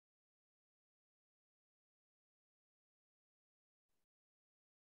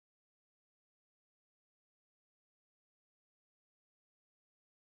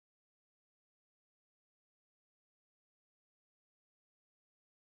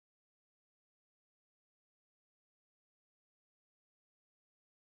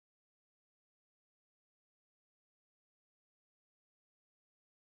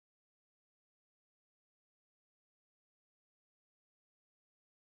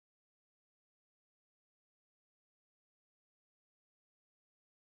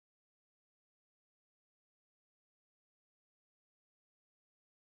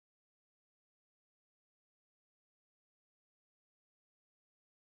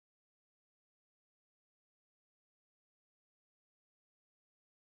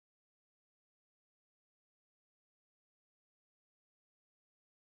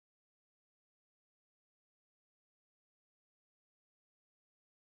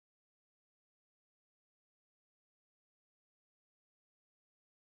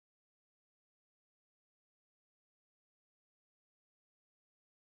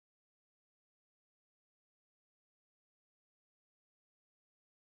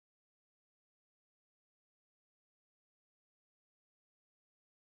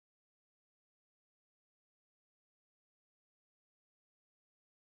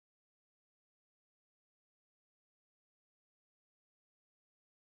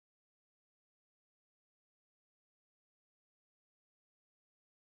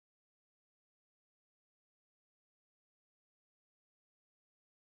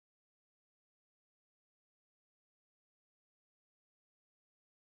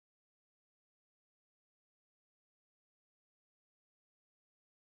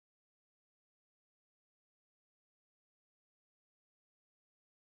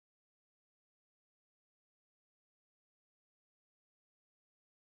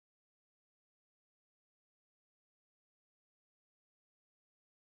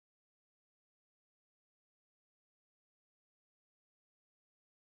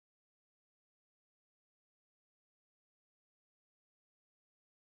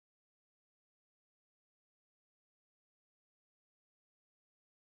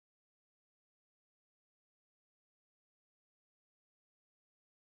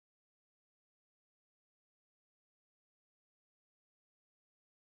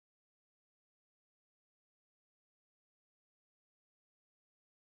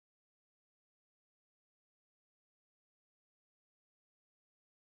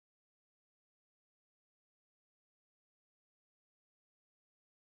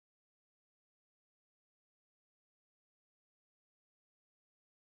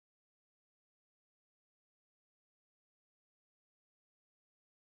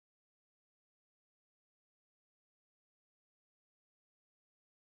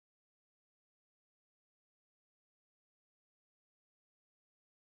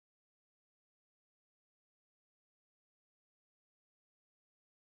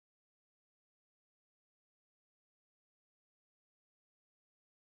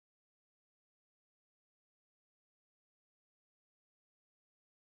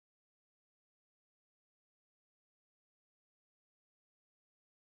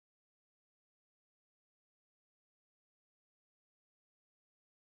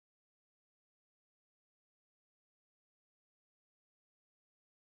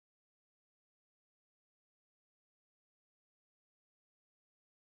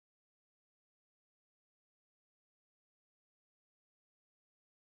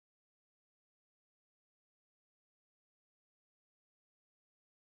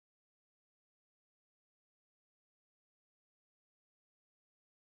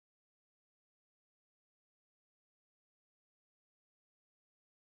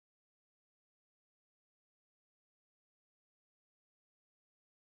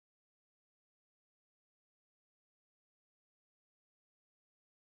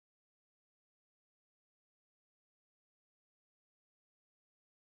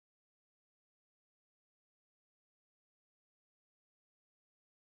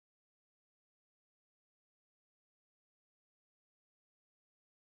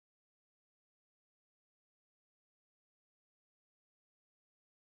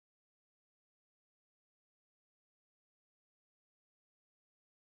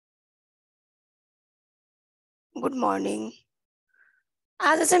Good morning.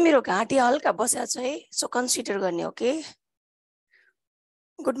 आज चाहिँ मेरो घाँटी हल्का बसेको छ है, सो कन्सिडर गर्ने हो के।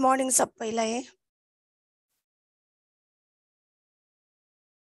 गुड मर्निङ सबैलाई।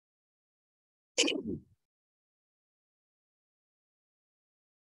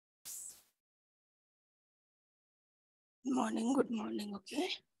 Morning, good morning. Okay,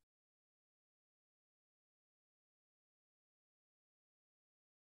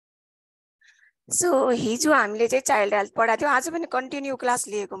 so हिजो हामीले चाहिँ चाइल्ड हेल्थ पढाएको थियौँ, आज पनि कन्टिन्यू क्लास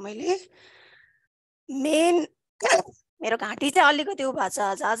लिएको मैले। मेन मेरो घाँटी चाहिँ अलिकति उ भएको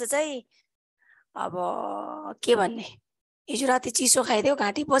छ आज चाहिँ। अब के भन्ने, हिजो राति चिसो खाइदियो,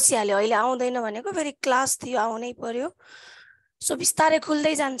 घाँटी बसिहाल्यो, अहिले आउँदैन भनेको, फेरि क्लास थियो आउनै पर्यो, सो बिस्तारै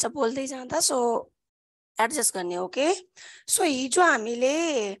खुल्दै जान्छ बोल्दै जाँदा, सो एडजस्ट गर्ने हो के। सो हिजो हामीले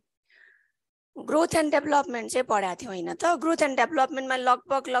ग्रोथ एन्ड डेभलपमेन्ट चाहिँ पढाएको थियौँ होइन त। ग्रोथ एन्ड डेभलपमेन्टमा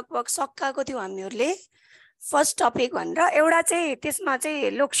लगभग सकाएको थियौँ हामीहरूले फर्स्ट टपिक भनेर। एउटा चाहिँ त्यसमा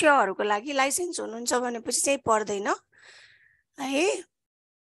चाहिँ लोकसेवाहरूको लागि लाइसेन्स हुनुहुन्छ भनेपछि चाहिँ पर्दैन है।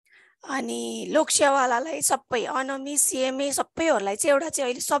 अनि लोकसेवालाई सबै अनमी सिएमए सबैहरूलाई चाहिँ एउटा चाहिँ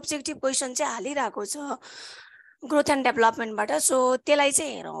अहिले सब्जेक्टिभ क्वेसन चाहिँ हालिरहेको छ ग्रोथ एन्ड डेभलपमेन्टबाट, सो त्यसलाई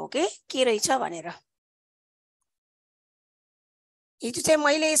चाहिँ हेरौँ के रहेछ भनेर। हिजो चाहिँ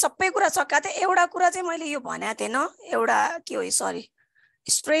मैले सबै कुरा सकाएको थिएँ, एउटा कुरा चाहिँ मैले यो भनेको थिएन, एउटा के हो सरी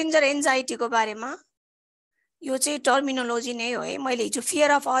स्ट्रेन्जर एन्जाइटीको बारेमा। यो चाहिँ टर्मिनोलोजी नै हो है, मैले हिजो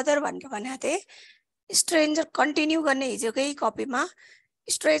फियर अफ अदर भनेर भनेको थिएँ। स्ट्रेन्जर कन्टिन्यू गर्ने हिजोकै कपीमा।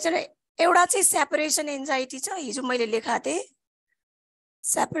 स्ट्रेन्जर एउटा चाहिँ सेपरेसन एन्जाइटी छ, हिजो मैले लेखाएको थिएँ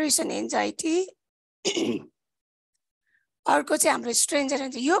सेपरेसन एन्जाइटी। अर्को चाहिँ हाम्रो स्ट्रेन्जर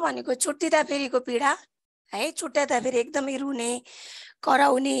एन्जाइटी, यो भनेको छुट्टिँदा फेरिको पीडा है, छुट्याउँदा फेरि एकदमै रुने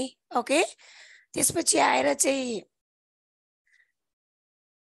कराउने। ओके, त्यसपछि आएर चाहिँ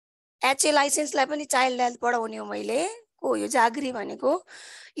एचए लाइसेन्सलाई पनि चाइल्ड हेल्थ पढाउने हो मैले को, यो जागरी भनेको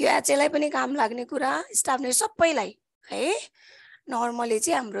यो एचएलाई पनि काम लाग्ने कुरा, स्टाफ नै सबैलाई है। नर्मली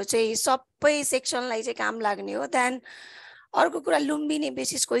चाहिँ हाम्रो चाहिँ सबै सेक्सनलाई चाहिँ काम लाग्ने हो। देन अर्को कुरा लुम्बिनी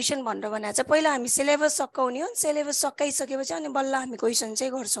बेसिस क्वेसन भनेर भनेको छ। पहिला हामी सिलेबस सकाउने हो, सिलेबस सकाइसकेपछि अनि बल्ल हामी क्वेसन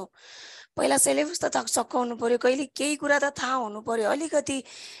चाहिँ गर्छौँ। पहिला सिलेबस त सकाउनु पर्यो, कहिले केही कुरा त थाहा हुनु पर्यो। अलिकति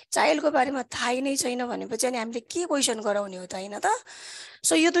चाइल्डको बारेमा थाहै नै छैन भनेपछि अनि हामीले के क्वेसन गराउने हो त होइन त।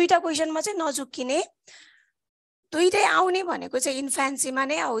 सो यो दुईटा क्वेसनमा चाहिँ नझुक्किने, दुईटै आउने भनेको चाहिँ इन्फेन्सीमा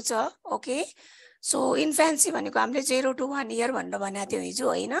नै आउँछ। ओके, सो इन्फेन्सी भनेको हामीले 0 to 1 year भनेर भनेको थियौँ हिजो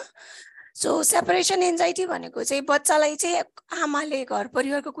होइन। सो सेपरेसन एन्जाइटी भनेको चाहिँ बच्चालाई चाहिँ आमाले घर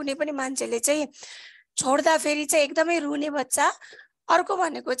परिवारको कुनै पनि मान्छेले चाहिँ छोड्दा फेरि चाहिँ एकदमै रुने बच्चा। अर्को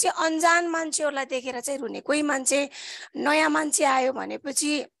भनेको चाहिँ अन्जान मान्छेहरूलाई देखेर चाहिँ रुने, कोही मान्छे नयाँ मान्छे आयो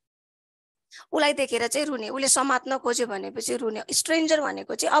भनेपछि उसलाई देखेर चाहिँ रुने, उसले समात्न खोज्यो भनेपछि रुने। स्ट्रेन्जर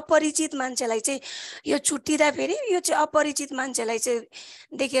भनेको चाहिँ अपरिचित मान्छेलाई चाहिँ यो छुट्टिँदा फेरि यो चाहिँ अपरिचित मान्छेलाई चाहिँ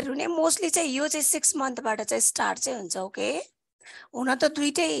देखेर रुने। मोस्टली चाहिँ यो चाहिँ 6 monthबाट चाहिँ स्टार्ट चाहिँ हुन्छ। ओके, हुन त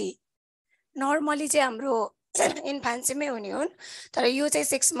दुईटै नर्मली चाहिँ हाम्रो इन्फेन्सीमै हुने हुन्, तर यो चाहिँ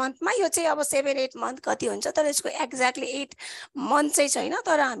 6 monthमा, यो चाहिँ अब 7-8 month कति हुन्छ, तर यसको एक्ज्याक्टली 8 month चाहिँ छैन,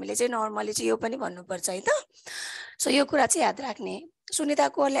 तर हामीले चाहिँ नर्मली चाहिँ यो पनि भन्नुपर्छ है त। सो यो कुरा चाहिँ याद राख्ने। सुनिता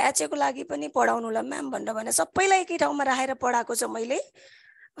कोरले एचएको लागि पनि पढाउनु ल म्याम भनेर भने, सबैलाई एकै ठाउँमा राखेर पढाएको छ मैले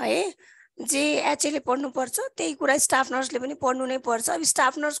है। जे एचएले पढ्नुपर्छ त्यही कुरा स्टाफ नर्सले पनि पढ्नु नै पर्छ। अब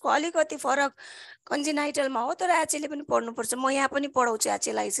स्टाफ नर्सको अलिकति फरक कन्जिनाइटलमा हो, तर एचएले पनि पढ्नुपर्छ। म यहाँ पनि पढाउँछु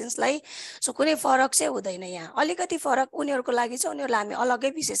एचए लाइसेन्सलाई, सो कुनै फरक चाहिँ हुँदैन। यहाँ अलिकति फरक उनीहरूको लागि छ, उनीहरूलाई हामी अलग्गै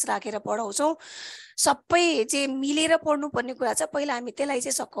विशेष राखेर पढाउँछौँ। सबै जे मिलेर पढ्नुपर्ने कुरा छ पहिला हामी त्यसलाई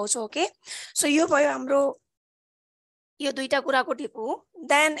चाहिँ सकाउँछौँ। ओके, सो यो भयो हाम्रो यो दुईटा कुराको टिप हो।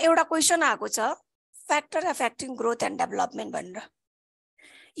 देन एउटा क्वेसन आएको छ factor affecting growth and development भनेर।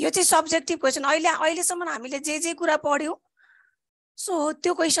 यो चाहिँ सब्जेक्टिभ क्वेसन। अहिलेसम्म हामीले जे कुरा पढ्यौँ सो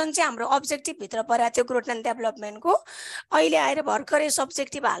त्यो क्वेसन चाहिँ हाम्रो अब्जेक्टिभ भित्र परेको थियो ग्रोथ एन्ड डेभलपमेन्टको। अहिले आएर भर्खरै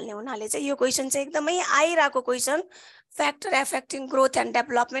सब्जेक्टिभ हाल्ने हुनाले चाहिँ यो क्वेसन चाहिँ एकदमै आइरहेको question, factor affecting growth and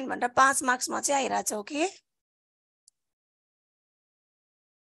development भनेर 5 marksमा चाहिँ आइरहेको छ। ओके,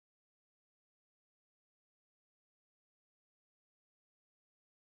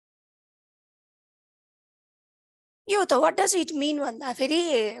 यो त व्हाट डज इट मिन भन्दाखेरि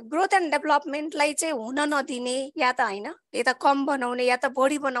ग्रोथ एन्ड डेभलपमेन्टलाई चाहिँ हुन नदिने या त होइन, या त कम बनाउने या त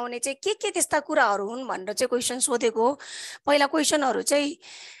बढी बनाउने चाहिँ के त्यस्ता कुराहरू हुन् भनेर चाहिँ क्वेसन सोधेको हो। पहिला क्वेसनहरू चाहिँ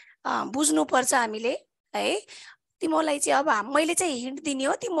बुझ्नुपर्छ हामीले है। तिमीहरूलाई चाहिँ अब मैले चाहिँ हिन्ट दिने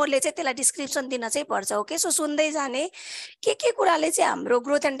हो, तिमीहरूले चाहिँ त्यसलाई डिस्क्रिप्सन दिन चाहिँ पर्छ। ओके, सो सुन्दै जाने के कुराले चाहिँ हाम्रो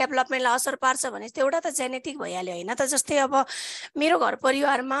ग्रोथ एन्ड डेभलपमेन्टलाई असर पार्छ भने त्यो एउटा त जेनेटिक भइहाल्यो होइन त। जस्तै अब मेरो घर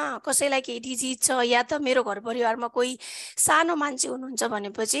परिवारमा कसैलाई केही डिजिज छ या त मेरो घर परिवारमा कोही सानो मान्छे हुनुहुन्छ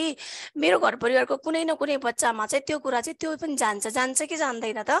भनेपछि मेरो घर परिवारको कुनै न कुनै बच्चामा चाहिँ त्यो कुरा चाहिँ त्यो पनि जान्छ कि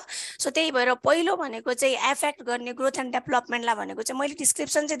जान्दैन त। सो त्यही भएर पहिलो भनेको चाहिँ एफेक्ट गर्ने ग्रोथ एन्ड डेभलपमेन्टलाई भनेको चाहिँ मैले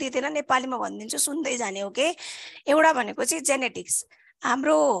डिस्क्रिप्सन चाहिँ दिँदैन, नेपालीमा भनिदिन्छु, सुन्दै जाने। ओके, एउटा भनेको चाहिँ जेनेटिक्स,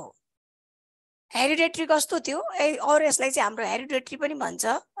 हाम्रो हेरिडेटरी कस्तो थियो और यसलाई चाहिँ हाम्रो हेरिडेटरी पनि भन्छ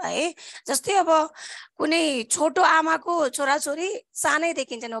है। जस्तै अब कुनै छोटो आमाको छोराछोरी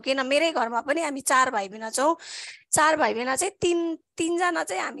सानैदेखि चाहिँ हो, किन मेरै घरमा पनि हामी 4 भाइ बहिनी छौँ। 4 भाइ बहिनी चाहिँ तीनजना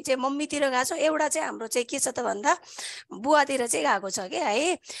चाहिँ हामी चाहिँ मम्मीतिर गएको छौँ, एउटा चाहिँ हाम्रो चाहिँ के छ त भन्दा बुवातिर चाहिँ गएको छ कि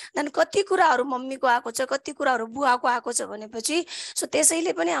है। देन कति कुराहरू मम्मीको आएको छ, कति कुराहरू बुवाको आएको छ भनेपछि सो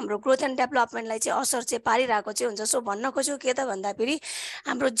त्यसैले पनि हाम्रो ग्रोथ एन्ड डेभलपमेन्टलाई चाहिँ असर चाहिँ पारिरहेको चाहिँ हुन्छ। सो भन्न खोजेको के त भन्दाखेरि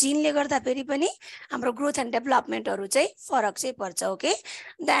हाम्रो जिनले गर्दाखेरि पनि हाम्रो ग्रोथ एन्ड डेभलपमेन्टहरू चाहिँ फरक चाहिँ पर्छ। ओके,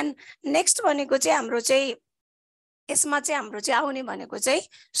 देन नेक्स्ट भनेको चाहिँ हाम्रो चाहिँ यसमा चाहिँ हाम्रो चाहिँ आउने भनेको चाहिँ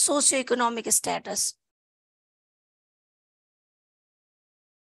सोसियो इकोनोमिक स्ट्याटस।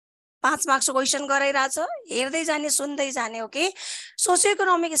 5 मार्क्सको क्वेसन गराइरहेछ, हेर्दै जाने सुन्दै जाने। ओके, सोसियो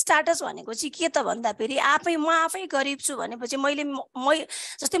इकोनोमिक स्ट्याटस भनेको चाहिँ के त भन्दाखेरि म आफै गरिब छु भनेपछि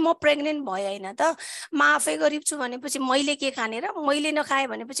जस्तै म प्रेग्नेन्ट भएँ होइन त, म आफै गरिब छु भनेपछि मैले के खाने र मैले नखाएँ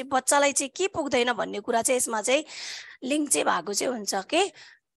भनेपछि बच्चालाई चाहिँ के पुग्दैन भन्ने कुरा चाहिँ यसमा चाहिँ लिङ्क चाहिँ भएको चाहिँ हुन्छ के।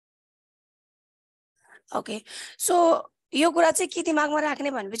 ओके, सो यो कुरा चाहिँ के दिमागमा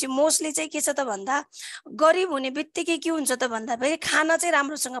राख्ने भनेपछि मोस्टली चाहिँ के छ त भन्दा गरिब हुने बित्तिकै के हुन्छ त भन्दाखेरि खाना चाहिँ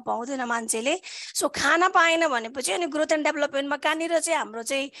राम्रोसँग पाउँदैन मान्छेले। सो खाना पाएन भनेपछि अनि ग्रोथ एन्ड डेभलपमेन्टमा कहाँनिर चाहिँ हाम्रो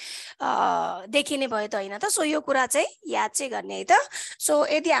चाहिँ देखिने भयो त होइन त। सो यो कुरा चाहिँ याद चाहिँ गर्ने है त। सो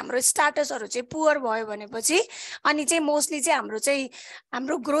यदि हाम्रो स्ट्याटसहरू चाहिँ पुवर भयो भनेपछि अनि चाहिँ मोस्टली चाहिँ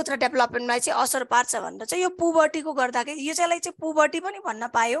हाम्रो ग्रोथ र डेभलपमेन्टमा चाहिँ असर पार्छ भनेर चाहिँ यो पुबर्टीको गर्दाखेरि यो चाहिँ पुबर्टी पनि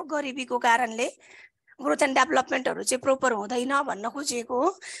भन्न पायो, गरिबीको कारणले ग्रोथ एन्ड डेभलपमेन्टहरू चाहिँ प्रोपर हुँदैन भन्न खोजेको हो।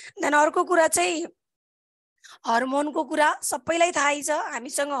 देन अर्को कुरा चाहिँ हर्मोनको कुरा सबैलाई थाहै छ,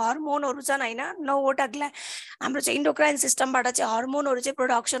 हामीसँग हर्मोनहरू छन् होइन, 9वटा हाम्रो चाहिँ इन्डोक्राइन सिस्टमबाट चाहिँ हर्मोनहरू चाहिँ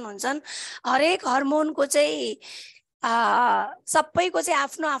प्रोडक्सन हुन्छन्। हरेक हर्मोनको चाहिँ सबैको चाहिँ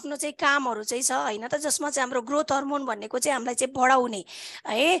आफ्नो आफ्नो चाहिँ कामहरू चाहिँ छ होइन त, जसमा चाहिँ हाम्रो ग्रोथ हर्मोन भनेको चाहिँ हामीलाई चाहिँ बढाउने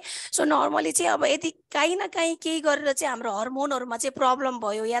है। सो नर्मली चाहिँ अब यदि काहीँ न काहीँ केही गरेर चाहिँ हाम्रो हर्मोनहरूमा चाहिँ प्रब्लम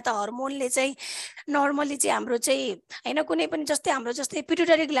भयो या त हर्मोनले चाहिँ नर्मली चाहिँ हाम्रो चाहिँ होइन कुनै पनि जस्तै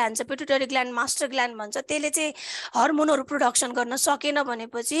पिट्युटरी ग्ल्यान्ड छ, पिट्युटरी ग्ल्यान्ड मास्टर ग्ल्यान्ड भन्छ, त्यसले चाहिँ हर्मोनहरू प्रोडक्सन गर्न सकेन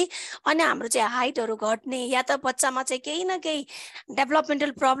भनेपछि अनि हाम्रो चाहिँ हाइटहरू घट्ने या त बच्चामा चाहिँ केही न केही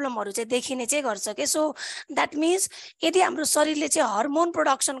डेभलपमेन्टल प्रब्लमहरू चाहिँ देखिने चाहिँ गर्छ कि। सो द्याट मिन्स यदि हाम्रो शरीरले चाहिँ हर्मोन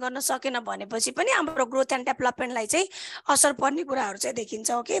प्रोडक्सन गर्न सकेन भनेपछि पनि हाम्रो ग्रोथ एन्ड डेभलपमेन्टलाई चाहिँ असर पर्ने कुराहरू चाहिँ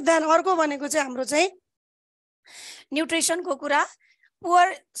देखिन्छ। ओके, देन अर्को भनेको चाहिँ हाम्रो चाहिँ न्युट्रिसनको कुरा।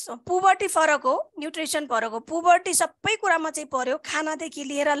 पुबर्टी फरक हो, न्युट्रिसन फरक हो। पुबर्टी सबै कुरामा चाहिँ पर्यो, खानादेखि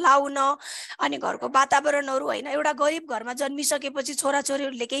लिएर लाउन अनि घरको वातावरणहरू होइन। एउटा गरिब घरमा जन्मिसकेपछि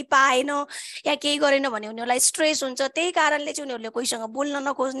छोराछोरीहरूले केही पाएन या केही गरेन भने उनीहरूलाई स्ट्रेस हुन्छ, त्यही कारणले चाहिँ उनीहरूले कोहीसँग बोल्न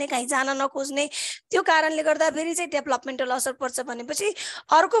नखोज्ने, कहीँ जान नखोज्ने, त्यो कारणले गर्दा फेरि चाहिँ डेभलपमेन्टल असर पर्छ भनेपछि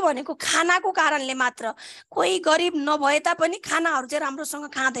अर्को भनेको खानाको कारणले मात्र। कोही गरिब नभए तापनि खानाहरू चाहिँ राम्रोसँग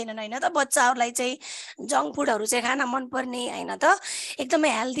खाँदैनन् होइन त, बच्चाहरूलाई चाहिँ जङ्क फुडहरू चाहिँ खान मनपर्ने होइन त, एकदमै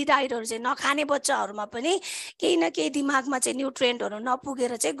हेल्दी डाइटहरू चाहिँ नखाने बच्चाहरूमा पनि केही न केही दिमागमा चाहिँ न्युट्रिएन्टहरू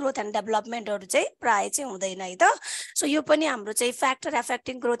नपुगेर चाहिँ ग्रोथ एन्ड डेभलपमेन्टहरू चाहिँ प्राय चाहिँ हुँदैन है त। सो यो पनि हाम्रो चाहिँ factor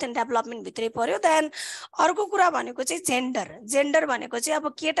affecting growth and development भित्रै पर्यो। देन अर्को कुरा भनेको चाहिँ जेन्डर भनेको चाहिँ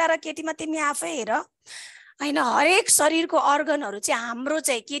अब केटा र केटीमा तिमी आफै हेर होइन, हरेक शरीरको अर्गनहरू चाहिँ हाम्रो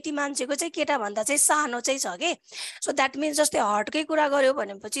चाहिँ केटी मान्छेको चाहिँ केटा भन्दा चाहिँ सानो चाहिँ छ कि। सो द्याट मिन्स जस्तै हार्टकै कुरा गर्यो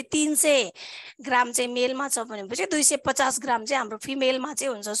भनेपछि 300 ग्राम चाहिँ मेलमा छ भनेपछि 250 ग्राम चाहिँ हाम्रो फिमेलमा चाहिँ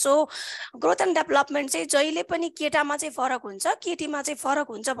हुन्छ। सो ग्रोथ एन्ड डेभलपमेन्ट चाहिँ जहिले पनि केटामा चाहिँ फरक हुन्छ, केटीमा चाहिँ फरक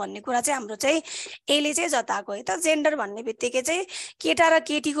हुन्छ भन्ने कुरा चाहिँ हाम्रो चाहिँ यसले चाहिँ जताएको है त। जेन्डर भन्ने बित्तिकै चाहिँ केटा र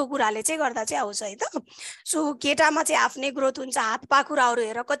केटीको कुराले चाहिँ गर्दा चाहिँ आउँछ है त। सो केटामा चाहिँ आफ्नै ग्रोथ हुन्छ, हात पाखुराहरू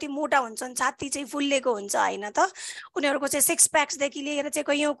हेर कति मोटा हुन्छन्, छाती चाहिँ फुल्लेको हुन्छ होइन त, उनीहरूको चाहिँ 6 प्याक्सदेखि लिएर चाहिँ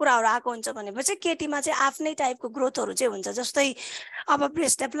कैयौँ कुराहरू आएको हुन्छ भनेपछि केटीमा चाहिँ आफ्नै टाइपको ग्रोथहरू चाहिँ हुन्छ। जस्तै अब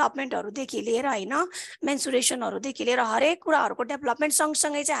ब्रेस्ट डेभलपमेन्टहरूदेखि लिएर होइन, मेन्सुरेसनहरूदेखि लिएर हरेक कुराहरूको डेभलपमेन्ट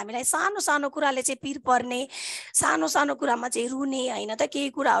सँगसँगै चाहिँ हामीलाई सानो सानो कुराले चाहिँ पिर पर्ने, सानो सानो कुरामा चाहिँ रुने होइन त, केही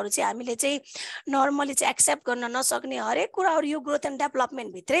कुराहरू चाहिँ हामीले चाहिँ नर्मली चाहिँ एक्सेप्ट गर्न नसक्ने, हरेक कुराहरू यो ग्रोथ एन्ड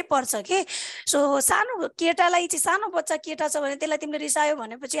डेभलपमेन्ट भित्रै पर्छ कि। सो सानो केटालाई चाहिँ, सानो बच्चा केटा छ भने त्यसलाई तिमीले रिसायो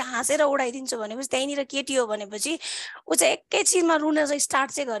भनेपछि हाँसेर उडाइदिन्छौ भनेपछि त्यहीँनिर केटी हो बुझ्यो भनेपछि ऊ चाहिँ एकैछिनमा रुन चाहिँ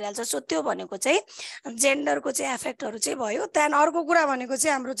स्टार्ट चाहिँ गरिहाल्छ। सो त्यो भनेको चाहिँ जेन्डरको चाहिँ एफेक्टहरू चाहिँ भयो। त्यहाँदेखि अर्को कुरा भनेको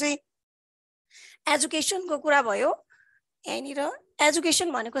चाहिँ हाम्रो चाहिँ एजुकेसनको कुरा भयो। यहाँनिर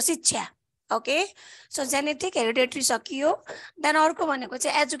एजुकेसन भनेको शिक्षा, ओके। सो जेनेटिक हेरिडेटरी सकियो। त्यहाँदेखि अर्को भनेको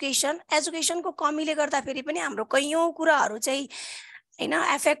चाहिँ एजुकेसनको कमीले गर्दाखेरि पनि हाम्रो कैयौँ कुराहरू चाहिँ हैन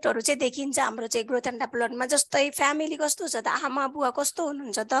एफेक्टहरू चाहिँ देखिन्छ हाम्रो चाहिँ ग्रोथ एन्ड डेभलपमेन्टमा। जस्तै फ्यामिली कस्तो छ त, आमा बुवा कस्तो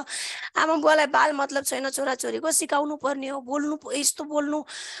हुनुहुन्छ त। आमा बुवालाई बाल मतलब छैन, छोराछोरीको सिकाउनु पर्ने हो, यस्तो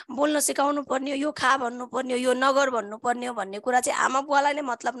बोल्न सिकाउनु पर्ने हो, यो खा भन्नु पर्ने हो, यो नगर भन्नु पर्ने हो भन्ने कुरा चाहिँ आमा बुवालाई नै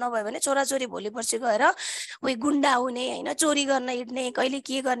मतलब नभयो भने छोराछोरी भोलि पर्सि गएर उही गुन्डा हुने हैन, चोरी गर्न हिँड्ने, कहिले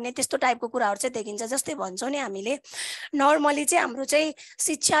के गर्ने त्यस्तो टाइपको कुराहरू चाहिँ देखिन्छ। जस्तै भन्छौँ नि हामीले नर्मली चाहिँ हाम्रो चाहिँ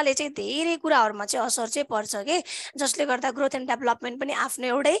शिक्षाले चाहिँ धेरै कुराहरूमा चाहिँ असर चाहिँ पर्छ के, जसले गर्दा ग्रोथ एन्ड डेभलपमेन्ट पनि आफ्नो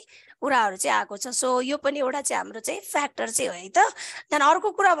एउटै कुराहरू चाहिँ आएको छ। सो यो पनि एउटा चाहिँ हाम्रो चाहिँ फ्याक्टर चाहिँ हो है त। त्यहाँदेखि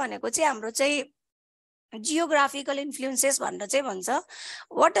अर्को कुरा भनेको चाहिँ हाम्रो चाहिँ जियोग्राफिकल इन्फ्लुएन्सेस भनेर चाहिँ भन्छ।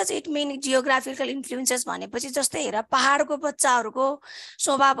 What does it mean geographical influences भनेपछि जस्तै हेर पहाडको बच्चाहरूको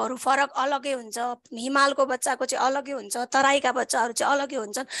स्वभावहरू फरक अलगै हुन्छ, हिमालको बच्चाको चाहिँ अलगै हुन्छ, तराईका बच्चाहरू चाहिँ अलगै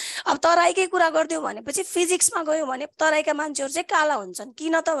हुन्छन्। अब तराईकै कुरा गरिदिउँ भनेपछि फिजिक्समा गयौँ भने तराईका मान्छेहरू चाहिँ काला हुन्छन्,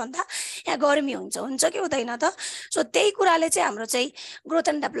 किन त भन्दा यहाँ गर्मी हुन्छ कि हुँदैन त। सो त्यही कुराले चाहिँ हाम्रो चाहिँ ग्रोथ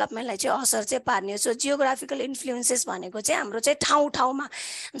एन्ड डेभलपमेन्टलाई चाहिँ असर चाहिँ पार्ने हो। सो जियोग्राफिकल इन्फ्लुएन्सेस भनेको चाहिँ हाम्रो चाहिँ ठाउँमा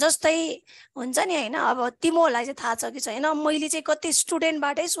जस्तै हुन्छ नि हैन। अब तिमीहरूलाई चाहिँ थाहा छ कि छैन, मैले चाहिँ कति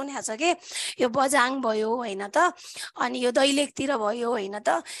स्टुडेन्टबाटै सुनेको छ कि यो बझाङ भयो हैन त, अनि यो दैलेखतिर भयो हैन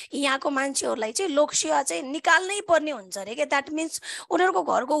त, यहाँको मान्छेहरूलाई चाहिँ लोकसेवा चाहिँ निकाल्नै पर्ने हुन्छ अरे के। द्याट मिन्स उनीहरूको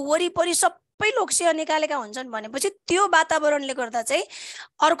घरको वरिपरि सबै लोकसेवा निकालेका हुन्छन् भनेपछि त्यो वातावरणले गर्दा चाहिँ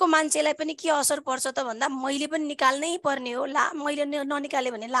अर्को मान्छेलाई पनि के असर पर्छ त भन्दा मैले पनि निकाल्नै पर्ने हो, मैले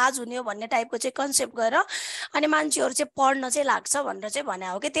ननिकाले भने लाज हुने हो भन्ने टाइपको चाहिँ कन्सेप्ट गरेर अनि मान्छेहरू चाहिँ पढ्न चाहिँ लाग्छ भनेर चाहिँ भने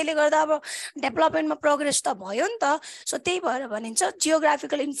हो कि। त्यसले गर्दा अब डेभलपमेन्टमा प्रोग्रेस त भयो नि त। सो त्यही भएर भनिन्छ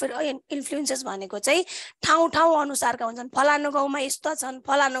जियोग्राफिकल इन्फ्लुएन्सेस भनेको चाहिँ ठाउँ अनुसारका हुन्छन्। फलानु गाउँमा यस्ता छन्,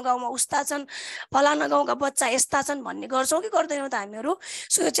 फलानु गाउँमा उस्ता छन्, फलानु गाउँका बच्चा यस्ता छन् भन्ने गर्छौँ कि गर्दैनौँ त हामीहरू।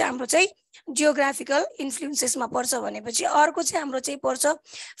 सो यो चाहिँ हाम्रो चाहिँ जियोग्राफिकल इन्फ्लुएन्सेसमा पर्छ। भनेपछि अर्को चाहिँ हाम्रो चाहिँ पर्छ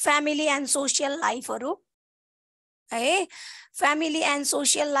फ्यामिली एन्ड सोसियल लाइफहरू है। फ्यामिली एन्ड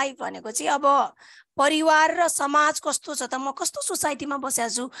सोसियल लाइफ भनेको चाहिँ अब परिवार र समाज कस्तो छ त, म कस्तो सोसाइटीमा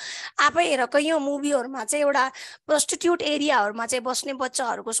बसेको छु। आफै हेर कैयौँ मुभीहरूमा चाहिँ एउटा प्रोस्टिट्युट एरियाहरूमा चाहिँ बस्ने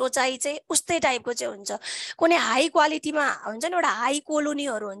बच्चाहरूको सोचाइ चाहिँ उस्तै टाइपको चाहिँ हुन्छ। कुनै हाई क्वालिटीमा हुन्छ नि, एउटा हाई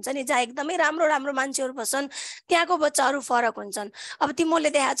कोलोनीहरू हुन्छ नि जहाँ एकदमै राम्रो मान्छेहरू बस्छन्, त्यहाँको बच्चाहरू फरक हुन्छन्। अब तिमीले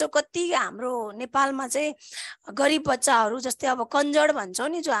देखाएको छौ कति हाम्रो नेपालमा चाहिँ गरिब बच्चाहरू, जस्तै अब कन्जड भन्छौँ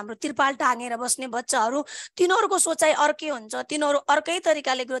नि, जो हाम्रो त्रिपाल टाँगेर बस्ने बच्चाहरू, तिनीहरूको सोचाइ अर्कै हुन्छ, तिनीहरू अर्कै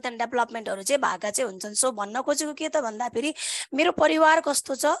तरिकाले ग्रोथ एन्ड डेभलपमेन्टहरू चाहिँ भएका चाहिँ हुन्छन्। सो भन्न खोजेको के त भन्दाखेरि मेरो परिवार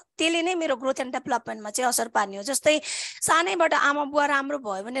कस्तो छ त्यसले नै मेरो ग्रोथ एन्ड डेभलपमेन्टमा चाहिँ असर पार्ने हो। जस्तै सानैबाट आमा बुवा राम्रो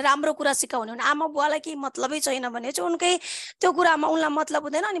भयो भने राम्रो कुरा सिकाउने हो। आमा बुवालाई केही मतलबै छैन भने चाहिँ उनकै त्यो कुरामा उनलाई मतलब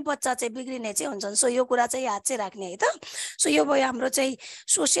हुँदैन अनि बच्चा चाहिँ बिग्रिने चाहिँ हुन्छन्। सो यो कुरा चाहिँ याद चाहिँ राख्ने है त। सो यो भयो हाम्रो चाहिँ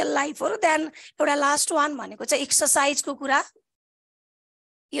सोसियल लाइफहरू। त्यहाँदेखि एउटा लास्ट वान भनेको चाहिँ एक्सर्साइजको कुरा।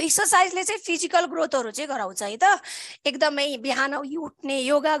 यो एक्सर्साइजले चाहिँ फिजिकल ग्रोथहरू चाहिँ गराउँछ है त। एकदमै बिहान उठ्ने,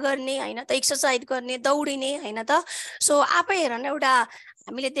 योगा गर्ने हैन त, एक्सर्साइज गर्ने, दौडिने हैन त। सो आफै हेर न, एउटा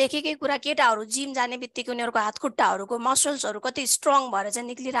हामीले देखेकै कुरा, केटाहरू जिम जाने बित्तिकै उनीहरूको हातखुट्टाहरूको मसल्सहरू कति स्ट्रङ भएर चाहिँ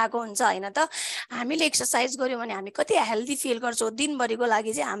निक्लिरहेको हुन्छ हैन त। हामीले एक्सर्साइज गर्यौँ भने हामी कति हेल्दी फिल गर्छौँ दिनभरिको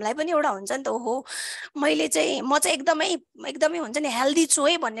लागि चाहिँ हामीलाई पनि एउटा हुन्छ नि त, ओहो म चाहिँ एकदमै हुन्छ नि हेल्दी छु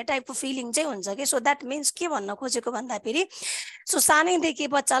है भन्ने टाइपको फिलिङ चाहिँ हुन्छ कि। सो द्याट मिन्स के भन्न खोजेको भन्दाखेरि सो सानैदेखि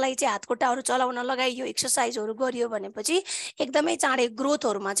बच्चालाई चाहिँ हातखुट्टाहरू चलाउन लगाइयो, एक्सर्साइजहरू गरियो भनेपछि एकदमै चाँडै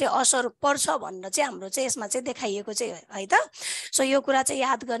ग्रोथहरूमा चाहिँ असर पर्छ भनेर चाहिँ हाम्रो चाहिँ यसमा चाहिँ देखाइएको चाहिँ है त। सो यो कुरा चाहिँ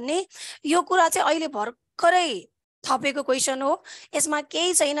याद गर्ने। यो कुरा चाहिँ अहिले भर्खरै थपेको क्वेसन हो, यसमा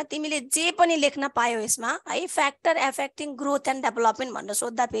केही छैन। तिमीले जे पनि लेख्न पायो यसमा है, factor affecting growth and development भनेर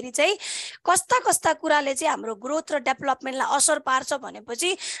सोद्धा फेरि चाहिँ कस्ता कुराले चाहिँ हाम्रो ग्रोथ र डेभलपमेन्टलाई असर पार्छ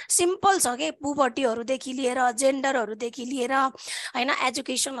भनेपछि सिम्पल छ कि पुबर्टीहरूदेखि लिएर, जेन्डरहरूदेखि लिएर हैन,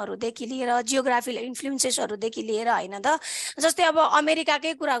 एजुकेसनहरूदेखि लिएर, जियोग्राफिकल इन्फ्लुएन्सेसहरूदेखि लिएर हैन त। जस्तै अब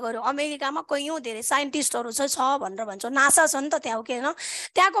अमेरिकाकै कुरा गरौँ, अमेरिकामा कैयौँ धेरै साइन्टिस्टहरू छ भनेर भन्छौँ, नासा छ नि त त्यहाँ के न।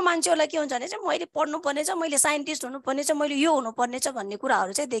 त्यहाँको मान्छेहरूलाई के हुन्छ भने चाहिँ मैले पढ्नुपर्ने छ, मैले साइन्टिस्ट हुनुपर्ने छ, मैले यो हुनुपर्ने छ भन्ने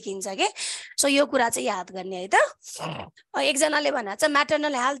कुराहरू चाहिँ देखिन्छ के। सो यो कुरा चाहिँ याद गर्ने है त। एकजनाले भनेको छ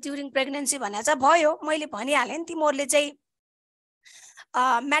म्याटर्नल हेल्थ ड्युरिङ प्रेग्नेन्सी भनेको छ, भयो मैले भनिहालेँ नि। तिमीहरूले चाहिँ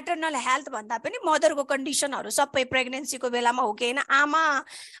म्याटर्नल हेल्थ भन्दा पनि मदरको कन्डिसनहरू सबै प्रेग्नेन्सीको बेलामा हो कि होइन, आमा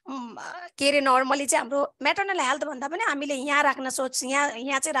के अरे नर्मली चाहिँ हाम्रो म्याटर्नल हेल्थ भन्दा पनि हामीले यहाँ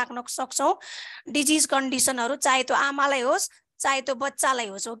चाहिँ राख्न सक्छौँ डिजिज कन्डिसनहरू, चाहे त्यो आमालाई होस् चाहे त्यो बच्चालाई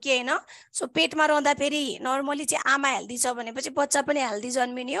होस् हो कि होइन। सो पेटमा रहँदाखेरि नर्मली चाहिँ आमा हेल्दी छ भनेपछि बच्चा पनि हेल्दी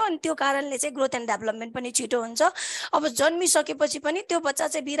जन्मिने हो, अनि त्यो कारणले चाहिँ ग्रोथ एन्ड डेभलपमेन्ट पनि छिटो हुन्छ। अब जन्मिसकेपछि पनि त्यो बच्चा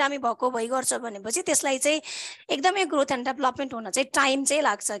चाहिँ बिरामी भएको भइ गर्छ भनेपछि त्यसलाई चाहिँ एकदमै ग्रोथ एन्ड डेभलपमेन्ट हुन चाहिँ टाइम चाहिँ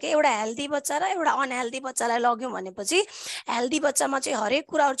लाग्छ कि। एउटा हेल्दी बच्चा र एउटा अनहेल्दी बच्चालाई लग्यौँ भनेपछि हेल्दी बच्चामा चाहिँ हरेक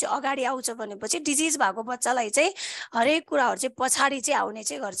कुराहरू चाहिँ अगाडि आउँछ भनेपछि डिजिज भएको बच्चालाई चाहिँ हरेक कुराहरू चाहिँ पछाडि चाहिँ आउने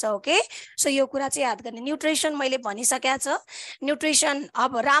चाहिँ गर्छ। ओके, सो यो कुरा चाहिँ याद गर्ने। न्युट्रिसन मैले भनिसकेको छ, न्युट्रिसन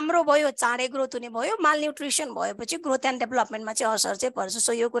अब राम्रो भयो चाँडै ग्रोथ हुने भयो, माल न्युट्रिसन भएपछि ग्रोथ एन्ड डेभलपमेन्टमा चाहिँ असर चाहिँ पर्छ।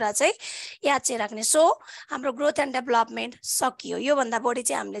 सो यो कुरा चाहिँ याद चाहिँ राख्ने। सो हाम्रो ग्रोथ एन्ड डेभलपमेन्ट सकियो, योभन्दा बढी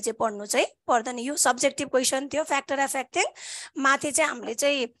चाहिँ हामीले चाहिँ पढ्नु चाहिँ पर्दैन। यो सब्जेक्टिभ क्वेसन थियो, फ्याक्टर एफेक्टिङ। माथि चाहिँ हामीले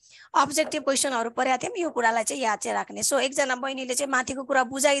चाहिँ अब्जेक्टिभ क्वेसनहरू पढाएको थियौँ, यो कुरालाई चाहिँ याद चाहिँ राख्ने। सो एकजना बहिनीले चाहिँ माथिको कुरा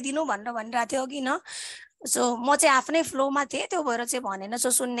बुझाइदिनु भनेर भनिरहेको थियो अघि न, सो म चाहिँ आफ्नै फ्लोमा थिएँ, त्यो भएर चाहिँ भनेन।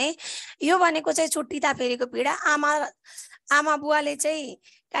 सो सुन्ने, यो भनेको चाहिँ छुट्टिँदा फेरिको पीडा। आमा बुवाले चाहिँ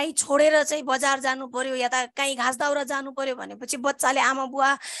कहीँ छोडेर चाहिँ बजार जानु पर्यो या त कहीँ घाँस दाउरा जानु पर्यो भनेपछि बच्चाले आमा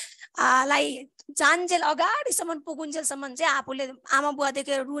बुवालाई जान्जेल अगाडिसम्म पुगुन्जेलसम्म चाहिँ आफूले आमा बुवा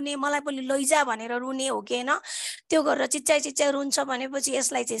देखेर रुने, मलाई पनि लैजा भनेर रुने हो कि होइन। त्यो गरेर चिच्चाइ चिच्चाइ रुन्छ भनेपछि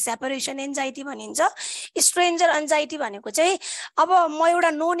यसलाई चाहिँ सेपरेसन एन्जाइटी भनिन्छ। स्ट्रेन्जर एन्जाइटी भनेको चाहिँ अब म एउटा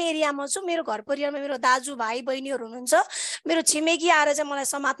नोन एरियामा छु, मेरो घर परिवारमा मेरो दाजु भाइ बहिनीहरू हुनुहुन्छ, मेरो छिमेकी आएर चाहिँ मलाई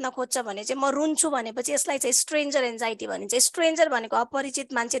समात्न खोज्छ भने चाहिँ म रुन्छु भनेपछि यसलाई चाहिँ स्ट्रेन्जर एन्जाइटी भनिन्छ। स्ट्रेन्जर भनेको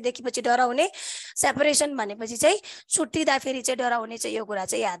अपरिचित मान्छे देखेपछि डराउने, सेपरेसन भनेपछि चाहिँ छुट्टिँदाखेरि चाहिँ डराउने चाहिँ, यो कुरा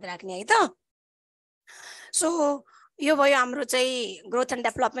चाहिँ याद राख्ने है त। सो यो भयो हाम्रो चाहिँ ग्रोथ एन्ड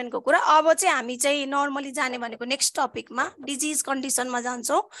डेभलपमेन्टको कुरा। अब चाहिँ हामी चाहिँ नर्मली जाने भनेको नेक्स्ट टपिकमा डिजिज कन्डिसनमा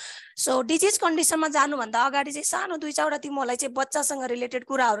जान्छौँ। सो डिजिज कन्डिसनमा जानुभन्दा अगाडि चाहिँ सानो दुई चारवटा तिमीहरूलाई चाहिँ बच्चासँग रिलेटेड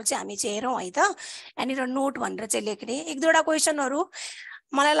कुराहरू चाहिँ हामी चाहिँ हेरौँ है त। यहाँनिर नोट भनेर चाहिँ लेख्ने एक दुईवटा क्वेसनहरू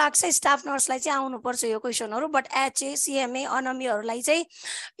मलाई लाग्छ स्टाफ नर्सलाई चाहिँ आउनुपर्छ यो क्वेसनहरू, बट एचए सिएमए अनमीहरूलाई चाहिँ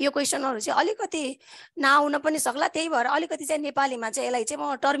यो क्वेसनहरू चाहिँ अलिकति नआउन पनि सक्ला, त्यही भएर अलिकति चाहिँ नेपालीमा चाहिँ यसलाई चाहिँ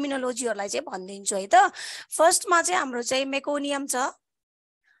म टर्मिनोलोजीहरूलाई चाहिँ भनिदिन्छु है त। फर्स्टमा चाहिँ हाम्रो चाहिँ मेकोनियम छ,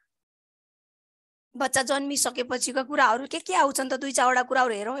 बच्चा जन्मिसकेपछिको कुराहरू के आउँछन् त दुई चारवटा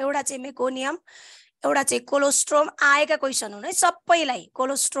कुराहरू हेरौँ। एउटा चाहिँ मेकोनियम, एउटा चाहिँ कोलोस्ट्रोम, आएका क्वेसन हुन् है सबैलाई,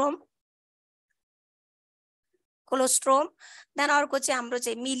 कोलोस्ट्रोम। देन अर्को चाहिँ हाम्रो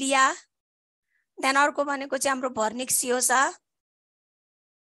चाहिँ मिलिया, देन अर्को भनेको चाहिँ हाम्रो भर्निक्सियोसा,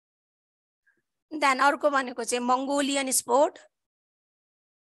 देन अर्को भनेको चाहिँ मङ्गोलियन स्पोर्ट,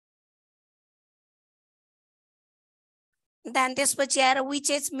 देन त्यसपछि आएर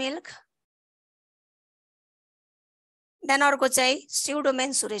विचेस मिल्क, देन अर्को चाहिँ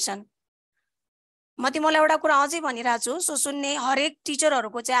स्युडोमेन्सुरेसन। म तिमीलाई एउटा कुरा अझै भनिरहेको छु, सो सुन्ने। हरेक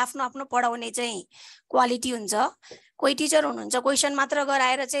टिचरहरूको चाहिँ आफ्नो आफ्नो पढाउने चाहिँ क्वालिटी हुन्छ। कोही टिचर हुनुहुन्छ क्वेसन मात्र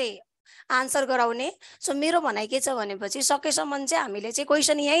गराएर चाहिँ आन्सर गराउने। सो मेरो भनाइ के छ भनेपछि सकेसम्म चाहिँ हामीले चाहिँ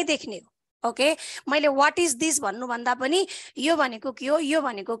क्वेसन यहीँ देख्ने हो। ओके, मैले वाट इज दिस भन्नुभन्दा पनि यो भनेको के हो, यो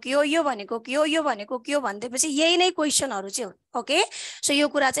भनेको के हो, यो भनेको के हो, यो भनेको के हो भन्दैपछि यही नै क्वेसनहरू चाहिँ हुन्। ओके, सो यो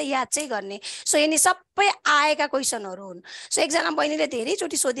कुरा चाहिँ याद चाहिँ गर्ने। सो यिनी सबै आएका क्वेसनहरू हुन्। सो एकजना बहिनीले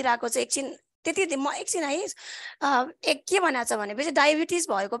धेरैचोटि सोधिरहेको छ, एकछिन त्यति म एकछिन है एक के भनेको छ भनेपछि डायबिटिज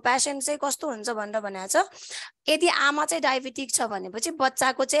भएको पेसेन्ट चाहिँ कस्तो हुन्छ भनेर भनेको छ। यदि आमा चाहिँ डायबिटिक छ भनेपछि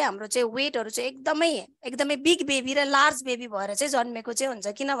बच्चाको चाहिँ हाम्रो चाहिँ वेटहरू चाहिँ एकदमै बिग बेबी र लार्ज बेबी भएर चाहिँ जन्मेको चाहिँ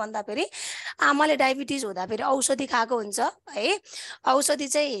हुन्छ। किन भन्दाखेरि आमाले डायबिटिज हुँदाखेरि औषधि खाएको हुन्छ है, औषधि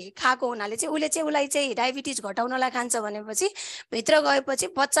चाहिँ खाएको हुनाले चाहिँ उसले चाहिँ उसलाई चाहिँ डायबिटिज घटाउनलाई खान्छ भनेपछि भित्र गएपछि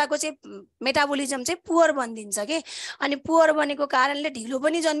बच्चाको चाहिँ मेटाबोलिजम चाहिँ पुवर बनिदिन्छ कि, अनि पुवर बनेको कारणले ढिलो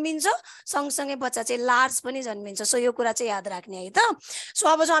पनि जन्मिन्छ, सँगसँगै बच्चा चाहिँ लार्ज पनि जन्मिन्छ। सो यो कुरा चाहिँ याद राख्ने है त। सो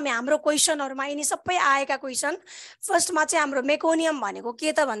अब जो हामी हाम्रो क्वेसनहरूमा यिनी सबै आएका क्वेसन, फर्स्टमा चाहिँ हाम्रो मेकोनियम भनेको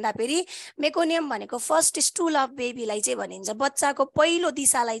के त भन्दाखेरि मेकोनियम भनेको फर्स्ट स्टुल अफ बेबीलाई चाहिँ भनिन्छ। बच्चाको पहिलो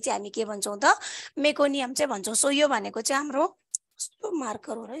दिशालाई चाहिँ हामी के भन्छौँ त, मेकोनियम चाहिँ भन्छौँ। सो यो भनेको चाहिँ हाम्रो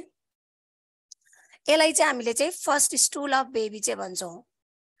मार्कर हो है, यसलाई चाहिँ हामीले चाहिँ फर्स्ट स्टुल अफ बेबी चाहिँ भन्छौँ।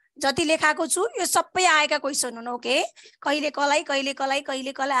 जति लेखाएको छु यो सबै आएका क्वेसन हुन्। ओके, कहिले कलाई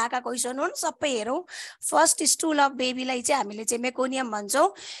आएका क्वेसन हुन्, सबै हेरौँ। फर्स्ट स्टुल अफ बेबीलाई चाहिँ हामीले चाहिँ मेकोनियम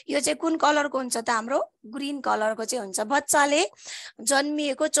भन्छौँ। यो चाहिँ कुन कलरको हुन्छ त, हाम्रो ग्रीन कलरको चाहिँ हुन्छ। बच्चाले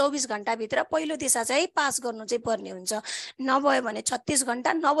जन्मिएको 24 घण्टाभित्र पहिलो दिशा चाहिँ पास गर्नु चाहिँ पर्ने हुन्छ। नभयो भने 36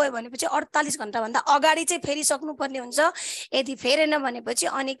 घण्टा, नभयो भनेपछि 48 घण्टाभन्दा अगाडि चाहिँ फेरिसक्नु पर्ने हुन्छ। यदि फेरेन भनेपछि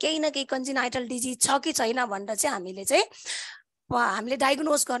अनि केही न केही कन्जेनाइटल डिजिज छ कि छैन भनेर चाहिँ हामीले चाहिँ हामीले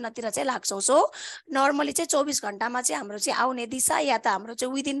डायग्नोज गर्नतिर चाहिँ लाग्छौँ। सो नर्मली चाहिँ 24 घण्टामा चाहिँ हाम्रो चाहिँ आउने दिशा या त हाम्रो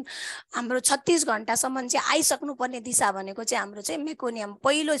चाहिँ विदिन हाम्रो 36 घण्टासम्म चाहिँ आइसक्नुपर्ने दिशा भनेको चाहिँ हाम्रो चाहिँ मेकोनियम,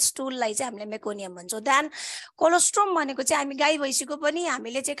 पहिलो स्टुललाई चाहिँ हामीले मेकोनियम भन्छौँ। देन कोलोस्ट्रोम भनेको चाहिँ हामी गाई भैँसीको पनि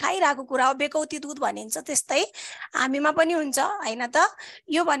हामीले चाहिँ खाइरहेको कुरा हो, बेकौती दुध भनिन्छ, त्यस्तै हामीमा पनि हुन्छ होइन त।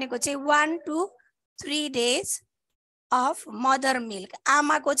 यो भनेको चाहिँ 1 to 3 days of mother milk,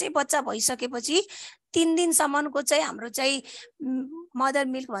 आमाको चाहिँ बच्चा भइसकेपछि 3 दिनसम्मको चाहिँ हाम्रो चाहिँ मदर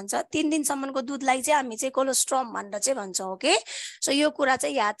मिल्क भन्छ, 3 दिनसम्मको दुधलाई चाहिँ हामी चाहिँ कोलोस्ट्रोम भनेर चाहिँ भन्छौँ। ओके, सो यो कुरा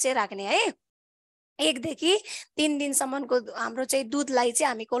चाहिँ याद चाहिँ राख्ने है। 1 देखि 3 दिनसम्मको हाम्रो चाहिँ दुधलाई चाहिँ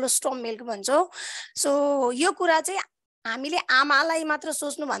हामी कोलोस्ट्रोम मिल्क भन्छौँ। सो यो कुरा चाहिँ हामीले आमालाई मात्र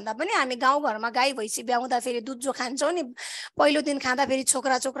सोच्नु भन्दा पनि हामी गाउँघरमा गाई भैँसी ब्याउँदाखेरि दुध जो खान्छौँ नि, पहिलो दिन खाँदा फेरि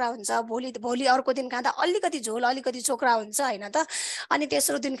छोक्रा छोक्रा हुन्छ, भोलि अर्को दिन खाँदा अलिकति झोल अलिकति छोक्रा हुन्छ होइन त। अनि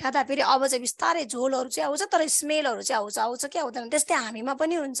तेस्रो दिन खाँदा फेरि अब चाहिँ बिस्तारै झोलहरू चाहिँ आउँछ, तर स्मेलहरू चाहिँ आउँछ कि आउँदैन। त्यस्तै हामीमा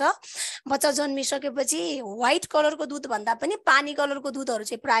पनि हुन्छ, बच्चा जन्मिसकेपछि व्हाइट कलरको दुध भन्दा पनि पानी कलरको दुधहरू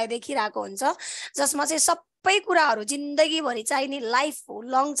चाहिँ प्राय देखिरहेको हुन्छ, जसमा चाहिँ सबै कुराहरू जिन्दगीभरि चाहिने लाइफ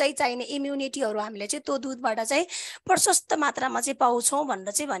लङ चाहिँ चाहिने इम्युनिटीहरू हामीले चाहिँ त्यो दुधबाट चाहिँ प्रशस्त मात्रामा चाहिँ पाउँछौँ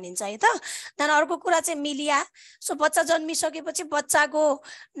भनेर चाहिँ भनिन्छ है त। त्यहाँदेखि अर्को कुरा चाहिँ मिलिया। सो बच्चा जन्मिसकेपछि बच्चाको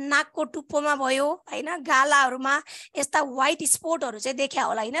नाकको टुप्पोमा भयो होइन, गालाहरूमा यस्ता व्हाइट स्पोटहरू चाहिँ देखा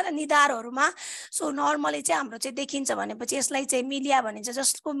होला होइन र निधारहरूमा। सो नर्मली चाहिँ हाम्रो चाहिँ देखिन्छ भनेपछि यसलाई चाहिँ मिलिया भनिन्छ,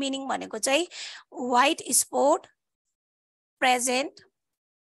 जसको मिनिङ भनेको चाहिँ white spot present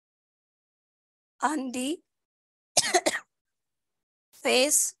on the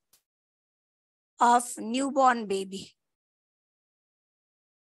face of newborn baby।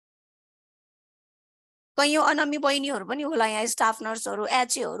 कयौं अनमी बहिनीहरू पनि होला यहाँ, स्टाफ नर्सहरू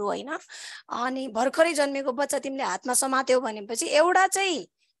एचएहरू होइन। अनि भर्खरै जन्मेको बच्चा तिमीले हातमा समात्यौ भनेपछि एउटा चाहिँ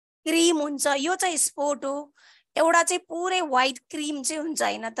क्रिम हुन्छ, यो चाहिँ स्पोट हो, एउटा चाहिँ पुरै व्हाइट क्रिम चाहिँ हुन्छ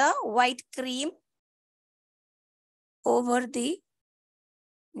होइन त, व्हाइट क्रिम ओभर दी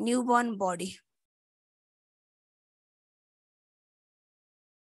न्यूबोर्न बडी।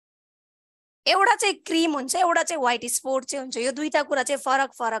 एउटा चाहिँ क्रिम हुन्छ, एउटा चाहिँ व्हाइट स्पोट चाहिँ हुन्छ, यो दुईटा कुरा चाहिँ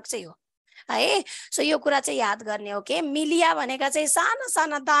फरक चाहिँ हो है। सो यो कुरा चाहिँ याद गर्ने हो कि मिलिया भनेका चाहिँ साना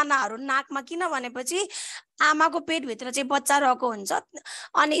साना दानाहरू नाकमा, किन भनेपछि आमाको पेटभित्र चाहिँ बच्चा रहेको हुन्छ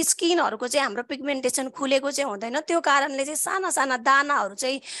अनि स्किनहरूको चाहिँ हाम्रो पिगमेन्टेसन खुलेको चाहिँ हुँदैन, त्यो कारणले चाहिँ साना साना दानाहरू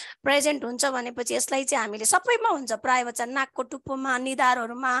चाहिँ प्रेजेन्ट हुन्छ भनेपछि यसलाई चाहिँ हामीले सबैमा हुन्छ, प्राय बच्चा नाकको टुप्पोमा,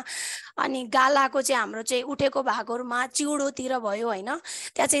 निधारहरूमा, अनि गालाको चाहिँ हाम्रो चाहिँ उठेको भागहरूमा, चिउडोतिर भयो होइन,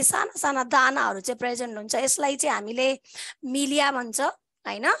 त्यहाँ चाहिँ साना साना दानाहरू चाहिँ प्रेजेन्ट हुन्छ, यसलाई चाहिँ हामीले मिलिया भन्छ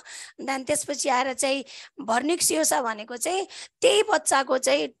होइन। देन त्यसपछि आएर चाहिँ भर्निक्सियोसा भनेको चाहिँ त्यही बच्चाको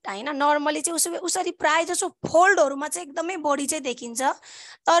चाहिँ होइन, नर्मली चाहिँ उसरी प्राय जसो फोल्डहरूमा चाहिँ एकदमै बढी चाहिँ देखिन्छ,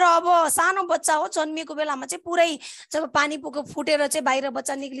 तर अब सानो बच्चा हो जन्मिएको बेलामा चाहिँ पुरै जब पानी पुको फुटेर चाहिँ बाहिर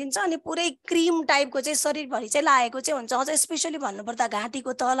बच्चा निक्लिन्छ अनि पुरै क्रिम टाइपको चाहिँ शरीरभरि चाहिँ लागेको चाहिँ हुन्छ, अझ स्पेसली भन्नुपर्दा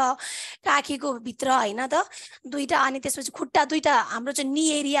घाँटीको तल, काखीको भित्र होइन त दुईटा, अनि त्यसपछि खुट्टा दुईटा हाम्रो चाहिँ नी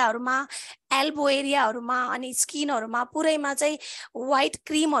एरियाहरूमा, एल्बो एरियाहरूमा अनि स्किनहरूमा पुरैमा चाहिँ व्हाइट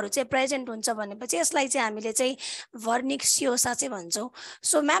क्रिमहरू चाहिँ प्रेजेन्ट हुन्छ भनेपछि यसलाई चाहिँ हामीले चाहिँ भर्निक्सियोसा चाहिँ भन्छौँ।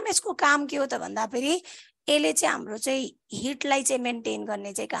 सो म्याम यसको काम के हो त भन्दाखेरि यसले चाहिँ हाम्रो चाहिँ हिटलाई चाहिँ मेन्टेन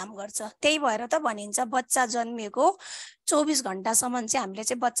गर्ने चाहिँ काम गर्छ, त्यही भएर त भनिन्छ बच्चा जन्मिएको 24 घण्टासम्म चाहिँ हामीले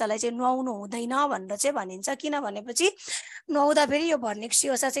चाहिँ बच्चालाई चाहिँ नुहाउनु हुँदैन भनेर चाहिँ भनिन्छ, किन भनेपछि नुहाउँदाखेरि यो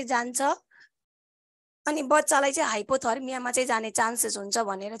भर्निक्सियोसा चाहिँ जान्छ अनि बच्चालाई चाहिँ हाइपोथर्मियामा चाहिँ जाने चान्सेस हुन्छ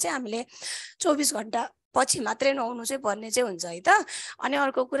भनेर चाहिँ हामीले 24 घण्टा पछि मात्रै नुहाउनु चाहिँ पर्ने चाहिँ हुन्छ है त। अनि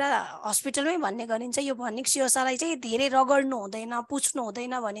अर्को कुरा हस्पिटलमै भन्ने गरिन्छ, यो भर्निक्सियोसालाई चाहिँ धेरै रगड्नु हुँदैन, पुछ्नु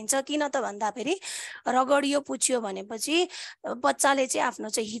हुँदैन भनिन्छ, किन त भन्दाखेरि रगडियो पुछियो भनेपछि बच्चाले चाहिँ आफ्नो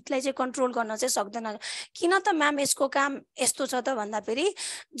चाहिँ हिटलाई चाहिँ कन्ट्रोल गर्न चाहिँ सक्दैन। किन त म्याम यसको काम यस्तो छ त भन्दाखेरि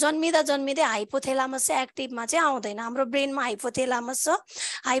जन्मिँदै हाइपोथेलामस चाहिँ एक्टिभमा चाहिँ आउँदैन, हाम्रो ब्रेनमा हाइपोथेलामस छ,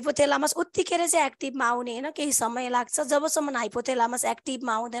 हाइपोथेलामस उत्तिखेर चाहिँ एक्टिभमा आउने होइन, केही समय लाग्छ, जबसम्म हाइपोथेलामस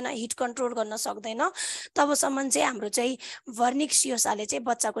एक्टिभमा आउँदैन, हिट कन्ट्रोल गर्न सक्दैन, तबसम्म चाहिँ हाम्रो चाहिँ भर्निक्सियोसाले चाहिँ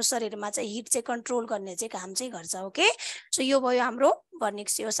बच्चाको शरीरमा चाहिँ हिट चाहिँ कन्ट्रोल गर्ने चाहिँ काम चाहिँ गर्छ। ओके, सो यो भयो हाम्रो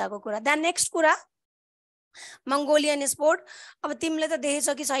भर्निक्सियोसाको कुरा। देन नेक्स्ट कुरा मङ्गोलियन स्पोर्ट। अब तिमीले त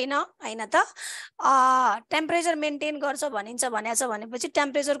देखेछ कि छैन होइन त, टेम्परेचर मेन्टेन गर्छ भनिन्छ भनेपछि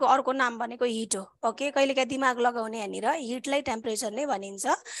टेम्परेचरको अर्को नाम भनेको हिट हो। ओके, कहिलेकाहीँ दिमाग लगाउने यहाँनिर हिटलाई टेम्परेचर नै भनिन्छ।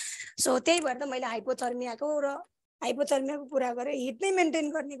 सो त्यही भएर त मैले हाइपोथर्मियाको कुरा गरेँ, हिट नै मेन्टेन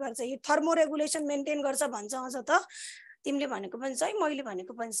गर्ने गर्छ, हिट थर्मोरेगुलेसन मेन्टेन गर्छ भन्छ अझ त तिमीले भनेको पनि सही, मैले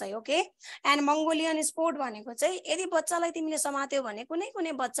भनेको पनि सही। ओके, एन्ड मङ्गोलियन स्पोर्ट भनेको चाहिँ यदि बच्चालाई तिमीले समात्यौ भने कुनै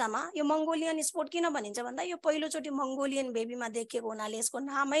कुनै बच्चामा यो मङ्गोलियन स्पोर्ट किन भनिन्छ भन्दा यो पहिलोचोटि मङ्गोलियन बेबीमा देखिएको हुनाले यसको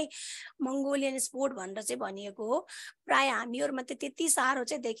नामै मङ्गोलियन स्पोर्ट भनेर चाहिँ भनिएको हो। प्राय हामीहरूमा त्यति साह्रो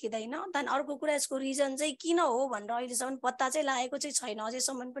चाहिँ देखिँदैन। त्यहाँदेखि अर्को कुरा यसको रिजन चाहिँ किन हो भनेर अहिलेसम्म पत्ता चाहिँ लागेको चाहिँ छैन,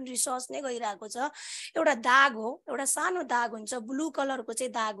 अझैसम्म पनि रिसर्च नै गरिरहेको छ। एउटा दाग हो, एउटा सानो दाग हुन्छ, ब्लू कलरको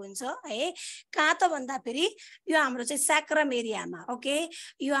चाहिँ दाग हुन्छ है। कहाँ त भन्दाखेरि यो हाम्रो चाहिँ स्याक्रम एरियामा। ओके,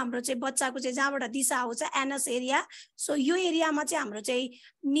 यो हाम्रो चाहिँ बच्चाको चाहिँ जहाँबाट दिशा आउँछ एनस एरिया, सो यो एरियामा चाहिँ हाम्रो चाहिँ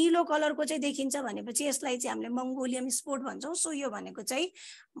निलो कलरको चाहिँ देखिन्छ भनेपछि यसलाई चाहिँ हामीले मङ्गोलियन स्पोर्ट भन्छौँ। सो यो भनेको चाहिँ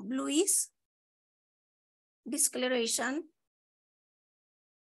bluish discolouration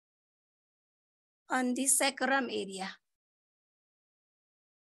on the स्याक्रम area.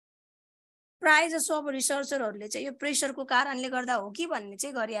 प्राय जसो अब रिसर्चरहरूले चाहिँ यो प्रेसरको कारणले गर्दा हो कि भन्ने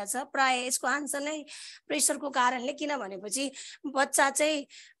चाहिँ गरिएको छ। प्राय यसको आन्सर नै प्रेसरको कारणले, किन भनेपछि बच्चा चाहिँ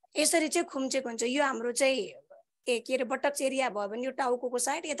यसरी चाहिँ खुम्चेको हुन्छ। यो हाम्रो चाहिँ के अरे बटक्स एरिया भयो भने यो टाउको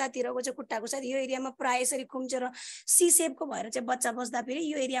साइड, यतातिरको चाहिँ खुट्टाको साइड, यो एरियामा प्राय यसरी खुम्चेर सी सेपको भएर चाहिँ बच्चा बस्दा फेरि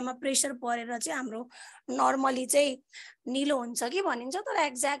यो एरियामा प्रेसर परेर चाहिँ हाम्रो नर्मली चाहिँ निलो हुन्छ कि भनिन्छ। तर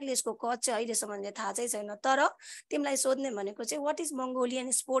एक्ज्याक्टली यसको कज चाहिँ अहिलेसम्म चाहिँ थाहा चाहिँ छैन। तर तिमीलाई सोध्ने भनेको चाहिँ वाट इज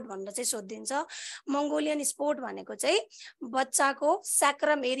मङ्गोलियन स्पोर्ट भनेर चाहिँ सोधिदिन्छ। मङ्गोलियन स्पोर्ट भनेको चाहिँ बच्चाको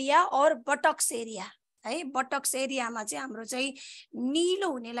स्याक्रम एरिया और बटक्स एरिया है, बटक्स एरियामा चाहिँ हाम्रो चाहिँ निलो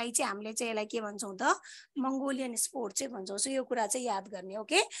हुनेलाई चाहिँ हामीले चाहिँ यसलाई के भन्छौँ त मङ्गोलियन स्पोर्ट चाहिँ भन्छौँ। सो यो कुरा चाहिँ याद गर्ने।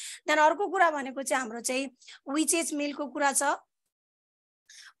 ओके, त्यहाँदेखि अर्को कुरा भनेको चाहिँ हाम्रो चाहिँ विचेज मिल्कको कुरा छ।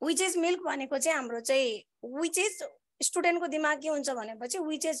 विचेज मिल्क भनेको चाहिँ हाम्रो चाहिँ विचेज स्टुडेन्टको दिमाग के हुन्छ भनेपछि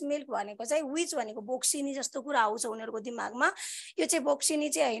विचेज मिल्क भनेको चाहिँ विच भनेको बोक्सिनी जस्तो कुरा आउँछ उनीहरूको दिमागमा। यो चाहिँ बोक्सिनी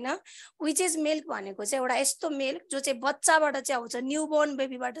चाहिँ होइन। विचेज मिल्क भनेको चाहिँ एउटा यस्तो मिल्क जो चाहिँ बच्चाबाट चाहिँ आउँछ, न्यूबोर्न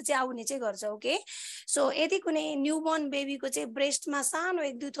बेबीबाट चाहिँ आउने चाहिँ गर्छ। ओके, सो यदि कुनै न्यूबोर्न बेबीको चाहिँ ब्रेस्टमा सानो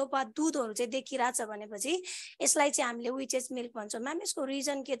 1-2 थोपा दुधहरू चाहिँ देखिरहेछ भनेपछि यसलाई चाहिँ हामीले विचेज मिल्क भन्छौँ। म्याम यसको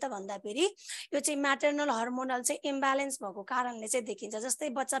रिजन के त भन्दाखेरि यो चाहिँ म्याटर्नल हर्मोनल चाहिँ इम्ब्यालेन्स भएको कारणले चाहिँ देखिन्छ।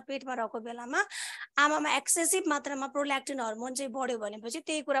 जस्तै बच्चा पेटमा रहेको बेलामा आमामा एक्सेसिभ मात्रामा प्रोल्याक्टिन हर्मोन चाहिँ बढ्यो भनेपछि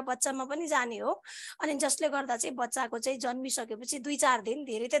त्यही कुरा बच्चामा पनि जाने हो। अनि जसले गर्दा चाहिँ बच्चाको चाहिँ जन्मिसकेपछि 2-4 दिन,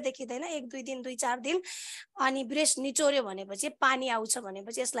 धेरै त देखिँदैन, 1-2 दिन 2-4 दिन अनि ब्रेस्ट निचोर्यो भनेपछि पानी आउँछ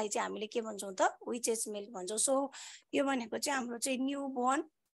भनेपछि यसलाई चाहिँ हामीले के भन्छौँ त विचेज मिल्क भन्छौँ। सो यो भनेको चाहिँ हाम्रो चाहिँ न्यू बोर्न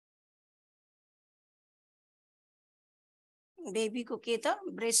बेबीको के त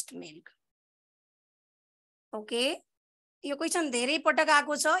ब्रेस्ट मिल्क। ओके, यो क्वेसन धेरै पटक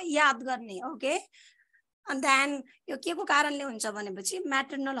आएको छ, याद गर्ने। ओके, and then यो के को कारणले हुन्छ भनेपछि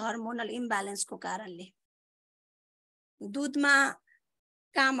म्याटर्नल हर्मोनल इम्ब्यालेन्सको कारणले। दुधमा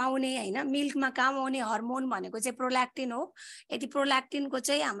काम आउने हैन, मिल्कमा काम आउने हर्मोन भनेको चाहिँ प्रोल्याक्टिन हो। यदि प्रोल्याक्टिनको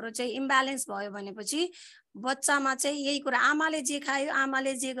चाहिँ हाम्रो चाहिँ इम्ब्यालेन्स भयो भनेपछि बच्चामा चाहिँ यही कुरा, आमाले जे खायो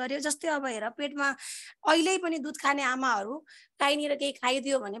आमाले जे गर्यो, जस्तै अब हेर पेटमा अहिले पनि दुध खाने आमाहरू काहीँनिर केही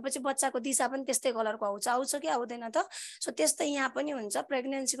खाइदियो भनेपछि बच्चाको दिशा पनि त्यस्तै कलरको आउँछ कि आउँदैन त। सो त्यस्तै यहाँ पनि हुन्छ।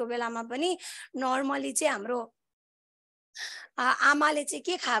 प्रेग्नेन्सीको बेलामा पनि नर्मली चाहिँ हाम्रो आमाले चाहिँ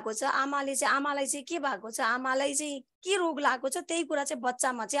के खाएको छ, आमालाई चाहिँ के भएको छ, आमालाई चाहिँ के रोग लागेको छ, त्यही कुरा चाहिँ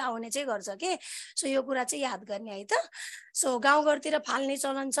बच्चामा चाहिँ आउने चाहिँ गर्छ के। सो यो कुरा चाहिँ याद गर्ने है त। सो गाउँघरतिर फाल्ने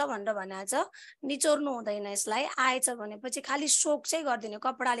चलन छ भनेर भनेको छ, निचोर्नु हुँदैन यसलाई। आएछ भनेपछि खालि सोक चाहिँ गरिदिने,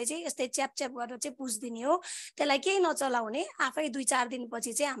 कपडाले चाहिँ यस्तै च्याप गरेर चाहिँ पुस्दिने हो, त्यसलाई केही नचलाउने। आफै 2-4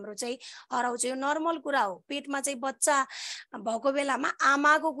 दिनपछि चाहिँ हाम्रो चाहिँ हराउँछ। यो नर्मल कुरा हो। पेटमा चाहिँ बच्चा भएको बेलामा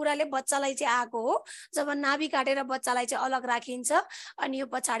आमाको कुराले बच्चालाई चाहिँ आएको हो। जब नाभि काटेर बच्चालाई चाहिँ अलग राखिन्छ अनि यो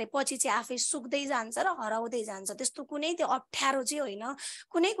पछि चाहिँ आफै सुक्दै जान्छ र हराउँदै जान्छ। त्यस्तो कुनै त्यो अप्ठ्यारो चाहिँ होइन,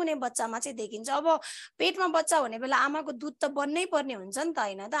 कुनै बच्चामा चाहिँ देखिन्छ। अब पेटमा बच्चा हुने बेला आमाको दुध त बन्नै पर्ने हुन्छ नि त,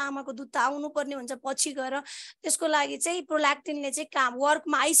 होइन त, आमाको दुध त आउनु पर्ने हुन्छ पछि गएर। त्यसको लागि चाहिँ प्रोल्याक्टिनले चाहिँ काम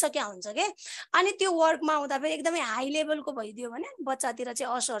वर्कमा आइसक्या हुन्छ के। अनि त्यो वर्कमा आउँदा फेरि एकदमै हाई लेभलको भइदियो भने बच्चातिर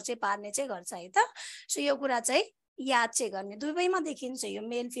चाहिँ असर चाहिँ पार्ने चाहिँ गर्छ है त। सो यो कुरा चाहिँ याद चाहिँ गर्ने। दुवैमा देखिन्छ, यो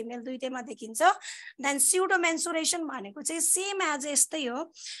मेल फिमेल दुईटैमा देखिन्छ। देन स्युडो मेन्सुरेसन भनेको चाहिँ सेम एज यस्तै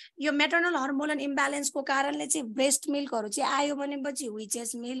हो। यो मेटर्नल हर्मोनल इम्ब्यालेन्सको कारणले चाहिँ ब्रेस्ट मिल्कहरू चाहिँ आयो भनेपछि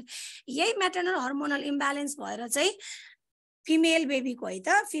विचेज मिल्क। यही मेटर्नल हर्मोनल इम्ब्यालेन्स भएर चाहिँ फिमेल बेबीको है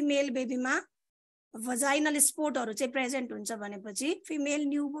त, फिमेल बेबीमा भजाइनल स्पोटहरू चाहिँ प्रेजेन्ट हुन्छ भनेपछि फिमेल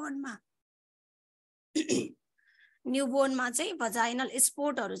न्यूबोर्नमा चाहिँ भजाइनल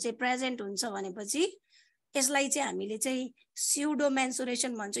स्पोटहरू चाहिँ प्रेजेन्ट हुन्छ भनेपछि यसलाई चाहिँ हामीले चाहिँ स्युडो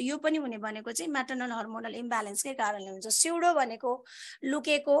मेन्सुरेसन भन्छौँ। यो पनि हुने भनेको चाहिँ मेटर्नल हर्मोनल इम्ब्यालेन्सकै कारणले हुन्छ। स्युडो भनेको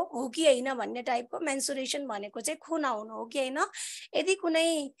लुकेको हो कि होइन भन्ने टाइपको, मेन्सुरेसन भनेको चाहिँ खुन आउनु हो कि होइन। यदि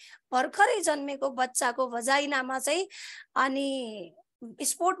कुनै भर्खरै जन्मेको बच्चाको भजाइनामा चाहिँ अनि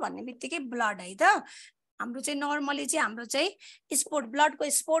स्पोट भन्ने बित्तिकै ब्लड है त, हाम्रो चाहिँ नर्मली चाहिँ हाम्रो चाहिँ स्पोर्ट ब्लडको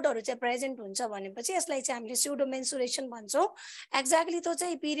स्पोर्टहरु चाहिँ प्रेजेन्ट हुन्छ भनेपछि यसलाई चाहिँ हामीले स्युडो मेन्सुरेसन भन्छौं। एक्ज्याक्टली त्यो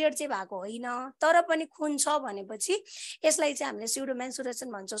चाहिँ पिरियड चाहिँ भएको होइन तर पनि खुन छ भनेपछि यसलाई चाहिँ हामीले pseudo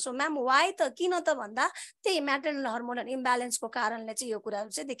mensuration भन्छौं। So ma'am why त किन त भन्दा त्यही म्याटर्नल हार्मोनल इम्ब्यालेन्सको कारणले चाहिँ यो कुराहरु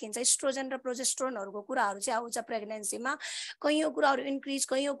चाहिँ देखिन्छ। एस्ट्रोजन र प्रोजेस्टेरोनहरुको कुराहरु चाहिँ आउँछ प्रेग्नेन्सीमा। कयौं कुराहरु इन्क्रिज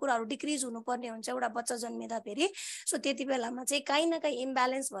कयौं कुराहरु डिक्रिज हुनुपर्ने हुन्छ एउटा बच्चा जन्मिदा फेरि। सो त्यति बेलामा चाहिँ काहीँ न काहीँ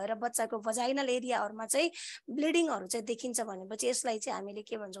इम्ब्यालेन्स भएर बच्चाको भजाइनल एरियाहरुमा चाहिँ ब्लिडिङहरु चाहिँ देखिन्छ भनेपछि यसलाई चाहिँ हामीले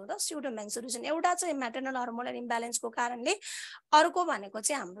के भन्छौं त स्युडो मेन्सुरेसन। एउटा चाहिँ म्याटर्नल हार्मोनल इम्ब्यालेन्सको कारणले, अर्को भनेको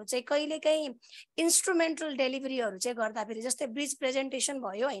चाहिँ हाम्रो चाहिँ कहिलेकाहीँ इन्स्ट्रुमेन्टल डेलिभरीहरु चाहिँ गर्दा फेरि जस्तै ब्रिज प्रेजेन्टेसन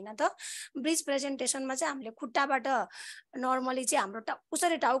भयो हैन त। ब्रिज प्रेजेन्टेसनमा चाहिँ हामीले खुट्टाबाट नर्मली चाहिँ हाम्रो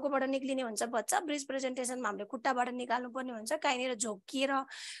उसरी टाउकोबाट निक्लिने हुन्छ बच्चा। ब्रिज प्रेजेन्टेसनमा हामीले खुट्टाबाट निकाल्नु पर्ने हुन्छ। काहीँनिर झोक्किएर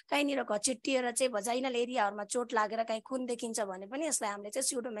काहीँनिर घचिट्टिएर चाहिँ भजाइनल एरियाहरुमा चोट लागेर काहीँ खुन देखिन्छ भने पनि यसलाई हामीले चाहिँ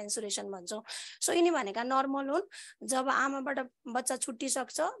स्युडो मेन्सुरेसन भन्छौं। सो यिनी भनेका नर्मल हुन्। जब आमाबाट बच्चा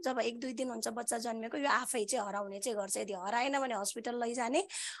छुट्टिसक्छ, जब 1-2 दिन हुन्छ बच्चा जन्मेको, यो आफै चाहिँ हराउने चाहिँ गर्छ। यदि हराएन भने हस्पिटल लैजाने।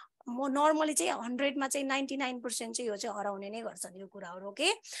 म नर्मली चाहिँ 100 मा चाहिँ 99% चाहिँ यो चाहिँ हराउने नै गर्छन् यो कुराहरु। ओके,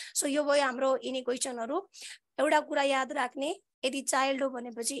 सो यो भयो हाम्रो यिनी क्वेशनहरु। एउटा कुरा याद राख्ने, यदि चाइल्ड हो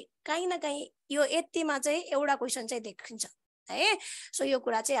भनेपछि काहीँ न काहीँ यो यतिमा चाहिँ एउटा क्वेशन चाहिँ देखिन्छ है। सो यो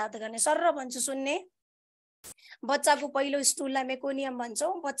कुरा चाहिँ याद गर्ने। सरर भन्छु सुन्ने। बच्चाको पहिलो स्टुललाई मेकोनियम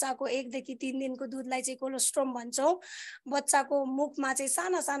भन्छौं। बच्चाको 1 देखि 3 दिनको दुधलाई चाहिँ कोलोस्ट्रोम भन्छौं। बच्चाको मुखमा चाहिँ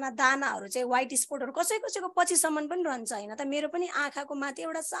साना साना दानाहरु चाहिँ व्हाइट स्पटहरु कसैको पछिसम्म पनि रहन्छ हैन त। मेरो पनि आँखाको माथि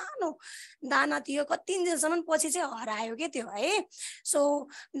एउटा सानो दाना थियो, कति दिनसम्म पछि चाहिँ हरायो के त्यो है। सो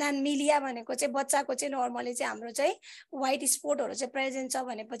देन मिलिया भनेको चाहिँ बच्चाको चाहिँ नर्मली चाहिँ हाम्रो चाहिँ व्हाइट स्पटहरु चाहिँ प्रेजेन्ट छ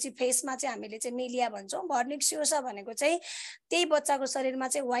भनेपछि फेसमा चाहिँ हामीले चाहिँ मिलिया भन्छौं। भर्निक्सियोसा भनेको चाहिँ त्यही बच्चाको शरीरमा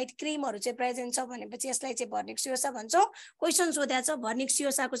चाहिँ व्हाइट क्रिमहरु चाहिँ प्रेजेन्ट छ भनेपछि यसलाई चाहिँ भर्निक्सियोसा भन्छौं। क्वेशन सोध्या छ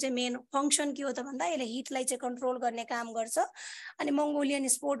भर्निक्सियोसाको चाहिँ मेन फंक्सन के हो त भन्दा यसले हिटलाई चाहिँ कन्ट्रोल गर्ने काम गर्छ। अनि मंगोलियन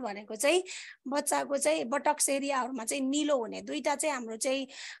स्पोर्ट भनेको चाहिँ बच्चाको चाहिँ बटक्स एरियाहरुमा चाहिँ निलो हुने, दुईटा चाहिँ हाम्रो चाहिँ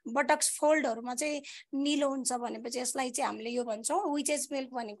बटक्स फोल्डहरुमा चाहिँ निलो हुन्छ भनेपछि यसलाई चाहिँ हामीले यो भन्छौं। विचेस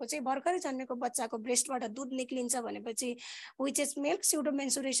मिल्क भनेको चाहिँ भर्खरै जन्मेको बच्चाको ब्रेस्टबाट दूध निक्लिन्छ भनेपछि विचेस मिल्क। स्युडो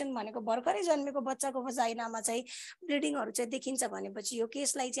मेन्सुरेसन भनेको भर्खरै जन्मेको बच्चाको भजाइनामा चाहिँ ब्लिडिङहरु चाहिँ देखिन्छ भनेपछि यो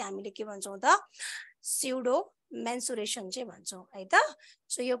केसलाई चाहिँ हामीले के भन्छौं त स्युडो मेन्सुरेसन चाहिँ भन्छौं है त।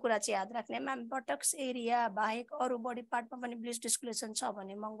 सो यो कुरा चाहिँ याद राख्ने। म्याम बटक्स एरिया बाहेक अरु बडी पार्टमा पनि ब्लिड डिस्कुलेसन छ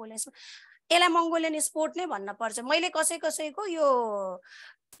भने मंगोलियन, यसलाई मंगोलियन स्पोर्ट नै भन्न पर्छ। मैले कसैको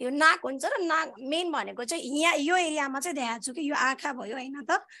यो नाक हुन्छ र नाक मेन भनेको चाहिँ यहाँ यो एरियामा चाहिँ देखाएको छु कि यो आँखा भयो हैन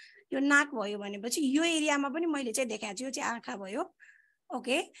त। यो नाक भयो भनेपछि यो एरियामा पनि मैले चाहिँ देखाएको छु, यो चाहिँ आँखा भयो।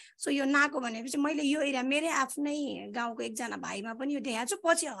 ओके, सो यो नाक हो भनेपछि मैले यो एरिया मेरै आफ्नै गाउँको एकजना भाइमा पनि यो देखाएको छु,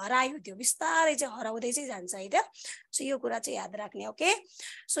 पछि हरायो त्यो, बिस्तारै चाहिँ हराउँदै चाहिँ जान्छ है त। सो यो कुरा चाहिँ याद राख्ने। ओके,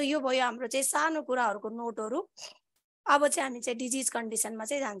 सो यो भयो हाम्रो चाहिँ सानो कुराहरुको नोटहरु। अब चाहिँ हामी चाहिँ डिजिज कन्डिसनमा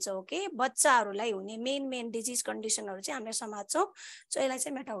चाहिँ जान्छौं। ओके, बच्चाहरुलाई हुने मेन डिजिज कन्डिसनहरु चाहिँ हामीले समात्छौं। सो यसलाई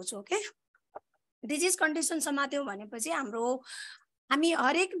चाहिँ मेटाउँछौं। ओके, डिजिज कन्डिसन समात्यौं भनेपछि हाम्रो हामी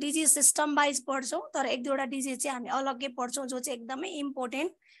हरेक डिजिज सिस्टम वाइज पढ्छौं, तर 1-2 डिजिज चाहिँ हामी अलग्गै पढ्छौं जो चाहिँ एकदमै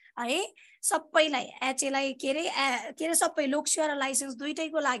इम्पोर्टेन्ट है सबैलाई। एचएलाई के रे सबै लोकसेवा र लाइसेन्स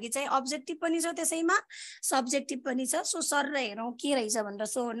दुईटैको लागि चाहिँ अब्जेक्टिभ पनि छ, त्यसैमा सब्जेक्टिभ पनि छ। सो सर हेरौं के रहेछ भनेर।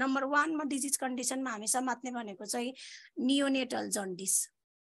 सो नम्बर 1 मा डिजिज कन्डिसनमा हामी समात्ने भनेको चाहिँ नियोनेटल जन्डिस।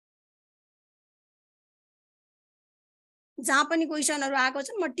 जहाँ पनि क्वेशनहरु आएको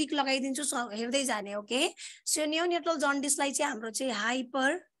छन् म टिक लगाइदिन्छु, हेर्दै जाने। ओके, सो नियोनेटल जन्डिसलाई चाहिँ हाम्रो चाहिँ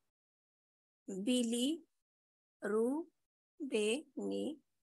हाइपर बिलिरुबिनेमिया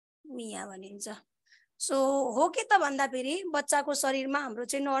भनिन्छ। सो हो के त भन्दा फेरि बच्चाको शरीरमा हाम्रो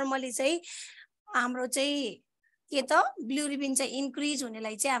चाहिँ नर्मली चाहिँ हाम्रो चाहिँ के त बिलिरुबिन चाहिँ इन्क्रिज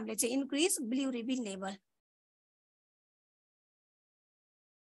हुनेलाई चाहिँ हामीले चाहिँ increase bilirubin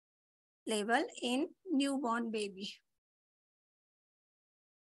level in newborn baby.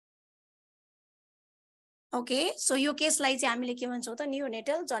 Okay, so यो केसलाई चाहिँ हामीले के भन्छौं त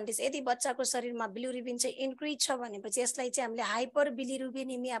नियोनेटल जन्डिस। यदि बच्चाको शरीरमा बिलिरुबिन चाहिँ इन्क्रिज छ भनेपछि यसलाई चाहिँ हामीले हाइपर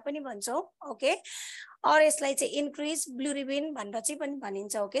बिलिरुबिनेमिया पनि भन्छौं। ओके, और यसलाई चाहिँ इन्क्रिज बिलिरुबिन भनेर चाहिँ पनि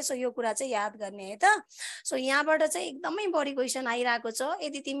भनिन्छ। ओके, सो यो कुरा चाहिँ याद गर्ने है त। सो यहाँबाट चाहिँ एकदमै बढी क्वेशन आइराको छ।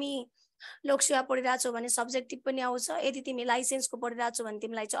 यदि तिमी लोकसेवा पढिरहेछौ भने सब्जेक्टिभ पनि आउँछ, यदि तिमी लाइसेन्सको पढिरहेछौ भने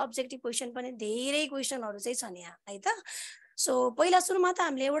तिमीलाई चाहिँ अब्जेक्टिभ क्वेशन पनि धेरै क्वेशनहरु चाहिँ छन् यहाँ है त। सो पहिला सुरुमा त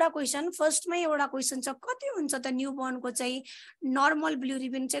हामीले एउटा क्वेशन फर्स्टमै एउटा क्वेशन छ, कति हुन्छ त न्यूबोर्नको चाहिँ नर्मल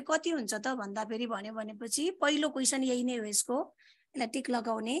बिलिरुबिन चाहिँ कति हुन्छ त भन्दा फेरि भन्यो भनेपछि पहिलो क्वेशन यही नै हो यसको। यसलाई टिक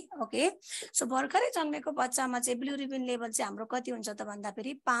लगाउने ओके सो भर्खरै जन्मेको बच्चामा चाहिँ बिलिरुबिन लेभल चाहिँ हाम्रो कति हुन्छ त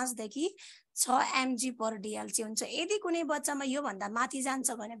भन्दाखेरि 5 देखि 6 mg/dl चाहिँ हुन्छ यदि कुनै बच्चामा यो भन्दा माथि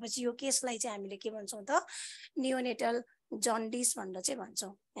जान्छ भनेपछि यो केसलाई चाहिँ हामीले के भन्छौं त नियोनेटल जन्डिस भनेर चाहिँ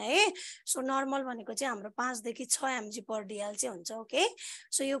भन्छौं है सो नर्मल भनेको चाहिँ हाम्रो 5 देखि 6 mg/dl चाहिँ हुन्छ ओके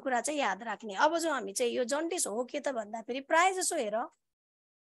सो यो कुरा चाहिँ याद राख्ने अब जो हामी चाहिँ यो जन्डिस हो के त भन्दाखेरि प्राय जसो हेर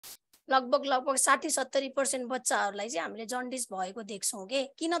लगभग 60-70% बच्चाहरूलाई चाहिँ हामीले जन्डिस भएको देख्छौं के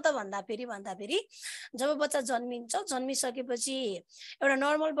किन त भन्दाखेरि जब बच्चा जन्मिन्छ जन्मिसकेपछि एउटा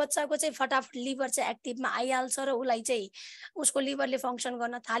नर्मल बच्चाको चाहिँ फटाफट लिभर चाहिँ एक्टिभमा आइहाल्छ र उलाई चाहिँ उसको लिभरले फंक्सन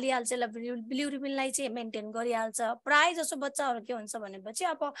गर्न थालिहाल्छ ल बिलिरुबिनलाई चाहिँ मेन्टेन गरिहाल्छ प्राय जसो बच्चाहरू के हुन्छ भनेपछि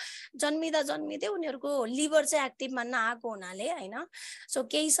अब जन्मिँदै उनीहरूको लिभर चाहिँ एक्टिभमा नआएको हुनाले हैन सो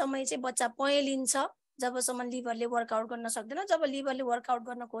केही समय चाहिँ बच्चा पहेलिन्छ जबसम्म लिभरले वर्कआउट गर्न सक्दैन जब लिभरले वर्कआउट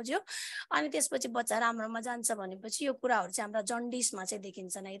गर्न खोज्यो अनि त्यसपछि बच्चा राम्रोमा जान्छ भनेपछि यो कुराहरु चाहिँ हाम्रो जन्डिसमा चाहिँ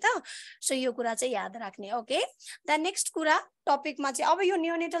देखिन्छन् है त सो यो कुरा चाहिँ याद राख्ने ओके द नेक्स्ट कुरा टपिकमा चाहिँ अब यो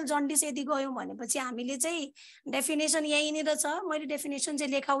नियोनेटल जन्डिस यदि गयौं भनेपछि हामीले चाहिँ डेफिनेसन यहीँनिर छ मैले डेफिनेसन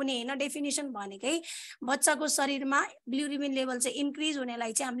चाहिँ लेखाउने हैन डेफिनेसन भनेकै बच्चाको शरीरमा बिलिरुबिन लेभल चाहिँ इन्क्रिज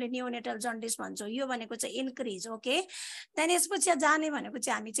हुनेलाई चाहिँ हामीले नियोनेटल जन्डिस भन्छौं यो भनेको चाहिँ इन्क्रिज ओके देन यसपछि जाने भनेको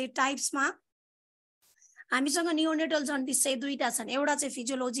चाहिँ हामी चाहिँ टाइप्समा हामीसँग नियोनेटल जन्डिस चाहिँ दुईटा छन् एउटा चाहिँ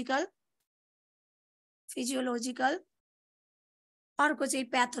फिजियोलोजिकल अर्को चाहिँ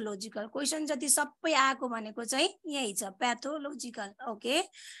प्याथोलोजिकल क्वेशन जति सबै आएको भनेको चाहिँ यही छ प्याथोलोजिकल ओके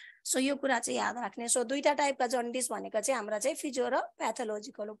सो यो कुरा चाहिँ याद राख्ने सो दुईटा टाइपका जन्डिस भनेको चाहिँ हाम्रो चाहिँ फिजियो र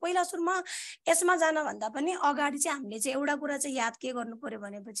प्याथोलोजिकल हो पहिला सुरुमा यसमा जान भन्दा पनि अगाडि चाहिँ हामीले चाहिँ एउटा कुरा चाहिँ याद के गर्नु पर्यो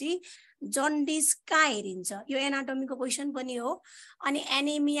भनेपछि जन्डिस कहाँ हेरिन्छ यो एनाटोमीको क्वेशन पनि हो अनि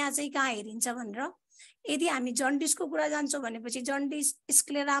एनेमिया चाहिँ कहाँ हेरिन्छ भनेर यदि हामी जन्डिसको कुरा जान्छौं भनेपछि जन्डिस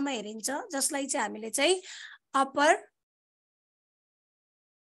स्क्लेरामा हेरिन्छ जसलाई चाहिँ हामीले चाहिँ अपर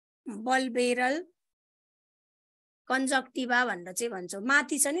बल्बेरल कन्जक्टिभा भनेर चाहिँ भन्छौं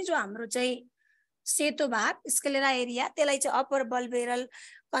माथि छ नि जो हाम्रो चाहिँ सेतो भाग स्क्लेरा एरिया त्यसलाई चाहिँ अपर बल्बेरल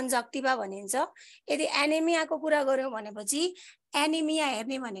कन्जक्टिभा भनिन्छ यदि एनेमियाको कुरा गर्यौं भनेपछि एनेमिया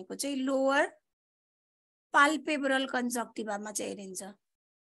हेर्ने भनेको चाहिँ लोअर पाल्पेब्रल कन्जक्टिभामा चाहिँ हेरिन्छ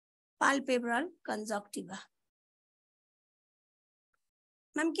पाल्पेब्रल कन्जक्टिभा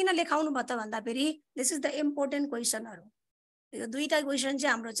मैम किन लेखाउनु भयो त भन्दाखेरि दिस इज द इम्पोर्टेन्ट क्वेशनहरु यो दुईटा क्वेशन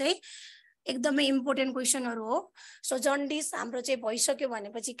चाहिँ हाम्रो चाहिँ एकदमै इम्पोर्टेन्ट क्वेशनहरु हो सो जन्डिस हाम्रो चाहिँ भइसक्यो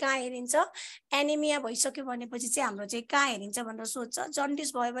भनेपछि कहाँ हेरिन्छ एनेमिया भइसक्यो भनेपछि चाहिँ हाम्रो चाहिँ कहाँ हेरिन्छ भनेर सोध्छ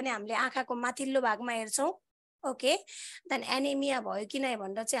जन्डिस भयो भने हामीले आँखाको माथिल्लो भागमा हेर्छौं ओके देन एनेमिया भयो किन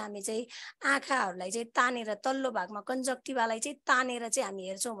भनेर चाहिँ हामी चाहिँ आँखाहरुलाई चाहिँ तानेर तल्लो भागमा कन्जक्टिभालाई चाहिँ तानेर चाहिँ हामी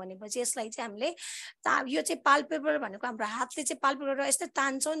हेर्छौं भनेपछि यसलाई चाहिँ हामीले यो चाहिँ पाल्पेब्रल भनेको हाम्रो हातले चाहिँ पाल्पेब्रल यस्तै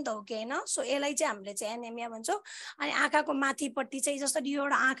तान्छौं नि त हो कि हैन सो यसलाई चाहिँ हामीले चाहिँ एनेमिया भन्छौं अनि आँखाको माथिपट्टि चाहिँ जसरी यो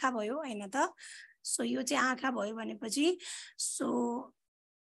एउटा आँखा भयो हैन त सो यो चाहिँ आँखा भयो भनेपछि सो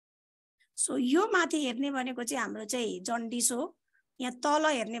यो माथि हेर्ने भनेको चाहिँ हाम्रो चाहिँ जन्डिस हो यहाँ तल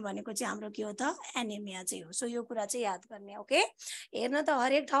हेर्ने भनेको चाहिँ हाम्रो के हो त एनेमिया चाहिँ हो सो यो कुरा चाहिँ याद गर्ने ओके हेर्न त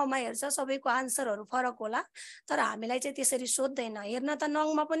हरेक ठाउँमा हेर्छ सबैको आन्सरहरु फरक होला तर हामीलाई चाहिँ त्यसरी सोध्दैन हेर्न त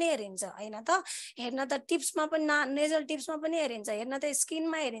नङमा पनि हेरिन्छ हैन त हेर्न त टिप्समा पनि नेजल टिप्समा पनि हेरिन्छ हेर्न त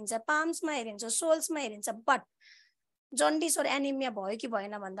स्किनमा हेरिन्छ पाम्समा हेरिन्छ सोल्समा हेरिन्छ बट जन्डिस और एनेमिया भयो कि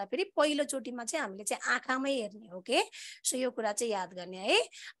भएन भन्दा फेरि पहिलो चोटीमा चाहिँ हामीले चाहिँ आँखामै हेर्ने हो के सो यो कुरा चाहिँ याद गर्ने है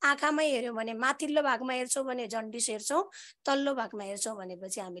आँखामै हेर्यो भने माथिल्लो भागमा हेर्छौं भने जन्डिस हेर्छौं तल्लो भागमा हेर्छौं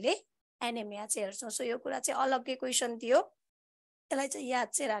भनेपछि हामीले एनेमिया चाहिँ हेर्छौं सो यो कुरा चाहिँ अलग्गै क्वेशन थियो त्यसलाई चाहिँ याद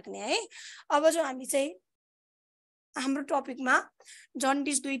चाहिँ राख्ने है अब जो हामी चाहिँ हाम्रो टपिकमा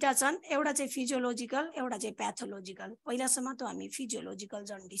जन्डिस दुईटा छन् एउटा चाहिँ फिजियोलोजिकल एउटा चाहिँ प्याथोलोजिकल पहिलासम्म त हामी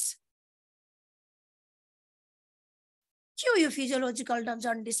फिजियोलोजिकल जन्डिस के हो यो फिजियोलोजिकल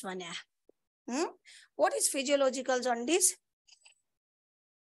जन्डिस भने व्हाट इज फिजियोलोजिकल जन्डिस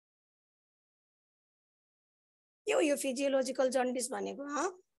यो फिजियोलोजिकल जन्डिस भनेको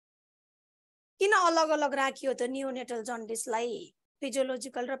किन अलग अलग राखियो त नियोनेटल जन्डिसलाई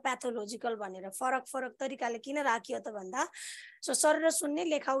फिजियोलोजिकल र प्याथोलोजिकल भनेर फरक तरिकाले किन राखियो त भन्दा सो सर सुन्ने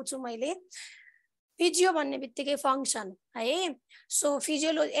लेखाउँछु मैले फिजियो भन्ने बित्तिकै फंक्सन है सो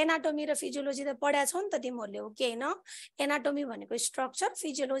एनाटोमी र फिजियोलोजी त पढ्या छौ नि त तिमीहरुले हो के हैन एनाटोमी भनेको स्ट्रक्चर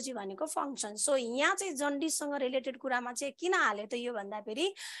फिजियोलोजी भनेको फंक्सन सो यहाँ चाहिँ जन्डिस सँग रिलेटेड कुरामा चाहिँ किन हाले त यो भन्दा फेरि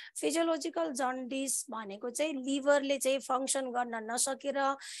फिजियोलोजिकल जन्डिस भनेको चाहिँ लिभरले चाहिँ फंक्सन गर्न नसकेर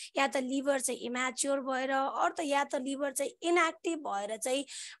या त लिभर चाहिँ इम्याच्योर भएर अर त या त लिभर चाहिँ इनएक्टिभ भएर चाहिँ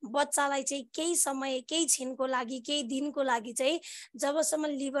बच्चालाई चाहिँ केही समय केही छिनको लागि केही दिनको लागि चाहिँ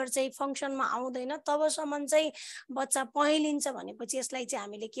जबसम्म लिभर चाहिँ फंक्सनमा आउँदैन तबसम्म चाहिँ बच्चा पहेलिन्छ भनेपछि यसलाई चाहिँ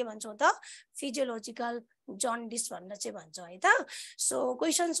हामीले के भन्छौं त फिजियोलोजिकल जन्डिस भनेर चाहिँ भन्छौं है त। सो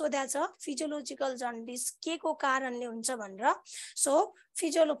क्वेशन सोध्या छ फिजियोलोजिकल जन्डिस के को कारणले हुन्छ भनेर। सो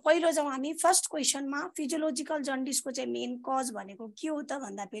पहिलो जाउँ हामी फर्स्ट क्वेशनमा। फिजियोलोजिकल जन्डिसको चाहिँ मेन कज भनेको के हो त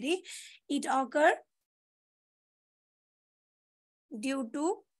भन्दा फेरि it occur due to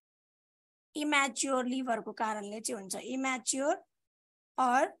immature लिभरको कारणले चाहिँ हुन्छ, इम्याच्योर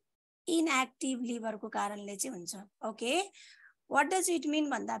अर इनएक्टिभ लिभरको कारणले चाहिँ हुन्छ। ओके, व्हाट डज इट मीन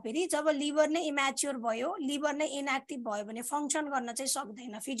भन्दा फेरि जब लिभर नै इम्याच्योर भयो, लिभर नै इनएक्टिभ भयो भने फंक्सन गर्न चाहिँ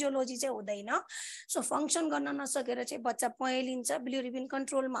सक्दैन, फिजियोलोजी चाहिँ हुँदैन। सो फंक्सन गर्न नसकेर चाहिँ बच्चा पहेलिन्छ, बिलिरुबिन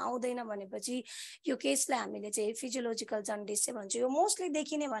कन्ट्रोलमा आउँदैन भनेपछि यो केसलाई हामीले चाहिँ फिजियोलोजिकल जन्डिस चाहिँ भन्छौँ। यो मोस्टली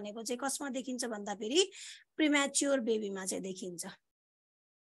देखिने भनेको चाहिँ कसमा देखिन्छ भन्दा फेरि प्रिम्याच्योर बेबीमा चाहिँ देखिन्छ,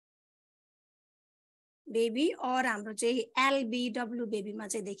 बेबी और हाम्रो चाहिँ एलबीडब्ल्यू बेबीमा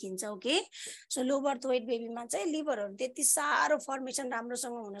चाहिँ देखिन्छ। Okay, so low birth weight बेबीमा चाहिँ लिभरहरु त्यति सारो फर्मेसन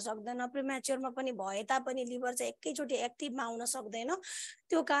राम्रोसँग हुन सक्दैन, प्रिम्याच्योरमा पनि भए तापनि लिभर चाहिँ एकैचोटी एक्टिभमा आउन सक्दैन,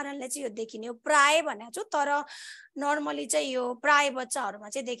 त्यो कारणले चाहिँ यो देखिने हो। प्राय भनेको छु, तर नर्मली चाहिँ यो प्राय बच्चाहरुमा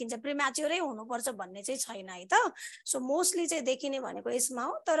चाहिँ देखिन्छ, प्रिम्याच्योरै हुनुपर्छ भन्ने चाहिँ छैन है त। सो मोस्टली चाहिँ देखिने भनेको यसमा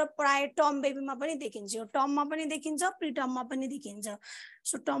हो, तर प्राय टर्म बेबीमा पनि देखिन्छ, यो टर्ममा पनि देखिन्छ, प्रिटर्ममा पनि देखिन्छ।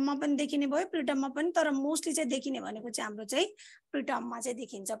 सो टर्ममा पनि देखिने भयो, प्रिटर्ममा पनि, तर मोस्टली चाहिँ देखिने भनेको चाहिँ हाम्रो चाहिँ प्रिटर्ममा चाहिँ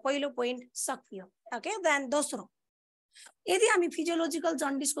देखिन्छ। पहिलो पोइन्ट सकियो। ओके, देन दोस्रो, यदि हामी फिजियोलोजिकल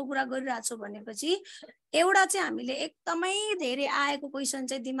जन्डिसको कुरा गरिरहेछौँ भनेपछि एउटा चाहिँ हामीले एकदमै धेरै आएको क्वेशन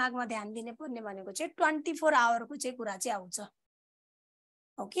चाहिँ दिमागमा ध्यान दिने पर्ने भनेको चाहिँ 24 आवरको चाहिँ कुरा चाहिँ आउँछ।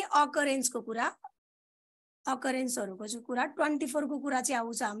 ओके, अकरेन्सको कुरा, अकरेन्सहरुको चाहिँ कुरा 24 को कुरा चाहिँ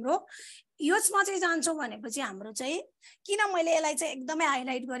आउँछ हाम्रो। यसमा चाहिँ जान्छौँ भनेपछि हाम्रो चाहिँ किन मैले यसलाई चाहिँ एकदमै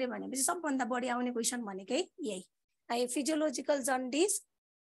हाइलाइट गरेँ भनेपछि सबभन्दा बढी आउने क्वेशन भनेकै यही है, फिजियोलोजिकल जन्डिस।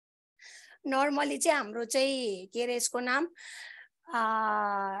 नर्मली चाहिँ हाम्रो चाहिँ के रे यसको नाम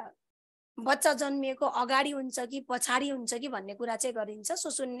बच्चा जन्मिएको अगाडि हुन्छ कि पछाडि हुन्छ कि भन्ने कुरा चाहिँ गरिन्छ। सो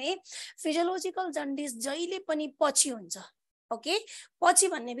सुन्ने, फिजियोलोजिकल जन्डिस जहिले पनि पछि हुन्छ। ओके, पछि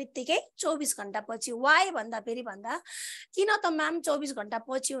भन्ने बित्तिकै 24 घण्टा पछि। वाइ भन्दा फेरि भन्दा किन त म्याम 24 घण्टा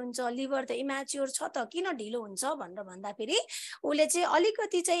पछि हुन्छ, लिभर त इम्याच्योर छ त किन ढिलो हुन्छ भनेर भन्दा फेरि उले चाहिँ